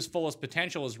G to his fullest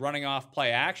potential is running off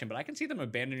play action, but I can see them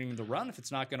abandoning the run if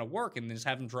it's not going to work and just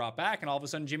have him drop back, and all of a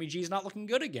sudden Jimmy G's not looking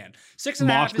good again. 6.5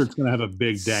 Mostert's going to have a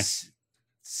big day.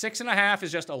 6.5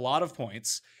 is just a lot of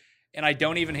points, and I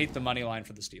don't even hate the money line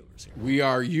for the Steelers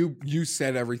here. You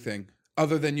said everything.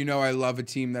 Other than, I love a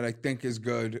team that I think is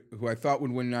good, who I thought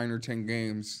would win 9 or 10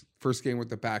 games. First game with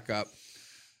the backup.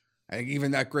 I think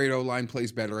even that great O-line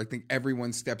plays better. I think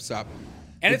everyone steps up.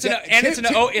 And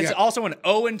it's also an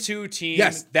 0-2 team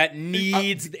that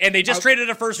needs, and they just traded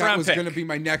a first-round pick. That was going to be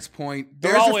my next point.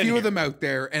 They're There's all a in few here. of them out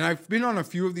there, and I've been on a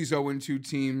few of these 0-2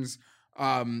 teams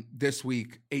this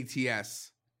week, ATS.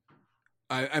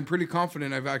 I'm pretty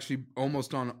confident I've actually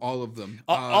almost on all of them.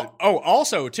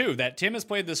 Also, too, that Tim has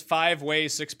played this 5-way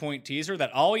 6-point teaser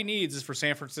that all he needs is for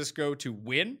San Francisco to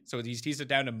win. So he's teased it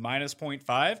down to minus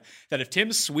 0.5. That if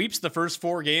Tim sweeps the first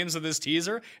 4 games of this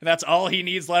teaser, and that's all he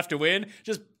needs left to win,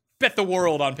 just bet the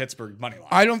world on Pittsburgh money line.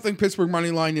 I don't think Pittsburgh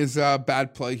money line is a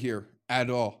bad play here at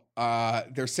all.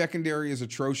 Their secondary is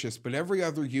atrocious, but every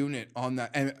other unit on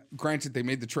that, and granted, they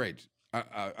made the trade.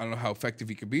 I don't know how effective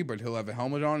he could be, but he'll have a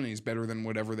helmet on, and he's better than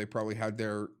whatever they probably had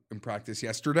there in practice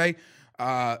yesterday.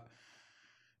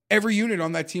 Every unit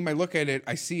on that team, I look at it,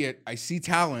 I see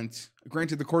talent.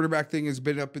 Granted, the quarterback thing is a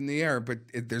bit up in the air, but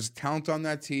there's talent on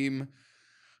that team.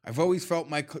 I've always felt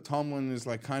Mike Tomlin is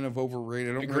like kind of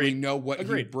overrated. I don't really know what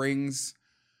he brings.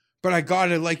 But I got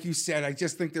it, like you said, I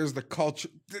just think there's the culture,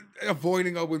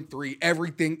 avoiding 0-3,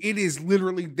 everything. It is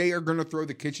literally, they are going to throw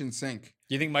the kitchen sink.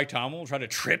 Do you think Mike Tomlin will try to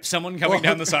trip someone coming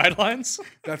down the sidelines?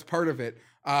 That's part of it.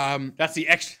 That's the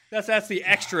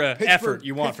extra effort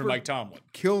you want from Mike Tomlin.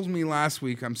 Kills me last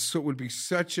week. Would be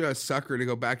such a sucker to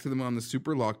go back to them on the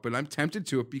super lock, but I'm tempted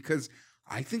to it because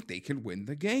I think they can win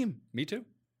the game. Me too.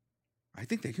 I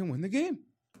think they can win the game.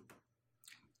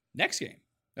 Next game.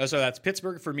 So that's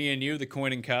Pittsburgh for me and you, the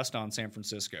coin and cust on San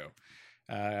Francisco.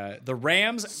 The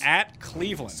Rams at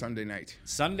Cleveland.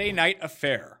 Sunday night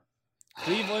affair.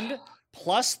 Cleveland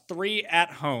 +3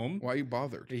 at home. Why are you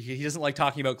bothered? He doesn't like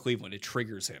talking about Cleveland. It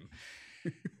triggers him.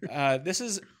 This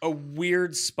is a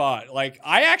weird spot. Like,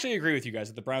 I actually agree with you guys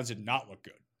that the Browns did not look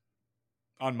good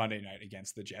on Monday night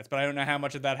against the Jets, but I don't know how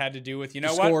much of that had to do with, the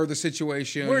score, the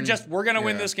situation. We're going to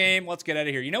win this game. Let's get out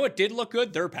of here. You know what did look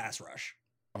good? Their pass rush.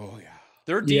 Oh, yeah.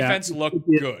 Their defense looked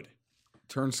good.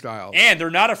 Turnstiles. And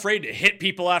they're not afraid to hit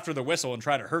people after the whistle and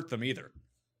try to hurt them either.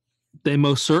 They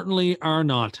most certainly are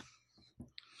not.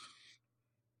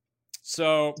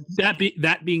 So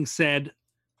that being said,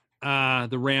 the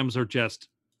Rams are just,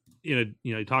 you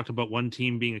talked about one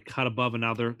team being a cut above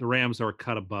another. The Rams are a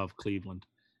cut above Cleveland.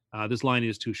 This line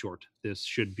is too short. This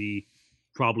should be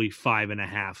probably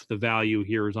 5.5. The value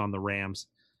here is on the Rams.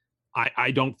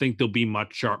 I don't think there'll be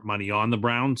much sharp money on the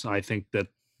Browns. I think that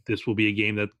this will be a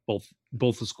game that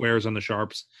both the squares and the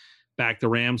sharps back the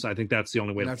Rams. I think that's the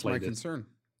only way to play this. Concern.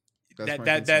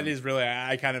 That is really,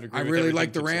 I kind of agree. I with really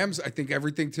like the Tim Rams. said. I think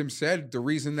everything Tim said. The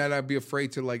reason that I'd be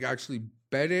afraid to actually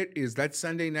bet it is that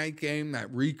Sunday night game,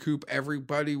 that recoup.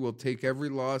 Everybody will take every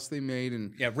loss they made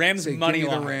and Rams say, money give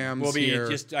me line the Rams will be here.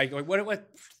 just like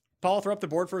what. Paul, throw up the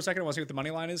board for a second. I want to see what the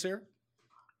money line is here.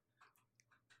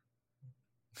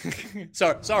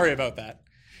 Sorry about that.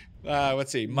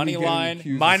 Let's see. Money line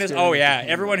minus. Oh yeah,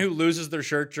 everyone who loses their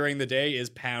shirt during the day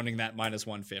is pounding that minus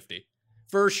 150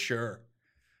 for sure.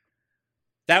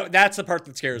 That's the part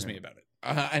that scares me about it.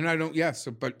 And I don't.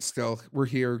 But still, we're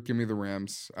here. Give me the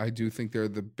Rams. I do think they're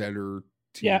the better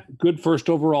team. Yeah, good first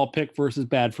overall pick versus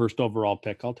bad first overall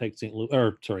pick. I'll take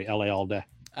LA all day.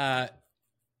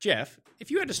 Jeff,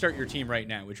 if you had to start your team right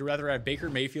now, would you rather have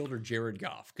Baker Mayfield or Jared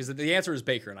Goff? Because the answer is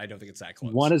Baker, and I don't think it's that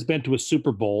close. One has been to a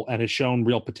Super Bowl and has shown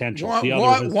real potential.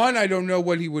 One, I don't know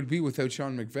what he would be without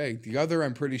Sean McVay. The other,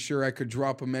 I'm pretty sure I could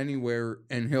drop him anywhere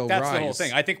and he'll rise. That's the whole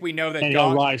thing. I think we know that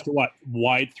he'll rise to what?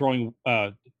 Wide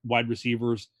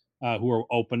receivers who are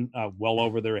open, well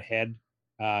over their head,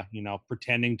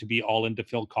 pretending to be all into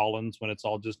Phil Collins when it's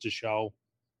all just a show.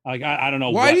 Like, I don't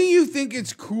know. Why do you think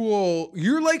it's cool?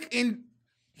 You're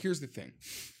here's the thing.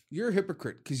 You're a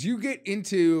hypocrite because you get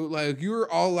into you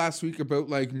were all last week about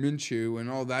Minshew and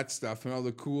all that stuff and all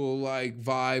the cool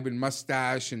vibe and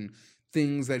mustache and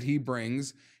things that he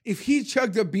brings. If he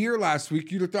chugged a beer last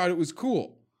week, you'd have thought it was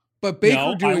cool. But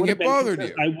Baker doing it bothered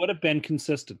you. I would have been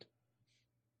consistent.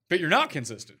 But you're not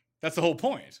consistent. That's the whole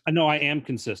point. I know I am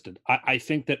consistent. I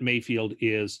think that Mayfield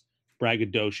is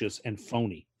braggadocious and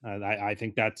phony. I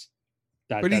think that's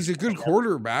that. But he's a good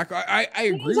quarterback. I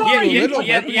agree with Yeah, you a yeah, little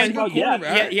yeah, bit. yeah, He's a good yeah,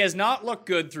 quarterback. He has not looked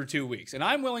good through 2 weeks, and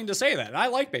I'm willing to say that. And I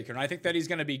like Baker, and I think that he's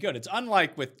going to be good. It's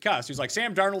unlike with Cuss, who's like,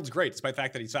 Sam Darnold's great, despite the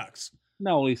fact that he sucks.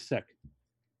 No, he's sick.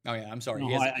 Oh, yeah, I'm sorry. No,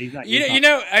 He is- he's not- you, he's know, not. you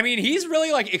know, I mean, he's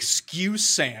really like excuse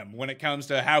Sam when it comes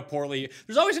to how poorly.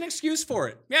 There's always an excuse for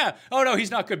it. Yeah. Oh, no, he's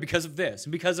not good because of this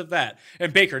and because of that.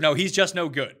 And Baker, no, he's just no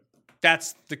good.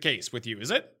 That's the case with you,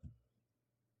 is it?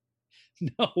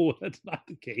 No, that's not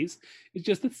the case. It's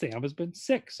just that Sam has been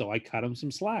sick, so I cut him some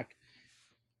slack.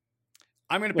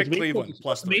 I'm going to pick Cleveland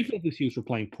plus 3. Mayfield excuse for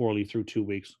playing poorly through 2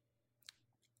 weeks.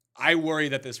 I worry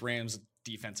that this Rams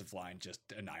defensive line just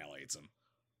annihilates them.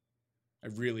 I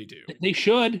really do. They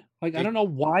should. Like, I don't know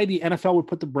why the NFL would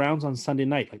put the Browns on Sunday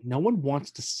night. Like, no one wants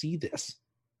to see this.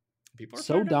 People are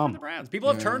So fired up for dumb. the Browns.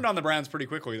 People have turned on the Browns pretty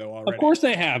quickly, though, already. Of course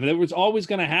they have. It was always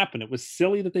going to happen. It was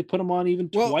silly that they put them on even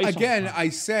Well, twice. again, on I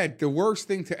said the worst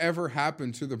thing to ever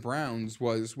happen to the Browns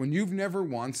was when you've never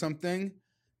won something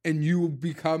and you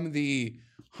become the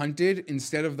hunted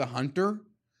instead of the hunter.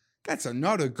 That's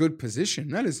not a good position.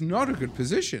 That is not a good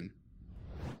position.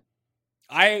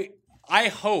 I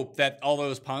hope that all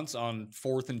those punts on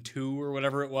 4th and 2 or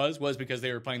whatever it was because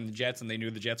they were playing the Jets and they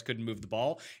knew the Jets couldn't move the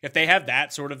ball. If they have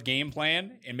that sort of game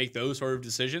plan and make those sort of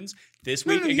decisions this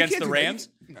week you against can't the do that. Rams,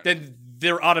 then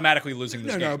they're automatically losing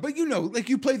this game. No, but like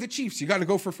you play the Chiefs, you got to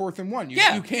go for 4th and 1.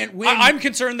 You can't win. I'm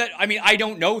concerned that, I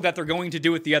don't know that they're going to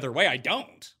do it the other way. I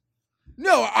don't.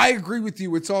 No, I agree with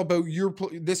you. It's all about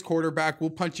this quarterback will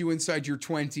punch you inside your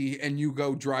 20 and you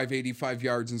go drive 85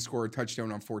 yards and score a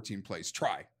touchdown on 14 plays.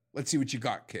 Try. Let's see what you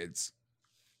got, kids.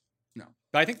 No.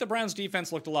 But I think the Browns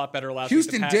defense looked a lot better last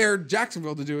Houston week. dared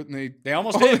Jacksonville to do it, and They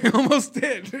almost did. They almost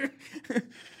did.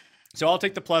 So I'll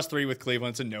take the +3 with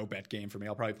Cleveland. It's a no bet game for me.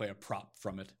 I'll probably play a prop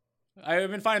from it.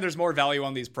 I've been finding there's more value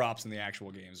on these props than the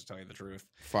actual games, to tell you the truth.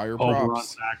 Fire Over on props.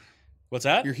 sacks. What's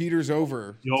that? Your heater's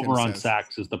over. The over Tim on says.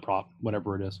 sacks is the prop,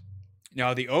 whatever it is.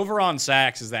 No, the over on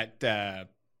sacks is that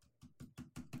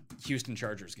Houston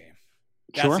Chargers game.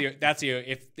 That's the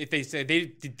if they said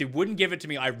they wouldn't give it to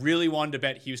me. I really wanted to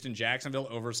bet Houston Jacksonville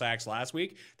over sacks last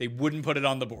week. They wouldn't put it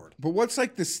on the board. But what's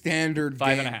like the standard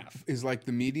 5.5 game is like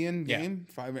the median Yeah. game?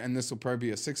 5, and this will probably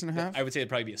be a 6.5. I would say it'd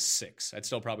probably be a 6. I'd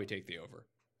still probably take the over.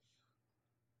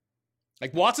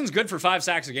 Like Watson's good for 5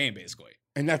 sacks a game, basically.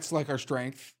 And that's like our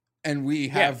strength. And we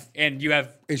have and you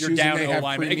have issues. your down and they O have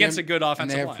lineman premium, against a good and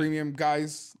offensive they have line. premium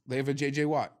guys. They have a JJ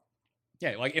Watt.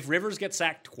 Yeah, like if Rivers gets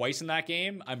sacked twice in that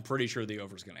game, I'm pretty sure the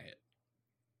over's going to hit.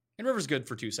 And Rivers good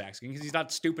for 2 sacks because he's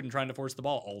not stupid and trying to force the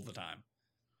ball all the time.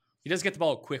 He does get the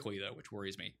ball quickly, though, which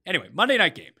worries me. Anyway, Monday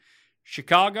night game.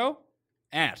 Chicago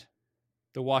at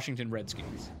the Washington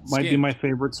Redskins. Might be Skins. my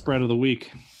favorite spread of the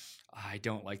week. I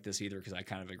don't like this either because I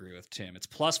kind of agree with Tim. It's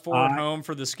 +4 at home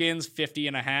for the Skins.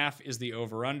 50.5 is the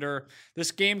over-under.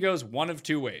 This game goes one of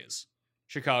 2 ways.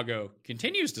 Chicago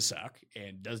continues to suck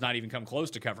and does not even come close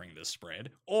to covering this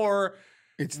spread. Or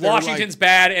It's their, Washington's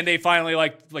bad and they finally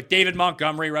like David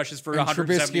Montgomery rushes for and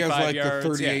Trubisky 175 has like yards. the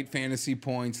 38 Yeah. fantasy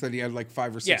points that he had like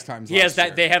 5 or 6 times. He has last that.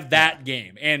 year. They have that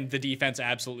game, and the defense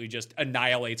absolutely just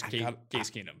annihilates Case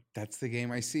Keenum. That's the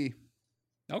game I see.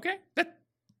 Okay,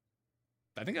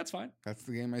 I think that's fine. That's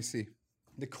the game I see.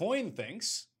 The coin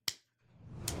thinks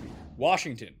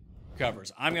Washington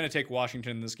covers. I'm going to take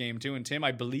Washington in this game too. And Tim,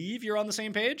 I believe you're on the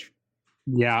same page.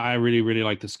 Yeah, I really, really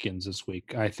like the Skins this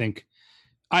week. I think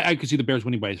I could see the Bears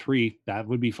winning by 3. That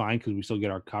would be fine because we still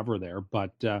get our cover there.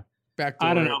 But Back to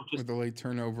I don't know, with the late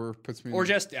turnover puts me. Or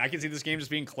just I can see this game just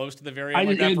being close to the very I end.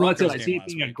 Like just, that let's say, Broncos I see game it last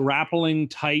being a week. grappling,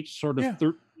 tight, sort of Yeah.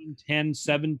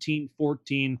 13-10,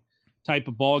 17-14 type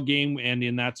of ball game. And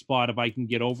in that spot, if I can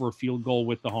get over a field goal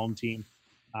with the home team,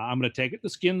 I'm going to take it. The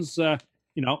Skins,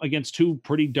 against 2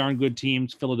 pretty darn good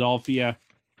teams, Philadelphia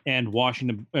and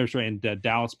Washington, and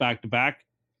Dallas back to back.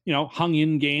 Hung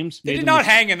in games. They made did them not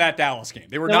hang in that Dallas game.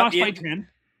 They were They not lost by in. 10.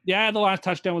 Yeah, the last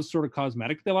touchdown was sort of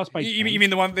cosmetic. They lost by 10. You mean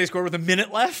the one that they scored with a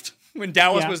minute left when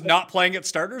Dallas Yeah. was not playing its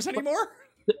starters anymore?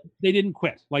 They didn't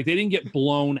quit. Like, they didn't get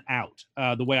blown out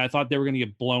the way I thought they were going to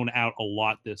get blown out a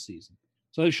lot this season.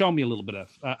 So they've shown me a little bit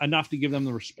of enough to give them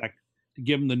the respect, to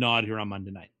give them the nod here on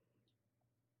Monday night.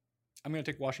 I'm going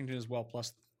to take Washington as well,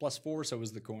 +4. So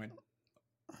is the coin.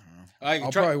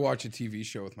 I'll probably watch a TV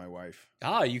show with my wife.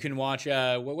 You can watch.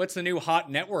 What's the new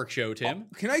hot network show, Tim?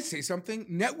 Can I say something?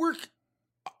 Network.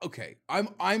 Okay,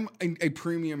 I'm a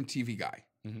premium TV guy.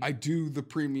 Mhm. I do the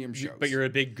premium shows. But you're a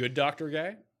big Good Doctor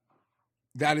guy.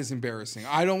 That is embarrassing.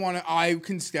 I don't want to. I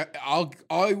can step.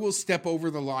 I will step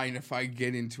over the line if I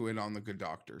get into it on the Good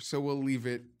Doctor. So we'll leave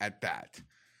it at that.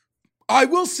 I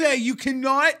will say you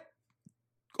cannot,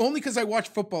 only because I watch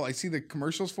football, I see the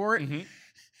commercials for it. Mhm.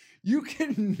 You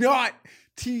cannot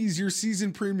tease your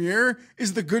season premiere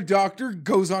is the good doctor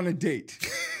goes on a date.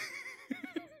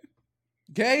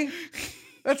 Okay?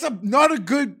 That's not a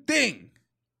good thing.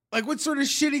 Like, what sort of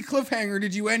shitty cliffhanger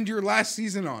did you end your last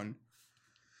season on?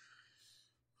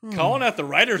 Calling out the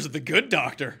writers of The Good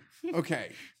Doctor.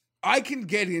 Okay. I can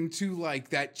get into like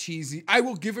that cheesy. I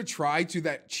will give a try to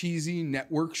that cheesy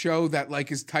network show that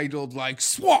like is titled like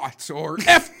SWAT or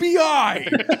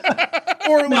FBI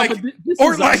or No, like but this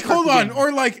or is like us hold on representing-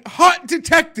 or like Hot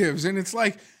Detectives, and it's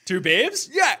like Two babes?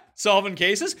 yeah. Solving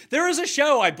cases. There is a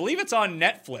show, I believe it's on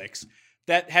Netflix,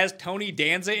 that has Tony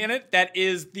Danza in it. That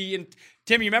is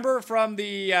Tim, you remember from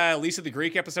the Lisa the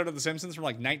Greek episode of The Simpsons from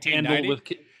like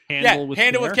 1990? Handle with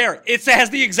Handle with Care. It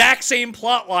has the exact same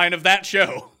plot line of that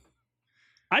show.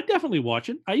 I definitely watch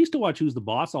it. I used to watch Who's the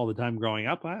Boss all the time growing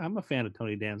up. I'm a fan of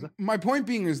Tony Danza. My point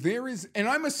being is there is, and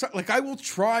I will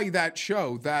try that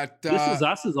show. That This Is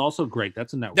Us is also great.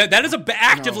 That's a network. That is a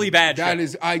actively no, bad show. That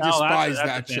is, I No, despise that's a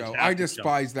that show. I fantastic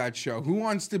despise that show. Who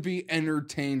wants to be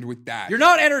entertained with that? You're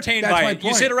not entertained That's by my it. You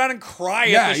point. sit around and cry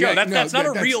at the show. That's not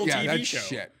a real yeah, TV that's show.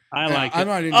 Shit. I Yeah, like I'm it.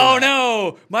 not into Oh that.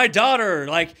 no, my daughter,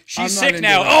 like I'm she's not sick into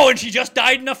now. that. Oh, and she just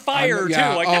died in a fire too.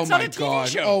 Yeah, Like that's oh not my a TV god.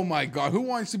 show. Oh my god. Who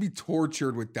wants to be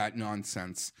tortured with that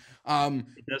nonsense?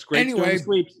 That's great. Anyway,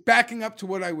 Sleeps. backing up to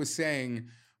what I was saying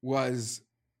was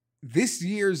this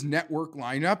year's network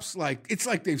lineups, like it's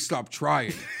like they've stopped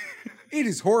trying. It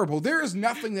is horrible. There is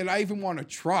nothing that I even want to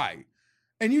try.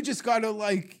 And you just gotta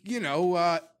like,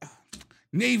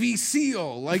 Navy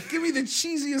SEAL. Like, give me the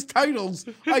cheesiest titles.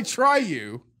 I try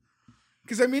you.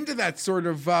 Because I'm into that sort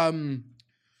of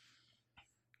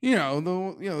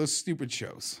those stupid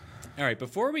shows. All right,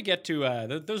 before we get to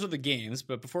those are the games,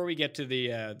 but before we get to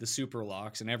the super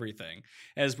locks and everything,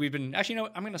 as we've been actually,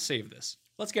 I'm going to save this.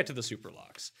 Let's get to the super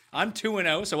locks. I'm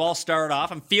 2-0, so I'll start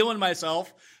off. I'm feeling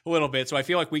myself a little bit, so I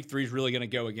feel like week 3 is really going to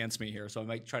go against me here. So I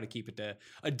might try to keep it to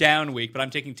a down week, but I'm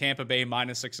taking Tampa Bay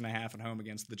 -6.5 at home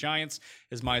against the Giants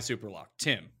is my super lock.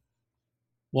 Tim,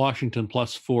 Washington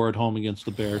 +4 at home against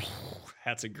the Bears.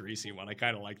 that's a greasy one. I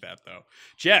kind of like that though.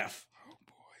 Jeff.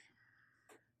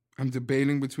 I'm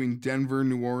debating between Denver,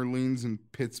 New Orleans, and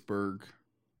Pittsburgh.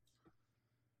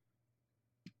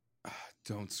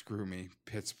 Don't screw me,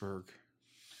 Pittsburgh.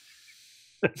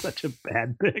 That's such a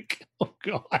bad pick. Oh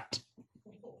God.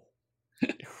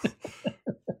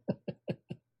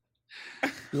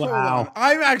 Hold Wow. on.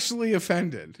 I'm actually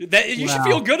offended. You should Wow.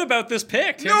 feel good about this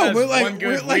pick. Tim No, has but like, one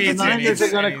good like week The it's, and Niners he's-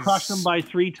 are going and to crush he's- them by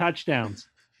 3 touchdowns.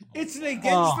 it's against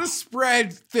Oh. the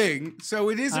spread thing, so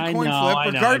it is a I coin know, flip, I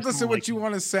know. regardless It's of not what like you it.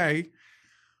 want to say.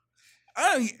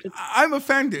 I'm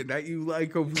offended that you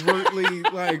like overtly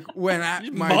like went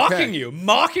at my Mocking pick. you.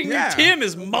 Mocking Yeah. you. Tim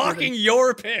is mocking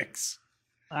your picks.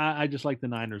 I just like the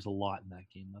Niners a lot in that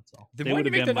game. That's all. Then They why do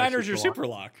would you have make the been my Niners your super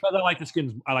lock? But I like the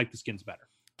Skins. I like the Skins better.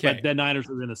 Okay. But the Niners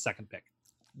are in the second pick.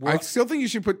 I still think you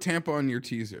should put Tampa on your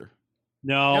teaser.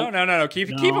 No, No. Keep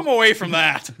No. him away from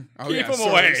that. Oh, Keep yeah, him sorry,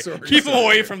 away. sorry, Keep him sorry.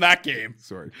 away from that game.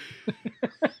 Sorry.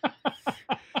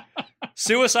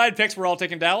 Suicide picks. We're all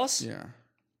taking Dallas. Yeah.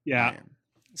 Yeah. I am.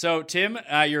 So Tim,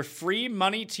 your free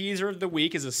money teaser of the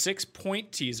week is a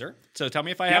 6-point teaser. So tell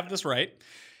me if I have this right.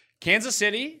 Kansas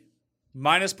City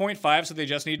 -0.5, so they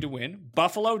just need to win.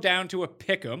 Buffalo down to a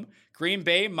pick'em. Green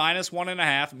Bay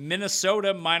 -1.5.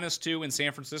 Minnesota -2, and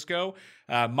San Francisco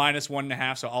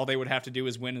 -1.5. So all they would have to do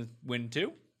is win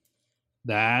too.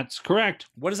 That's correct.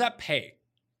 What does that pay?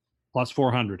 Plus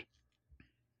 400.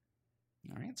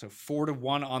 All right, so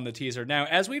 4-1 on the teaser. Now,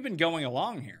 as we've been going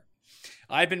along here,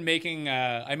 I've been making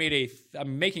I'm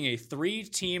making a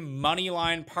 3-team money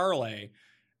line parlay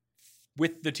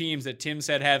with the teams that Tim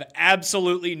said have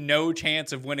absolutely no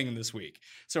chance of winning this week.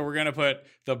 So we're going to put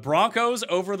the Broncos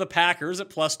over the Packers at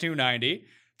 +290,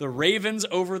 the Ravens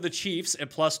over the Chiefs at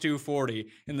 +240,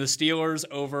 and the Steelers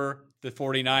over the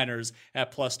 49ers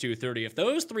at +230. If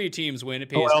those 3 teams win, it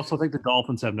pays. I also think the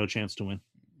Dolphins have no chance to win.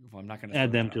 Well, I'm not going to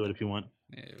Add them to it if you want.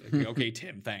 Okay,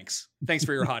 Tim, thanks. Thanks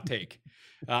for your hot take.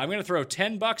 I'm going to throw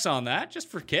 $10 on that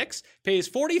just for kicks. Pays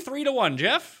 43-1,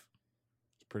 Jeff.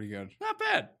 It's pretty good. Not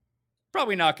bad.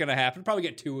 Probably not going to happen. Probably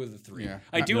get 2 of the 3. Yeah.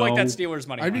 I do like No. that Steelers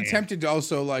money. I'd be line. tempted to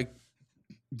also like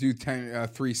do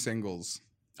 3 singles.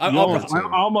 I'll- You I'll- almost- I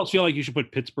almost feel like you should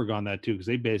put Pittsburgh on that too because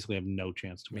they basically have no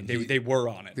chance to win. they were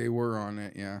on it. They were on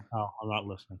it, yeah. Oh, I'm not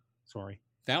listening. Sorry.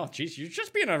 Now, geez, you're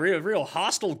just being a real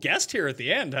hostile guest here at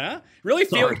the end, huh? Really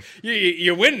feel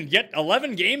you win yet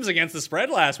 11 games against the spread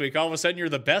last week. All of a sudden, you're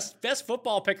the best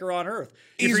football picker on earth.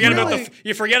 You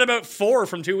forget about 4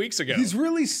 from 2 weeks ago. He's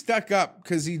really stuck up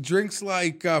because he drinks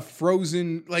like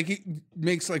frozen, like he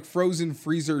makes like frozen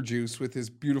freezer juice with his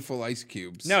beautiful ice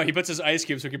cubes. No, he puts his ice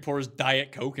cubes so he pours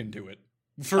Diet Coke into it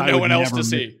for no one else to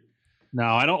see. No,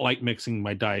 I don't like mixing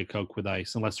my Diet Coke with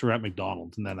ice unless we're at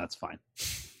McDonald's, and then that's fine.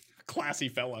 Classy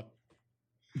fella.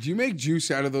 Do you make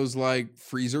juice out of those like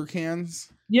freezer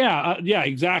cans? Yeah,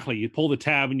 exactly. You pull the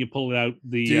tab and you pull it out.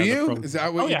 Do you? Is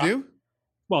that what you do?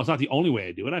 Well, it's not the only way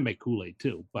I do it. I make Kool-Aid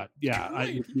too, but yeah,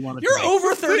 You're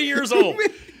over 30 years old.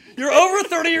 You're over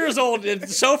 30 years old, and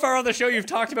so far on the show, you've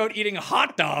talked about eating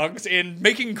hot dogs and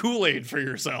making Kool-Aid for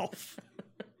yourself.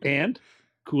 And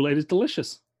Kool-Aid is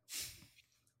delicious.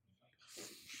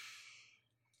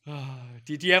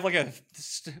 Do you have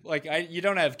you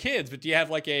don't have kids, but do you have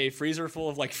like a freezer full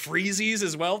of like freezies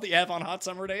as well that you have on hot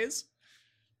summer days?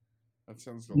 That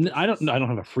sounds delicious. I don't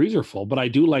have a freezer full, but I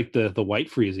do like the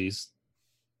white freezies.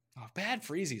 Oh, bad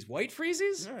freezies. White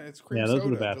freezies? Yeah, it's cream those soda. are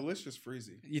the best. Delicious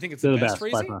freezy. You think it's They're the best by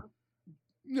freezy? far.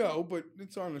 No, but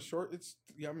it's on a short. It's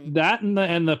yummy. That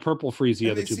and the purple freezy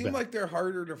And are the they two seem best. like they're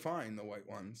harder to find, the white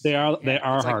ones. They are It's like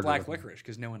harder. black licorice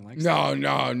because no one likes No, it.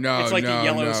 no. It's like no, the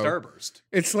yellow no. Starburst.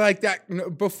 It's like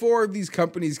that before these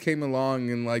companies came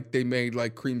along and like they made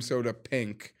like cream soda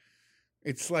pink.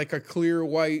 It's like a clear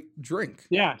white drink.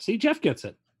 Yeah, see, Jeff gets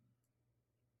it.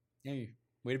 Hey,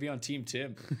 way to be on Team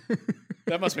Tim.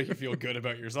 That must make you feel good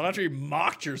about yourself. After you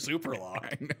mocked your super lock.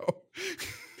 I know.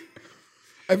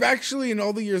 I've actually, in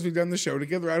all the years we've done the show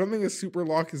together, I don't think a super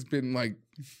lock has been like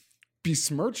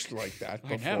besmirched like that I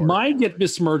know. before. Mine get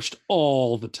besmirched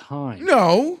all the time.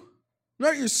 No,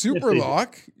 not your super they do.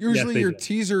 lock. Usually they your do.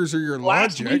 teasers or your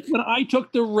Last logic. week when I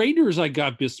took the Raiders, I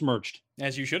got besmirched,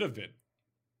 As you should have been.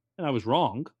 and I was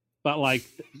wrong. But like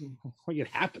it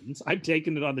happens. I've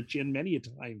taken it on the chin many a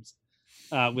times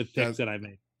with picks that I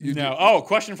made. No. Oh,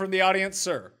 question from the audience,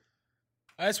 sir.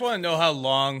 I just want to know how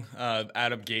long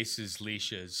Adam Gase's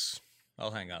leash is.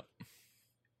 I'll hang up.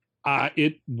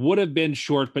 It would have been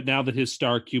short, but now that his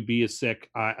star QB is sick,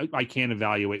 I can't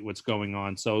evaluate what's going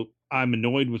on. So I'm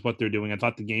annoyed with what they're doing. I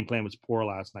thought the game plan was poor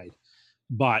last night,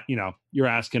 but you're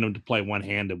asking him to play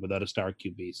one-handed without a star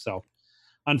QB. So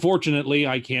unfortunately,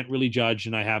 I can't really judge,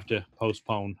 and I have to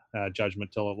postpone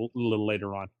judgment till a little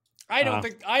later on. I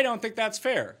don't think that's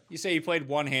fair. You say he played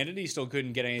one-handed, he still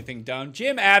couldn't get anything done.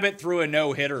 Jim Abbott threw a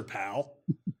no-hitter, pal.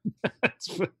 That's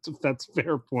a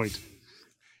fair point.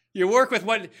 You work with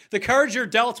what the cards you're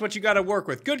dealt's what you got to work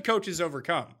with. Good coaches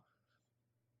overcome.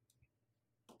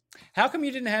 How come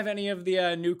you didn't have any of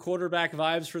the new quarterback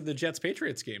vibes for the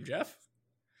Jets-Patriots game, Jeff?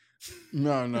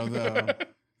 No,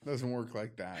 doesn't work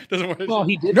like that. Doesn't work. Well,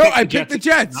 he did. No, pick I picked the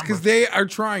Jets number. because they are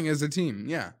trying as a team.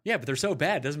 Yeah. Yeah, but they're so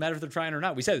bad. Doesn't matter if they're trying or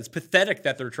not. We said it's pathetic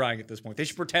that they're trying at this point. They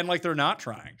should pretend like they're not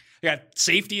trying. They got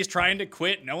safeties trying to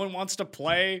quit. No one wants to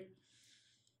play.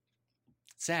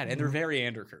 Sad, and they're very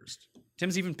undercursed.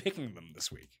 Tim's even picking them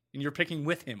this week, and you're picking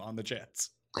with him on the Jets.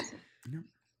 You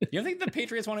don't think the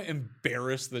Patriots want to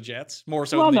embarrass the Jets more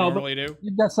so than they normally do?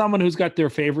 You've got someone who's got their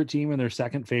favorite team and their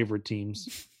second favorite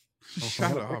teams.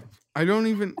 Shut up. I don't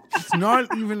even, it's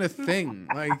not even a thing.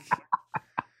 Like,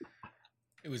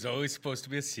 It was always supposed to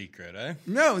be a secret, eh?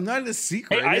 no, not a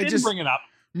secret. Hey, I didn't bring it up.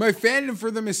 My fandom for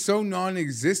them is so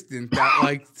non-existent that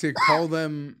like to call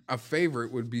them a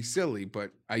favorite would be silly.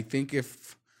 But I think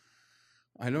if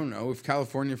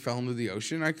California fell into the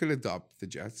ocean, I could adopt the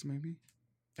Jets maybe.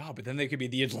 Oh, but then they could be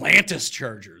the Atlantis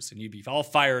Chargers, and you'd be all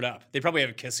fired up. They probably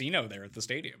have a casino there at the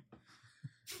stadium.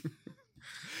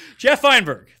 Jeff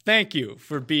Feinberg, thank you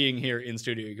for being here in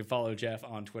studio. You can follow Jeff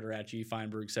on Twitter at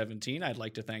gfeinberg17. I'd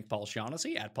like to thank Paul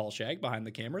Shaughnessy at Paul Shag behind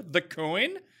the camera. The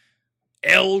Coin,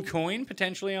 L Coin,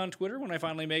 potentially on Twitter when I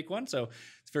finally make one. So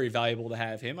it's very valuable to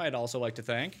have him. I'd also like to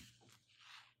thank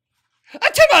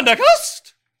Tim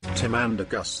Andergust. Tim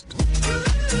Andergust.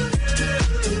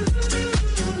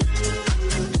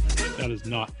 That is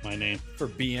not my name. For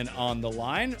being on the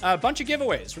line. A bunch of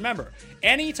giveaways. Remember,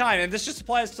 anytime, and this just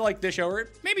applies to like this show or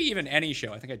maybe even any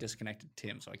show. I think I disconnected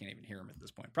Tim, so I can't even hear him at this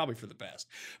point. Probably for the best.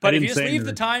 But if you just leave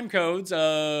the time codes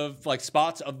of like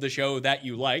spots of the show that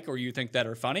you like or you think that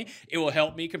are funny, it will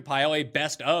help me compile a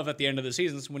best of at the end of the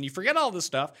season. So when you forget all this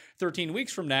stuff 13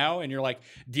 weeks from now and you're like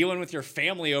dealing with your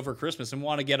family over Christmas and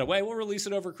want to get away, we'll release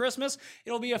it over Christmas.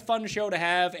 It'll be a fun show to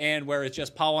have, and where it's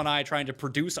just Paul and I trying to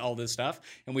produce all this stuff,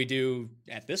 and we do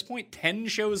at this point, 10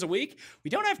 shows a week. We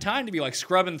don't have time to be like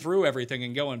scrubbing through everything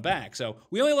and going back. So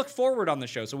we only look forward on the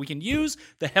show. So we can use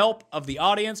the help of the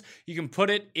audience. You can put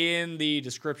it in the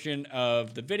description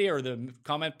of the video or the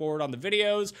comment board on the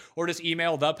videos, or just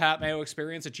email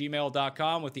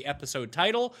thepatmayoexperience@gmail.com with the episode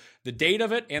title, the date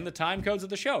of it, and the time codes of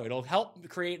the show. It'll help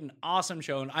create an awesome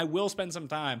show, and I will spend some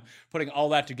time putting all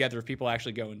that together if people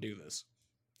actually go and do this.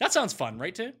 That sounds fun,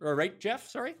 right, Tim? Or right, Jeff?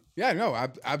 Sorry. Yeah, no,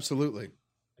 absolutely.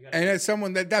 And as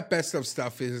someone that best of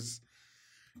stuff is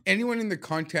anyone in the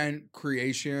content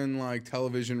creation, like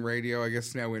television, radio, I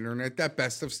guess now internet, that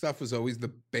best of stuff was always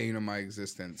the bane of my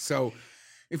existence. So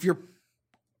if you're,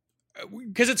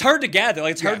 because it's hard to gather,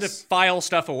 like it's hard to file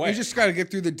stuff away. you just got to get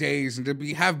through the days and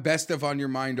have best of on your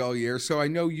mind all year. So I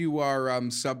know you are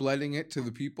subletting it to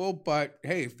the people, but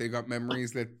hey, if they got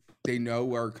memories that they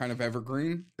know are kind of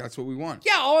evergreen, that's what we want.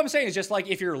 Yeah, all I'm saying is just like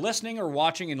if you're listening or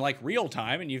watching in like real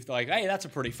time and you're like, hey, that's a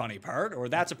pretty funny part, or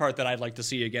that's a part that I'd like to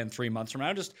see again 3 months from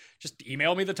now, just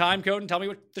email me the time code and tell me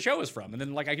what the show is from. And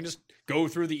then like I can just go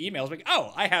through the emails like,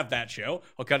 oh, I have that show.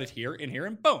 I'll cut it here and here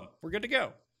and boom, we're good to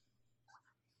go.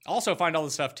 Also find all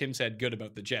the stuff Tim said good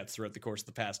about the Jets throughout the course of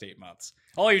the past 8 months.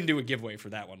 I'll even do a giveaway for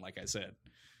that one, like I said.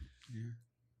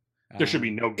 There should be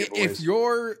no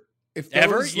giveaways. If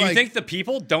ever? those, You think the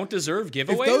people don't deserve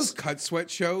giveaways? If those cut sweat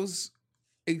shows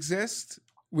exist,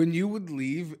 when you would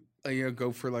leave,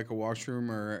 go for like a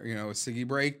washroom or, a ciggy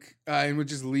break, and would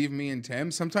just leave me and Tim,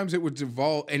 sometimes it would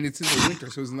devolve, and it's in the winter,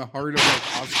 so it's in the heart of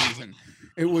like off season.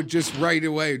 It would just right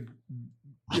away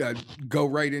go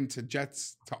right into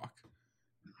Jets talk.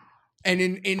 And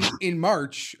in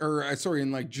March,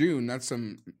 in like June, that's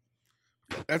when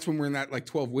we're in that like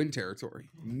 12-win territory.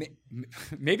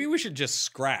 Maybe we should just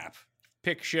scrap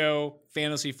pick show,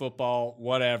 fantasy football,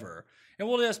 whatever. And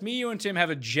we'll just, me, you, and Tim have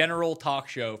a general talk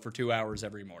show for 2 hours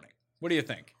every morning. What do you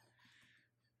think?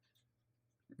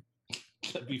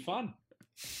 That'd be fun.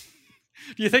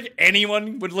 Do you think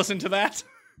anyone would listen to that?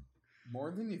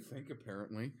 More than you think,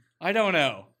 apparently. I don't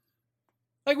know.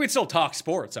 Like, we'd still talk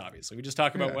sports, obviously. We just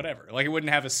talk about whatever. Like, it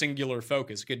wouldn't have a singular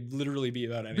focus. It could literally be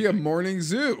about anything. It'd be a morning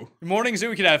zoo. Morning zoo,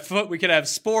 we could have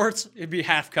sports. It'd be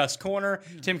half-cussed corner.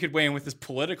 Tim could weigh in with his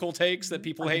political takes that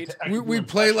people hate. We'd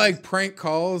play, like, prank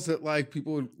calls that, like,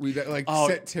 people would,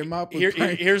 set Tim up with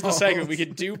Here's calls. the segment. We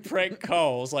could do prank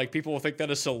calls. Like, people will think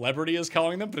that a celebrity is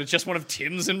calling them, but it's just one of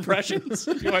Tim's impressions.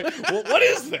 You're like, well, what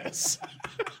is this?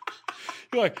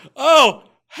 You're like, oh,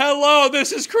 hello,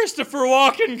 this is Christopher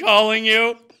Walken calling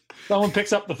you. Someone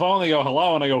picks up the phone, they go,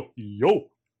 hello, and I go, yo.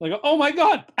 They go, oh my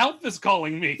God, Alf is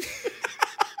calling me.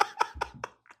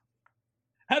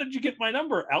 How did you get my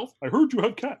number, Alf? I heard you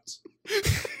have cats.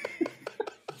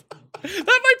 That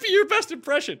might be your best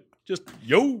impression. Just,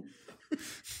 yo.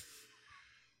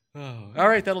 All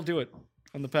right, that'll do it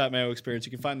on the Pat Mayo Experience.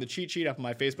 You can find the cheat sheet up on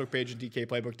my Facebook page at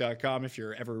dkplaybook.com if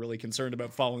you're ever really concerned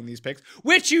about following these picks,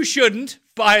 which you shouldn't,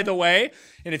 by the way.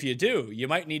 And if you do, you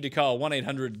might need to call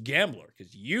 1-800-GAMBLER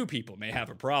because you people may have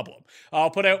a problem. I'll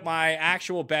put out my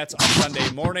actual bets on Sunday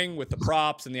morning with the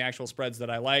props and the actual spreads that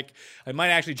I like. I might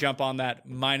actually jump on that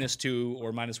 -2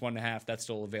 or -1.5. That's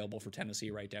still available for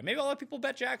Tennessee right now. Maybe I'll let people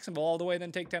bet Jacksonville all the way,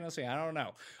 then take Tennessee. I don't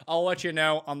know. I'll let you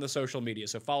know on the social media.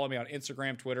 So follow me on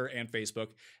Instagram, Twitter, and Facebook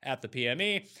at the PME.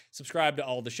 Subscribe to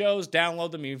all the shows. Download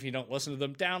them. Even if you don't listen to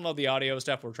them, download the audio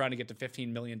stuff. We're trying to get to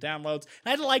 15 million downloads.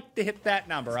 And I'd like to hit that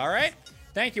number, all right?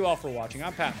 Thank you all for watching.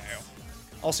 I'm Pat Mayo.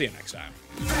 I'll see you next time.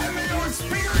 Pat Mayo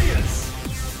Experience!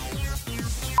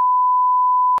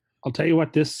 I'll tell you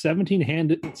what, this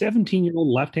 17-year-old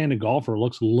left-handed golfer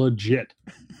looks legit.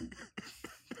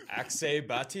 Akshay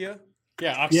Bhatia?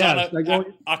 Yeah, Yeah,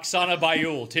 Oksana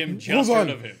Bayul. Tim just Hold on.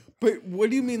 heard of him. But what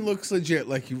do you mean looks legit?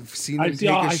 Like you've seen him I take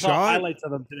saw a shot? highlights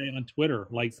of him today on Twitter.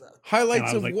 Like Highlights and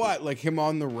I of was like, what? Like him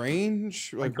on the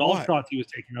range? like Like golf what? shots he was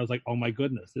taking. I was like, oh my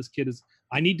goodness, this kid is.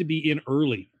 I need to be in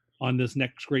early on this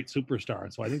next great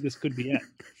superstar. So I think this could be it.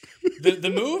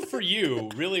 The move for you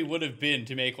really would have been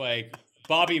to make like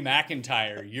Bobby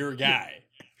McIntyre your guy.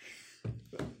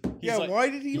 Yeah, why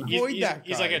did he avoid that guy?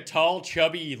 He's like a tall,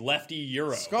 chubby lefty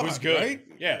Euro Scot, who's good. right?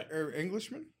 Yeah, Or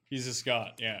Englishman? he's a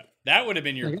Scot. Yeah, that would have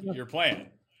been your plan.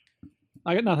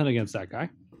 I got nothing against that guy.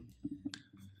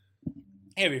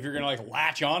 Yeah, but if you're gonna like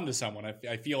latch on to someone,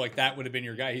 I feel like that would have been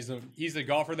your guy. He's the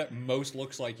golfer that most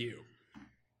looks like you.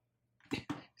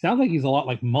 Sounds like he's a lot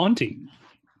like Monty.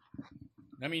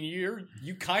 I mean,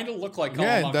 you kind of look like Colin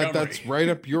Yeah, Montgomery. that's right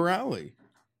up your alley.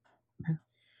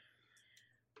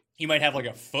 You might have like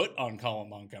a foot on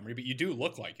Colin Montgomery, but you do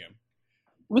look like him.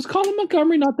 Was Colin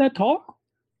Montgomery not that tall?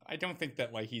 I don't think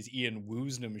that like he's Ian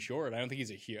Woosnam short. I don't think he's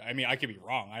a huge. I mean, I could be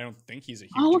wrong. I don't think he's a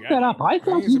huge. I'll look guy. that up. I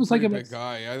thought he's he a was like pretty a big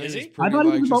guy. I think Is he's he? pretty I thought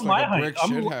he like was just about like my a height. brick I'm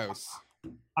shit gonna- house.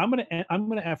 I'm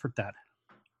gonna effort that.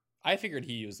 I figured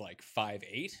he was like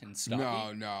 5'8" and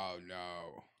stocky. No.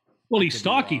 Well, I he's could be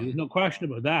stocky. wrong. There's no question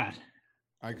about that.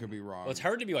 I could be wrong. Well, it's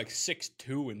hard to be like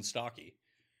 6'2" and stocky.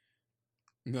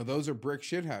 No, those are brick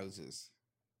shit houses,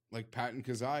 like Patton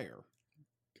Kazire.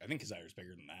 I think Kazire's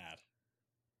bigger than that.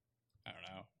 I don't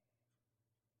know.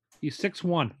 He's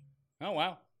 6'1". Oh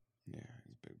wow. Yeah,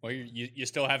 he's big. Well, you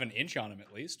still have an inch on him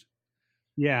at least.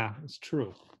 Yeah, it's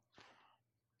true.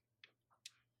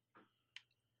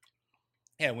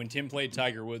 Yeah, when Tim played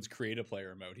Tiger Woods create a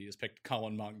player mode, he just picked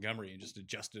Colin Montgomery and just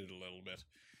adjusted it a little bit.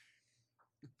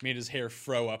 Made his hair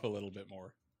fro up a little bit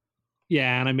more.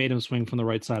 Yeah, and I made him swing from the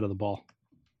right side of the ball.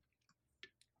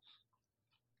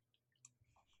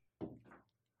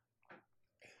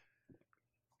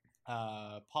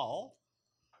 Paul,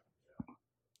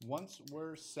 once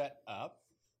we're set up,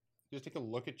 just take a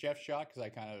look at Jeff's shot because I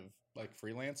kind of like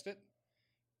freelanced it.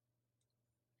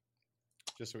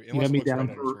 Just so got unless it me looks right down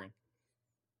on your for- screen.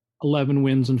 11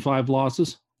 wins and 5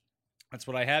 losses. That's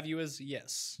what I have you as.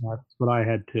 Yes, That's what I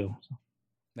had too.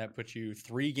 that puts you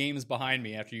 3 games behind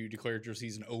me after you declared your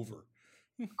season over.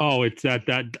 Oh, it's that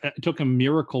it took a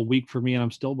miracle week for me, and I'm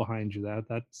still behind you.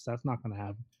 That's not going to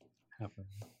happen.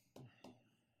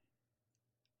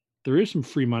 There is some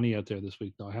free money out there this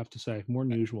week, though. I have to say, more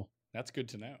than usual. That's good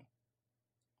to know.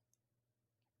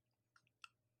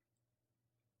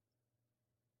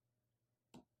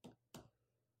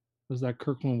 Was that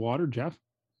Kirkland water, Jeff?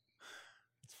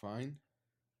 It's fine.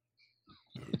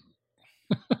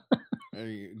 Do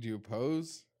you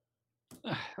oppose?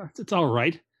 It's all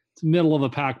right. It's middle of the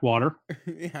pack water.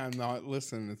 Yeah, I'm not.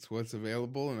 Listen, it's what's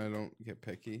available, and I don't get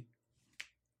picky.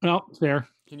 No, fair.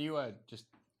 Can you just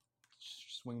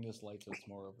swing this light so it's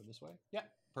more over this way? Yeah,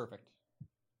 perfect.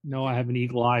 No, I have an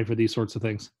eagle eye for these sorts of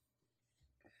things.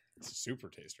 It's a super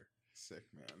taster. Sick,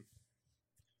 man.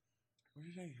 Where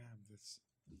did I have this?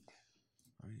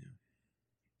 Oh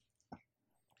yeah.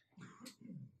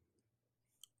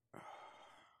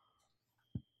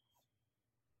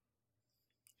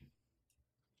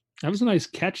 That was a nice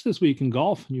catch this week in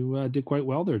golf. You did quite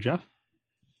well there, Jeff.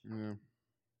 Yeah.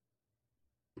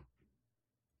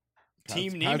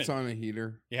 Team Pat's Neiman. on a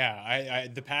heater. Yeah, I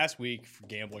the past week for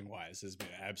gambling wise has been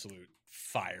absolute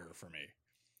fire for me.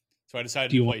 So I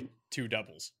decided Do you to play want- 2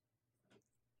 doubles.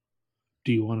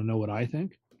 Do you want to know what I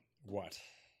think? What?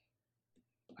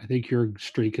 I think your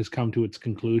streak has come to its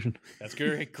conclusion. That's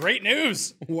good. Great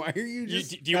news. Why are you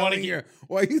just do you wanna telling your,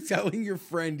 why are you telling your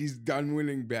friend he's done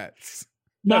winning bets?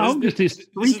 No, this- just his this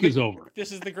streak the- is over.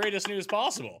 This is the greatest news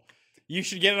possible. You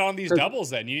should get it on these doubles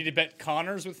then. You need to bet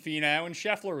Connors with Finau and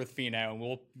Scheffler with Finau, and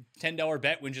we'll $10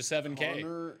 bet wins you $7K.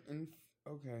 Connor and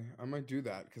okay, I might do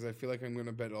that because I feel like I'm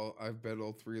gonna bet all. I've bet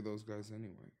all 3 of those guys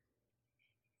anyway.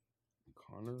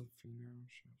 Connor, Finau,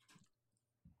 Scheffler.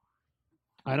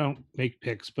 I don't make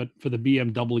picks, but for the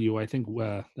BMW, I think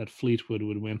that Fleetwood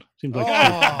would win. Seems like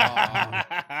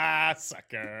Oh.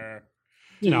 Sucker.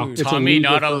 Dude. it's a Tommy league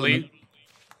not tournament. elite.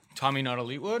 Tommy not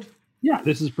Elitewood. Yeah,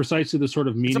 this is precisely the sort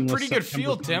of It's meaningless. a pretty good September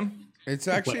field, tournament. Tim. It's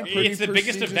actually a pretty It's the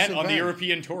biggest prestigious event on the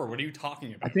European Tour. What are you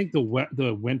talking I about? think the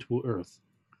Wentworth.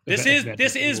 This event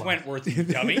is the last. Wentworth, you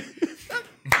dummy. I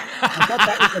thought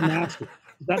that was the Masters.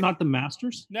 Is that not the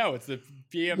Masters? No, it's the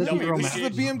This No, is BMW. this is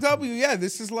the BMW. Yeah,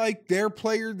 this is like their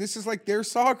player. This is like their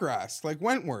Sawgrass, like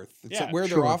Wentworth. It's Yeah, where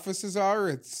their sure. offices are.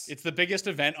 It's It's the biggest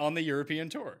event on the European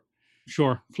Tour.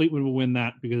 Sure, Fleetwood will win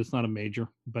that because it's not a major,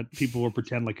 but people will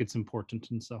pretend like it's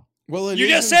important and so. well. It You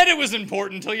just isn't- said it was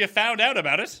important until you found out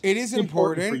about it. it is important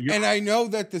for important, Europe. and I know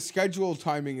that the schedule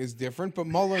timing is different. But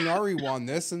Molinari won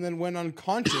this and then went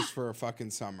unconscious for a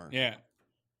fucking summer. Yeah.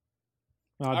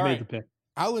 I've All made right. the pick.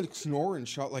 Alex Noren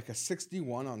shot like a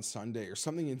 61 on Sunday or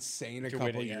something insane a To win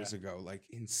couple it, yeah. years ago. Like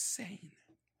insane.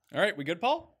 All right, we good,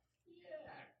 Paul?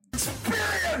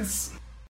 Experience!